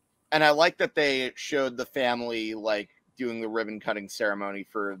 And I like that they showed the family like doing the ribbon cutting ceremony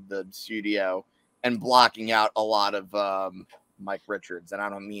for the studio and blocking out a lot of Mike Richards. And I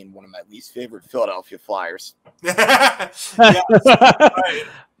don't mean one of my least favorite Philadelphia Flyers.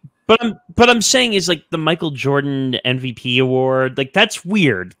 But I'm saying is like the Michael Jordan MVP award, like that's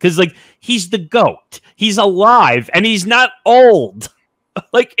weird because like he's the GOAT. He's alive and he's not old.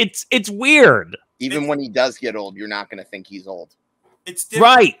 Like it's weird. Even when he does get old, you're not going to think he's old. It's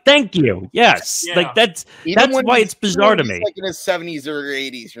different. Right. Thank you. Yes. Yeah. Like that's why it's bizarre to me. Like in his 70s or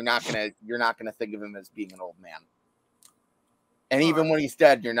 80s, you're not gonna think of him as being an old man. And even when he's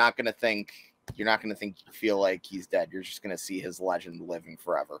dead, you're not gonna feel like he's dead. You're just gonna see his legend living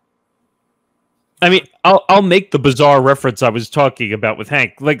forever. I mean, I'll make the bizarre reference I was talking about with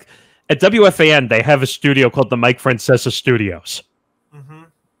Hank. Like at WFAN, they have a studio called the Mike Francesa Studios. Mm-hmm.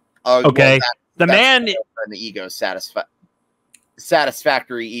 Okay, well, the man, an ego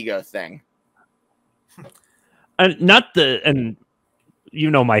satisfactory ego thing. And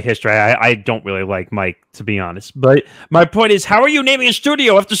my history. I don't really like Mike, to be honest. But my point is, how are you naming a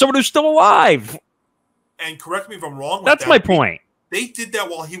studio after someone who's still alive? And correct me if I'm wrong. That's my point. They did that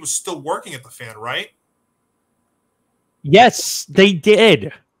while he was still working at the Fan, right? Yes, they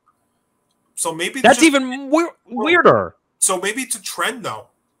did. So maybe that's even weirder. So maybe it's a trend, though.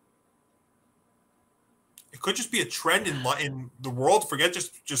 It could just be a trend in the world. Forget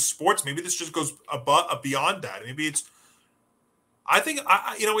just sports. Maybe this just goes beyond that. Maybe it's. I think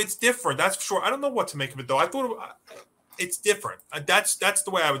it's different. That's for sure. I don't know what to make of it though. I thought it's different. That's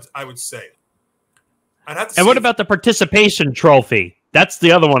the way I would say it. I'd have to. And what about the participation trophy? That's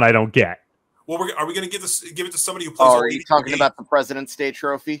the other one I don't get. Well, are we going to give it to somebody who plays? Oh, are you talking about the President's Day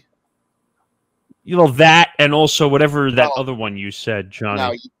trophy? That and also whatever that other one you said,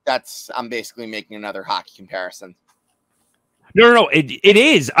 Johnny. No, I'm basically making another hockey comparison. No. It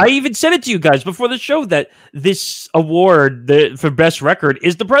is. I even said it to you guys before the show that this award for best record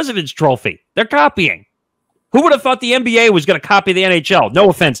is the President's Trophy. They're copying. Who would have thought the NBA was going to copy the NHL?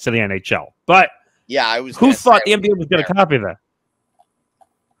 No offense to the NHL, but who thought the NBA was going to copy that?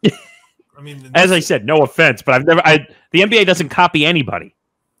 I mean, as I said, no offense, but the NBA doesn't copy anybody.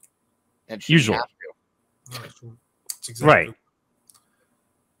 Usually. That's exactly right.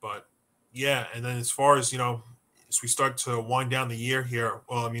 But yeah, and then as far as as we start to wind down the year here.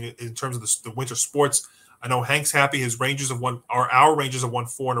 Well, I mean, in terms of the winter sports, I know Hank's happy. His Rangers have won, or our Rangers have won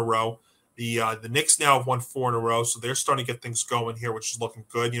 4 in a row. The Knicks now have won 4 in a row, so they're starting to get things going here, which is looking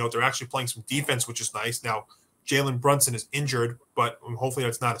good. They're actually playing some defense, which is nice. Now, Jalen Brunson is injured, but hopefully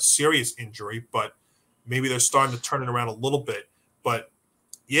that's not a serious injury, but maybe they're starting to turn it around a little bit. But,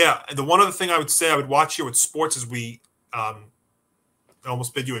 yeah, the one other thing I would say I would watch here with sports as we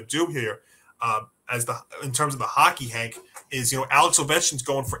almost bid you adieu here, in terms of the hockey, Hank, is, Alex Ovechkin's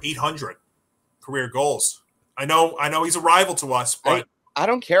going for 800 career goals. I know he's a rival to us, but I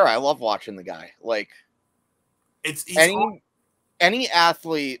don't care. I love watching the guy. Like, he's any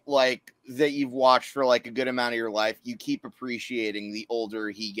athlete like that you've watched for like a good amount of your life, you keep appreciating the older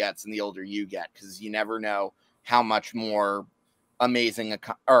he gets and the older you get, because you never know how much more amazing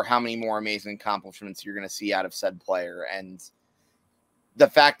or how many more amazing accomplishments you're going to see out of said player. And the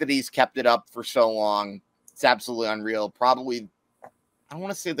fact that he's kept it up for so long, it's absolutely unreal. Probably, I don't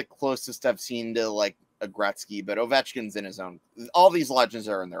want to say the closest I've seen to like a Gretzky, but Ovechkin's in his own. All these legends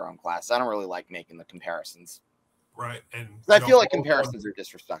are in their own class. I don't really like making the comparisons. Right. And I feel like comparisons are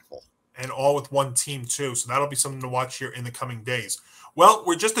disrespectful. And all with one team, too. So that'll be something to watch here in the coming days. Well,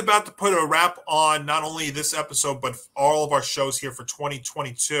 we're just about to put a wrap on not only this episode, but all of our shows here for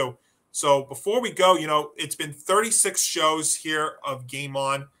 2022. So before we go, it's been 36 shows here of Game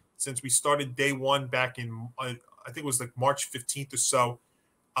On since we started day one back in, I think it was like March 15th or so.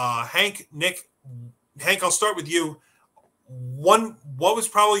 Hank, Nick, I'll start with you. What was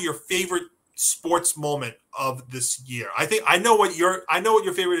probably your favorite sports moment of this year? I know what your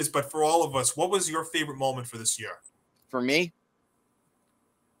favorite is, but for all of us, what was your favorite moment for this year? For me?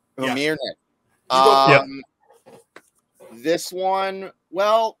 Yeah. Me or Nick? This one,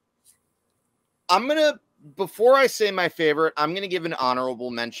 well, before I say my favorite, I'm going to give an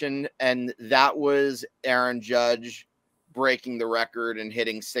honorable mention, and that was Aaron Judge breaking the record and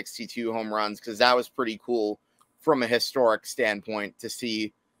hitting 62 home runs, because that was pretty cool from a historic standpoint to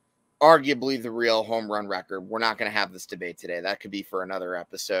see arguably the real home run record. We're not going to have this debate today. That could be for another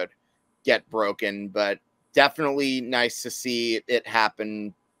episode, get broken, but definitely nice to see it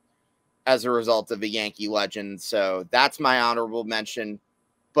happen as a result of a Yankee legend. So that's my honorable mention.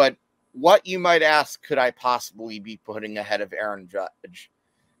 But what, you might ask, could I possibly be putting ahead of Aaron Judge?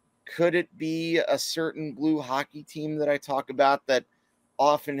 Could it be a certain blue hockey team that I talk about that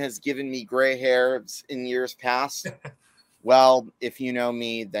often has given me gray hairs in years past? Well, if you know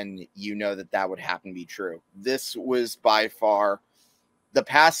me, then you know that would happen to be true. This was by far, the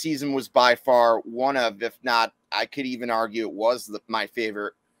past season was by far one of, if not, I could even argue it was my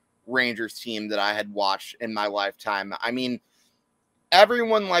favorite Rangers team that I had watched in my lifetime. I mean,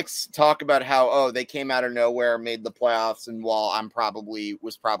 everyone likes to talk about how, they came out of nowhere, made the playoffs, and while I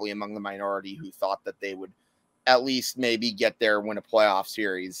was probably among the minority who thought that they would at least maybe get there, win a playoff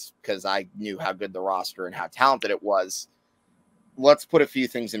series, because I knew how good the roster and how talented it was. Let's put a few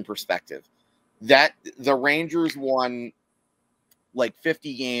things in perspective. That the Rangers won like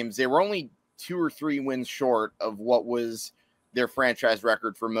 50 games. They were only 2 or 3 wins short of what was their franchise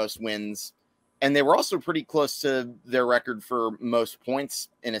record for most wins. And they were also pretty close to their record for most points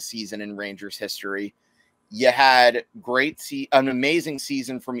in a season in Rangers history. You had an amazing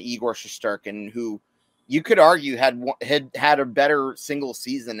season from Igor Shesterkin, who you could argue had a better single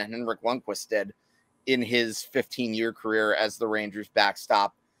season than Henrik Lundqvist did in his 15-year career as the Rangers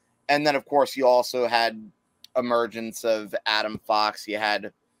backstop. And then, of course, you also had emergence of Adam Fox. You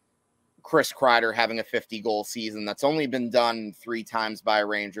had Chris Kreider having a 50-goal season. That's only been done 3 times by a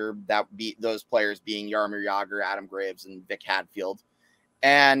Ranger. That would be those players being Jaromir Jagr, Adam Graves, and Vic Hadfield.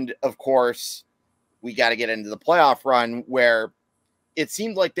 And, of course, we got to get into the playoff run where it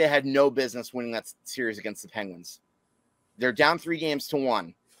seemed like they had no business winning that series against the Penguins. They're down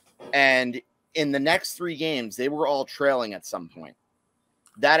 3-1. And in the next 3 games, they were all trailing at some point.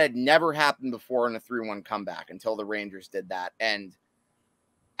 That had never happened before in a 3-1 comeback until the Rangers did that. And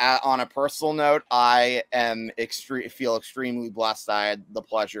on a personal note, I feel extremely blessed. I had the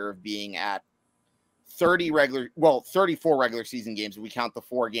pleasure of being at 34 regular season games. We count the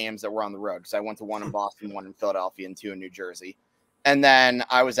 4 games that were on the road, because I went to 1 in Boston, 1 in Philadelphia, and 2 in New Jersey. And then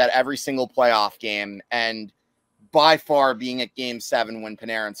I was at every single playoff game, and by far being at Game 7 when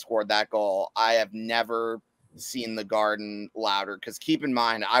Panarin scored that goal, I have never seen the Garden louder, because keep in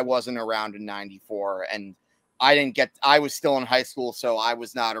mind, I wasn't around in 94, and I was still in high school, so I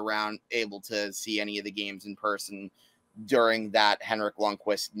was not able to see any of the games in person during that Henrik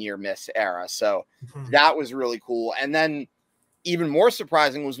Lundqvist near miss era. So that was really cool. And then even more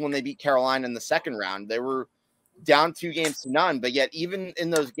surprising was when they beat Carolina in the second round. They were down 2-0, but yet even in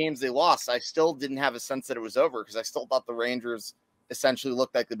those games they lost, I still didn't have a sense that it was over because I still thought the Rangers essentially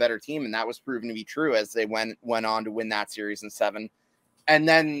looked like the better team, and that was proven to be true as they went on to win that series in 7. And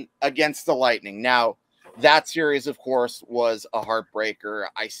then against the Lightning. Now, that series, of course, was a heartbreaker.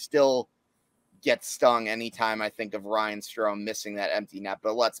 I still get stung anytime I think of Ryan Strome missing that empty net,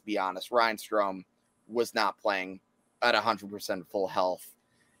 but let's be honest, Ryan Strome was not playing at 100% full health.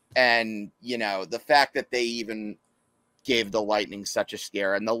 And, you know, the fact that they even gave the Lightning such a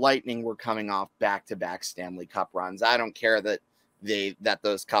scare, and the Lightning were coming off back-to-back Stanley Cup runs. I don't care that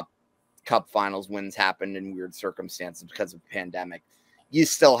those cup finals wins happened in weird circumstances because of the pandemic. You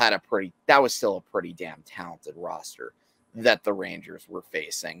still had that was still a pretty damn talented roster that the Rangers were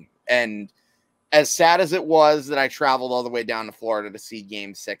facing. And as sad as it was that I traveled all the way down to Florida to see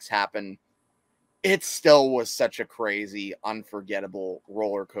Game 6 happen, it still was such a crazy, unforgettable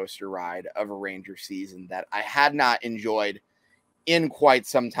roller coaster ride of a Ranger season that I had not enjoyed in quite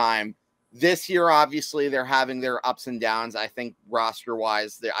some time. This year, obviously, they're having their ups and downs. I think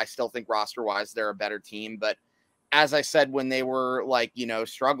roster-wise, I still think roster-wise they're a better team. But as I said, when they were, like, you know,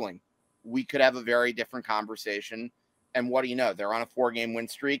 struggling, we could have a very different conversation. And what do you know? They're on a 4-game win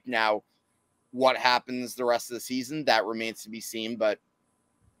streak. Now, what happens the rest of the season, that remains to be seen. But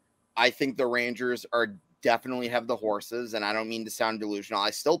I think the Rangers definitely have the horses, and I don't mean to sound delusional.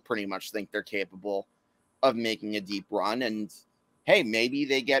 I still pretty much think they're capable of making a deep run. And hey, maybe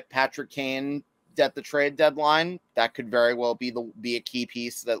they get Patrick Kane at the trade deadline. That could very well be a key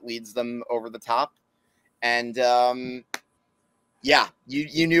piece that leads them over the top. And yeah,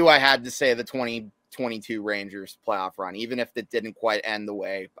 you knew I had to say the 2022 Rangers playoff run, even if it didn't quite end the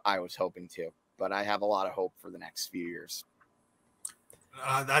way I was hoping to. But I have a lot of hope for the next few years.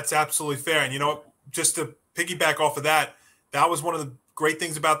 That's absolutely fair. And, you know, just to piggyback off of that, that was one of the great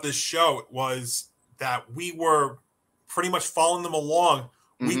things about this show was that we were pretty much following them along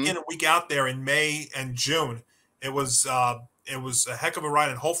week in and week out there in May and June. It was a heck of a ride,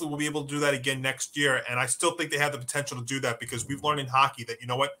 and hopefully we'll be able to do that again next year. And I still think they have the potential to do that because we've learned in hockey that, you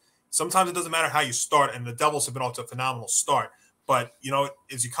know what, sometimes it doesn't matter how you start, and the Devils have been off to a phenomenal start. But, you know,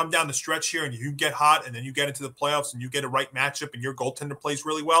 as you come down the stretch here and you get hot and then you get into the playoffs and you get a right matchup and your goaltender plays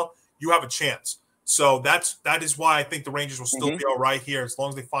really well, you have a chance. So that is why I think the Rangers will still be all right here as long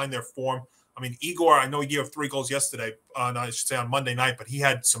as they find their form. I mean, Igor, I know he gave up 3 goals yesterday, I should say on Monday night, but he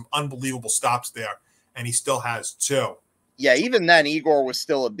had some unbelievable stops there, and he still has 2. Yeah, even then, Igor was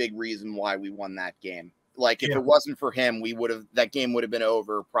still a big reason why we won that game. Like, if it wasn't for him, that game would have been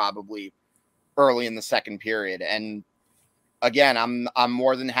over probably early in the second period. And again, I'm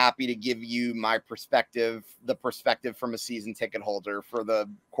more than happy to give you my perspective, the perspective from a season ticket holder for the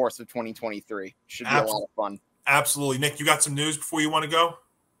course of 2023. Should be a lot of fun. Absolutely. Nick, you got some news before you want to go?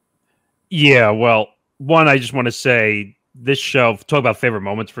 Yeah, well, one, I just want to say this show, talk about favorite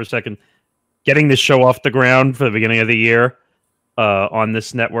moments for a second. Getting this show off the ground for the beginning of the year on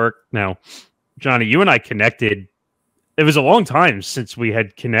this network. Now, Johnny, you and I connected. It was a long time since we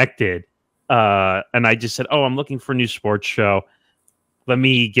had connected. And I just said, I'm looking for a new sports show. Let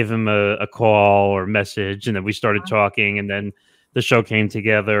me give him a call or message. And then we started talking, and then the show came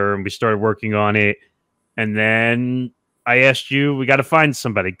together and we started working on it. And then I asked you, we got to find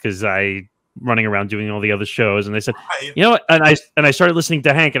somebody because I running around doing all the other shows. And they said, you know what? And I started listening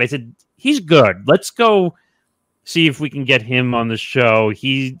to Hank, and I said, he's good. Let's go see if we can get him on the show.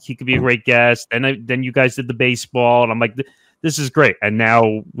 He could be a great guest. And then you guys did the baseball, and I'm like, this is great. And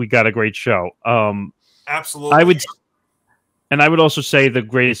now we got a great show. Absolutely. I would also say the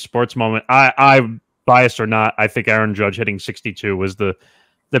greatest sports moment, I biased or not, I think Aaron Judge hitting 62 was the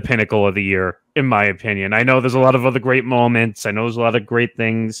pinnacle of the year, in my opinion. I know there's a lot of other great moments. I know there's a lot of great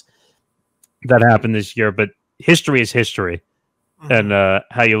things that happened this year, but history is history and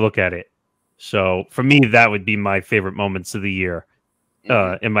how you look at it. So for me, that would be my favorite moments of the year,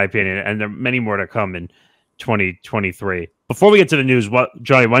 in my opinion. And there are many more to come in 2023. Before we get to the news,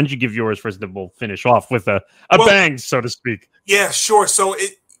 Johnny, why don't you give yours first, then we'll finish off with a bang, so to speak. Yeah, sure. So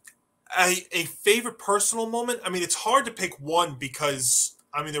a favorite personal moment. I mean, it's hard to pick one because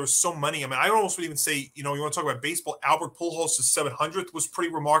there was so many. I almost would even say, you want to talk about baseball. Albert Pujols' 700th was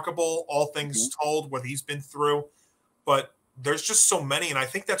pretty remarkable, all things told, what he's been through. But there's just so many, and I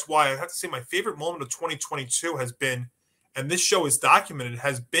think that's why I have to say my favorite moment of 2022 has been, and this show is documented,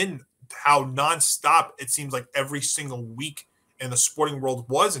 has been how nonstop it seems like every single week in the sporting world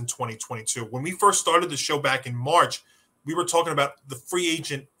was in 2022. When we first started the show back in March, we were talking about the free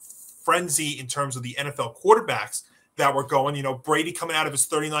agent frenzy in terms of the NFL quarterbacks that were going, Brady coming out of his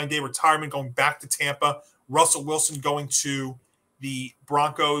 39-day retirement, going back to Tampa, Russell Wilson going to the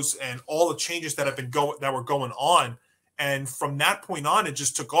Broncos and all the changes that were going on. And from that point on, it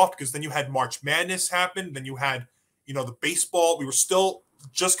just took off because then you had March Madness happen. Then you had, the baseball. We were still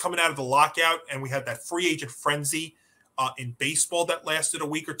just coming out of the lockout, and we had that free agent frenzy in baseball that lasted a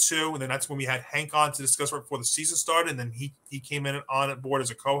week or two. And then that's when we had Hank on to discuss right before the season started. And then he came on board as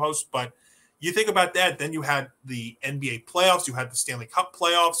a co-host. But you think about that, then you had the NBA playoffs, you had the Stanley Cup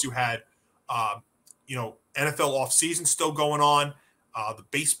playoffs, you had, NFL offseason still going on, the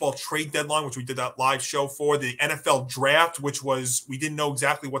baseball trade deadline, which we did that live show for, the NFL draft, which was, we didn't know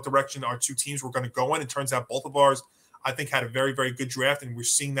exactly what direction our two teams were going to go in. It turns out both of ours, I think, had a very, very good draft, and we're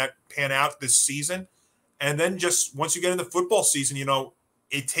seeing that pan out this season. And then just once you get into football season,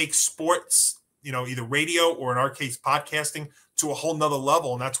 it takes sports, either radio or in our case, podcasting to a whole nother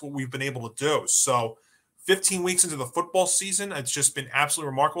level. And that's what we've been able to do. So 15 weeks into the football season, it's just been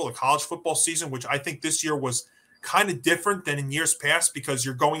absolutely remarkable. The college football season, which I think this year was kind of different than in years past because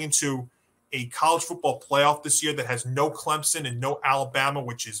you're going into a college football playoff this year that has no Clemson and no Alabama,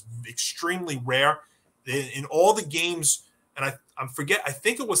 which is extremely rare. In all the games, and I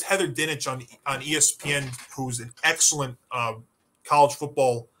think it was Heather Dinich on ESPN, who's an excellent college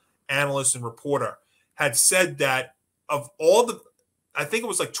football analyst and reporter, had said that of all I think it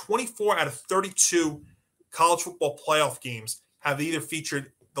was like 24 out of 32 college football playoff games have either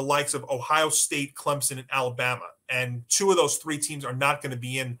featured the likes of Ohio State, Clemson, and Alabama. And two of those three teams are not going to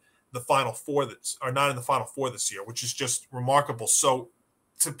be in the Final Four this year, which is just remarkable. So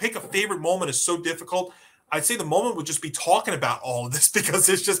to pick a favorite moment is so difficult. I'd say the moment would just be talking about all of this because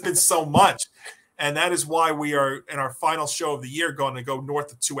there's just been so much. And that is why we are in our final show of the year going to go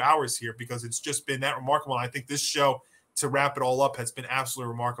north of 2 hours here because it's just been that remarkable. And I think this show, to wrap it all up, has been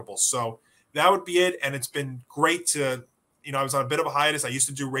absolutely remarkable. So that would be it. And it's been great to, I was on a bit of a hiatus. I used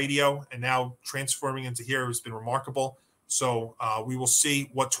to do radio, and now transforming into here has been remarkable. So we will see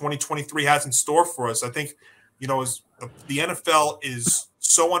what 2023 has in store for us. I think, as the NFL is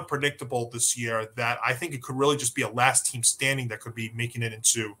so unpredictable this year that I think it could really just be a last team standing that could be making it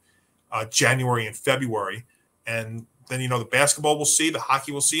into January and February. And then, the basketball we'll see, the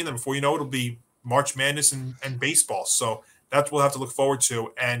hockey we'll see, and then before you know it, it'll be March Madness and baseball. So that's what we'll have to look forward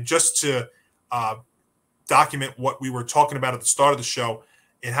to. And just to document what we were talking about at the start of the show,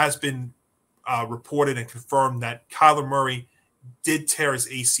 it has been reported and confirmed that Kyler Murray did tear his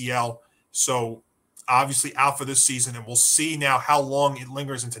ACL. So obviously out for this season, and we'll see now how long it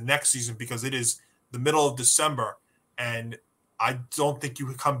lingers into next season because it is the middle of December, and I don't think you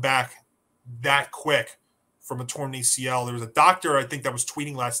could come back that quick from a torn ACL. There was a doctor, I think, that was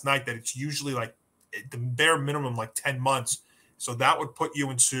tweeting last night that it's usually like the bare minimum, like 10 months. So that would put you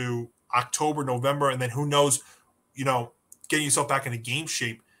into October, November, and then who knows, getting yourself back into game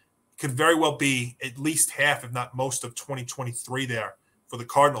shape could very well be at least half, if not most, of 2023 there for the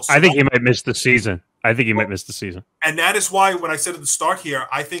Cardinals. So I think he might miss the season. And that is why when I said at the start here,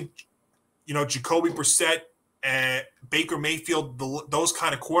 I think, Jacoby Brissett and Baker Mayfield, those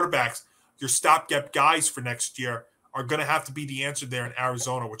kind of quarterbacks, your stopgap guys for next year, are going to have to be the answer there in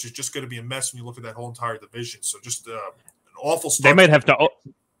Arizona, which is just going to be a mess when you look at that whole entire division. So just an awful start. They might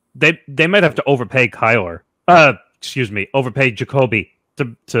have to overpay Kyler. Overpay Jacoby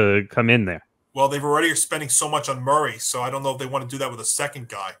to come in there. Well, they've already are spending so much on Murray, so I don't know if they want to do that with a second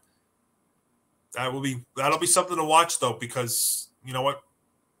guy. That'll be something to watch though, because you know what?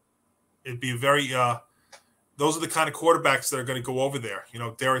 It'd be very those are the kind of quarterbacks that are going to go over there.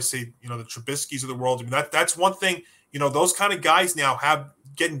 Dare I say, the Trubisky's of the world. I mean, that's one thing. Those kind of guys now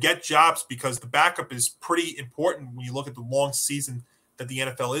get jobs because the backup is pretty important when you look at the long season that the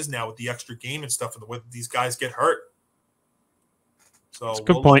NFL is now with the extra game and stuff, and the way that these guys get hurt. So that's a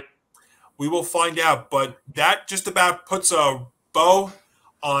good point. We will find out, but that just about puts a bow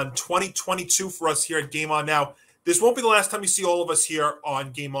on 2022 for us here at Game On. Now, this won't be the last time you see all of us here on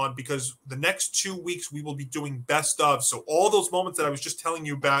Game On because the next 2 weeks we will be doing best of. So all those moments that I was just telling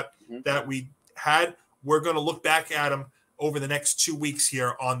you about that we had, we're going to look back at them over the next 2 weeks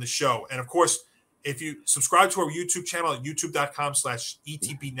here on the show. And of course, if you subscribe to our YouTube channel at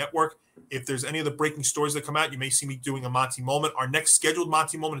youtube.com/ETB Network, if there's any of the breaking stories that come out, you may see me doing a Monty Moment. Our next scheduled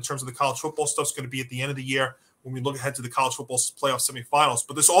Monty Moment in terms of the college football stuff is going to be at the end of the year when we look ahead to the college football playoff semifinals.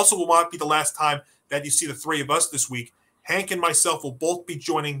 But this also will not be the last time that you see the three of us this week. Hank and myself will both be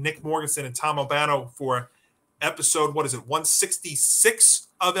joining Nick Morgasen and Tom Albano for episode, 166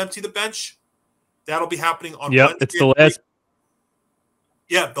 of Empty the Bench. That'll be happening on Wednesday. It's the last.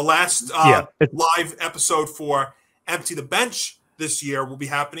 The last live episode for Empty the Bench this year will be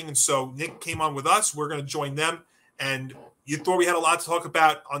happening. And so Nick came on with us. We're going to join them. And You thought we had a lot to talk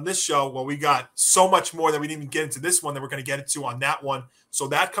about on this show. Well, we got so much more that we didn't even get into this one that we're going to get into on that one. So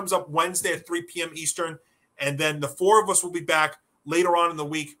that comes up Wednesday at 3 p.m. Eastern. And then the four of us will be back later on in the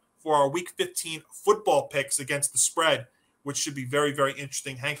week for our Week 15 football picks against the spread, which should be very, very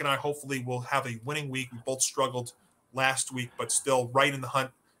interesting. Hank and I hopefully will have a winning week. We both struggled last week, but still right in the hunt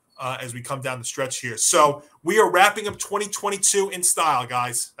as we come down the stretch here. So we are wrapping up 2022 in style,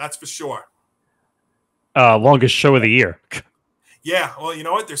 guys. That's for sure. Longest show of the year. Yeah, well, you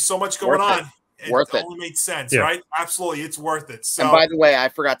know what? There's so much going on. It only made sense, right? Absolutely, it's worth it. So, and by the way, I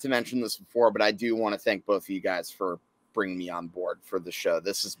forgot to mention this before, but I do want to thank both of you guys for bringing me on board for the show.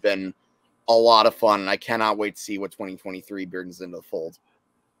 This has been a lot of fun, and I cannot wait to see what 2023 brings into the fold.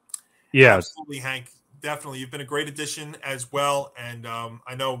 Yeah, absolutely, Hank. Definitely, you've been a great addition as well, and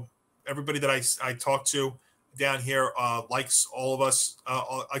I know everybody that I talk to down here likes all of us,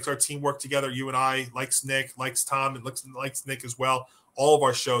 likes our teamwork together. You and I, likes Nick, likes Tom, and likes Nick as well. All of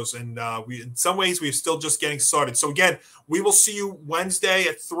our shows, and we, in some ways, we're still just getting started. So again, we will see you Wednesday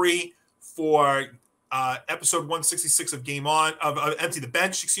at 3 for episode 166 of Game On of Empty the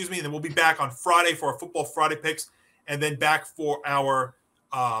Bench, excuse me, and then we'll be back on Friday for our Football Friday picks, and then back for our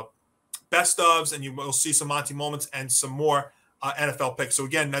best ofs, and you will see some Monty moments and some more NFL picks. So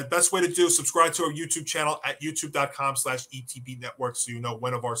again, the best way to do, subscribe to our YouTube channel at youtube.com/ETB Network so you know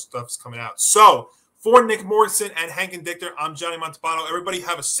when of our stuff's coming out. So for Nick Morgasen and Hank Indictor, I'm Johnny Montalbano. Everybody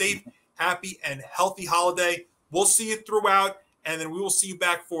have a safe, happy, and healthy holiday. We'll see you throughout, and then we will see you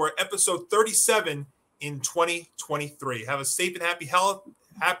back for episode 37 in 2023. Have a safe and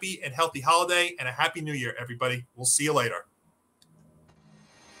happy and healthy holiday, and a happy new year, everybody. We'll see you later.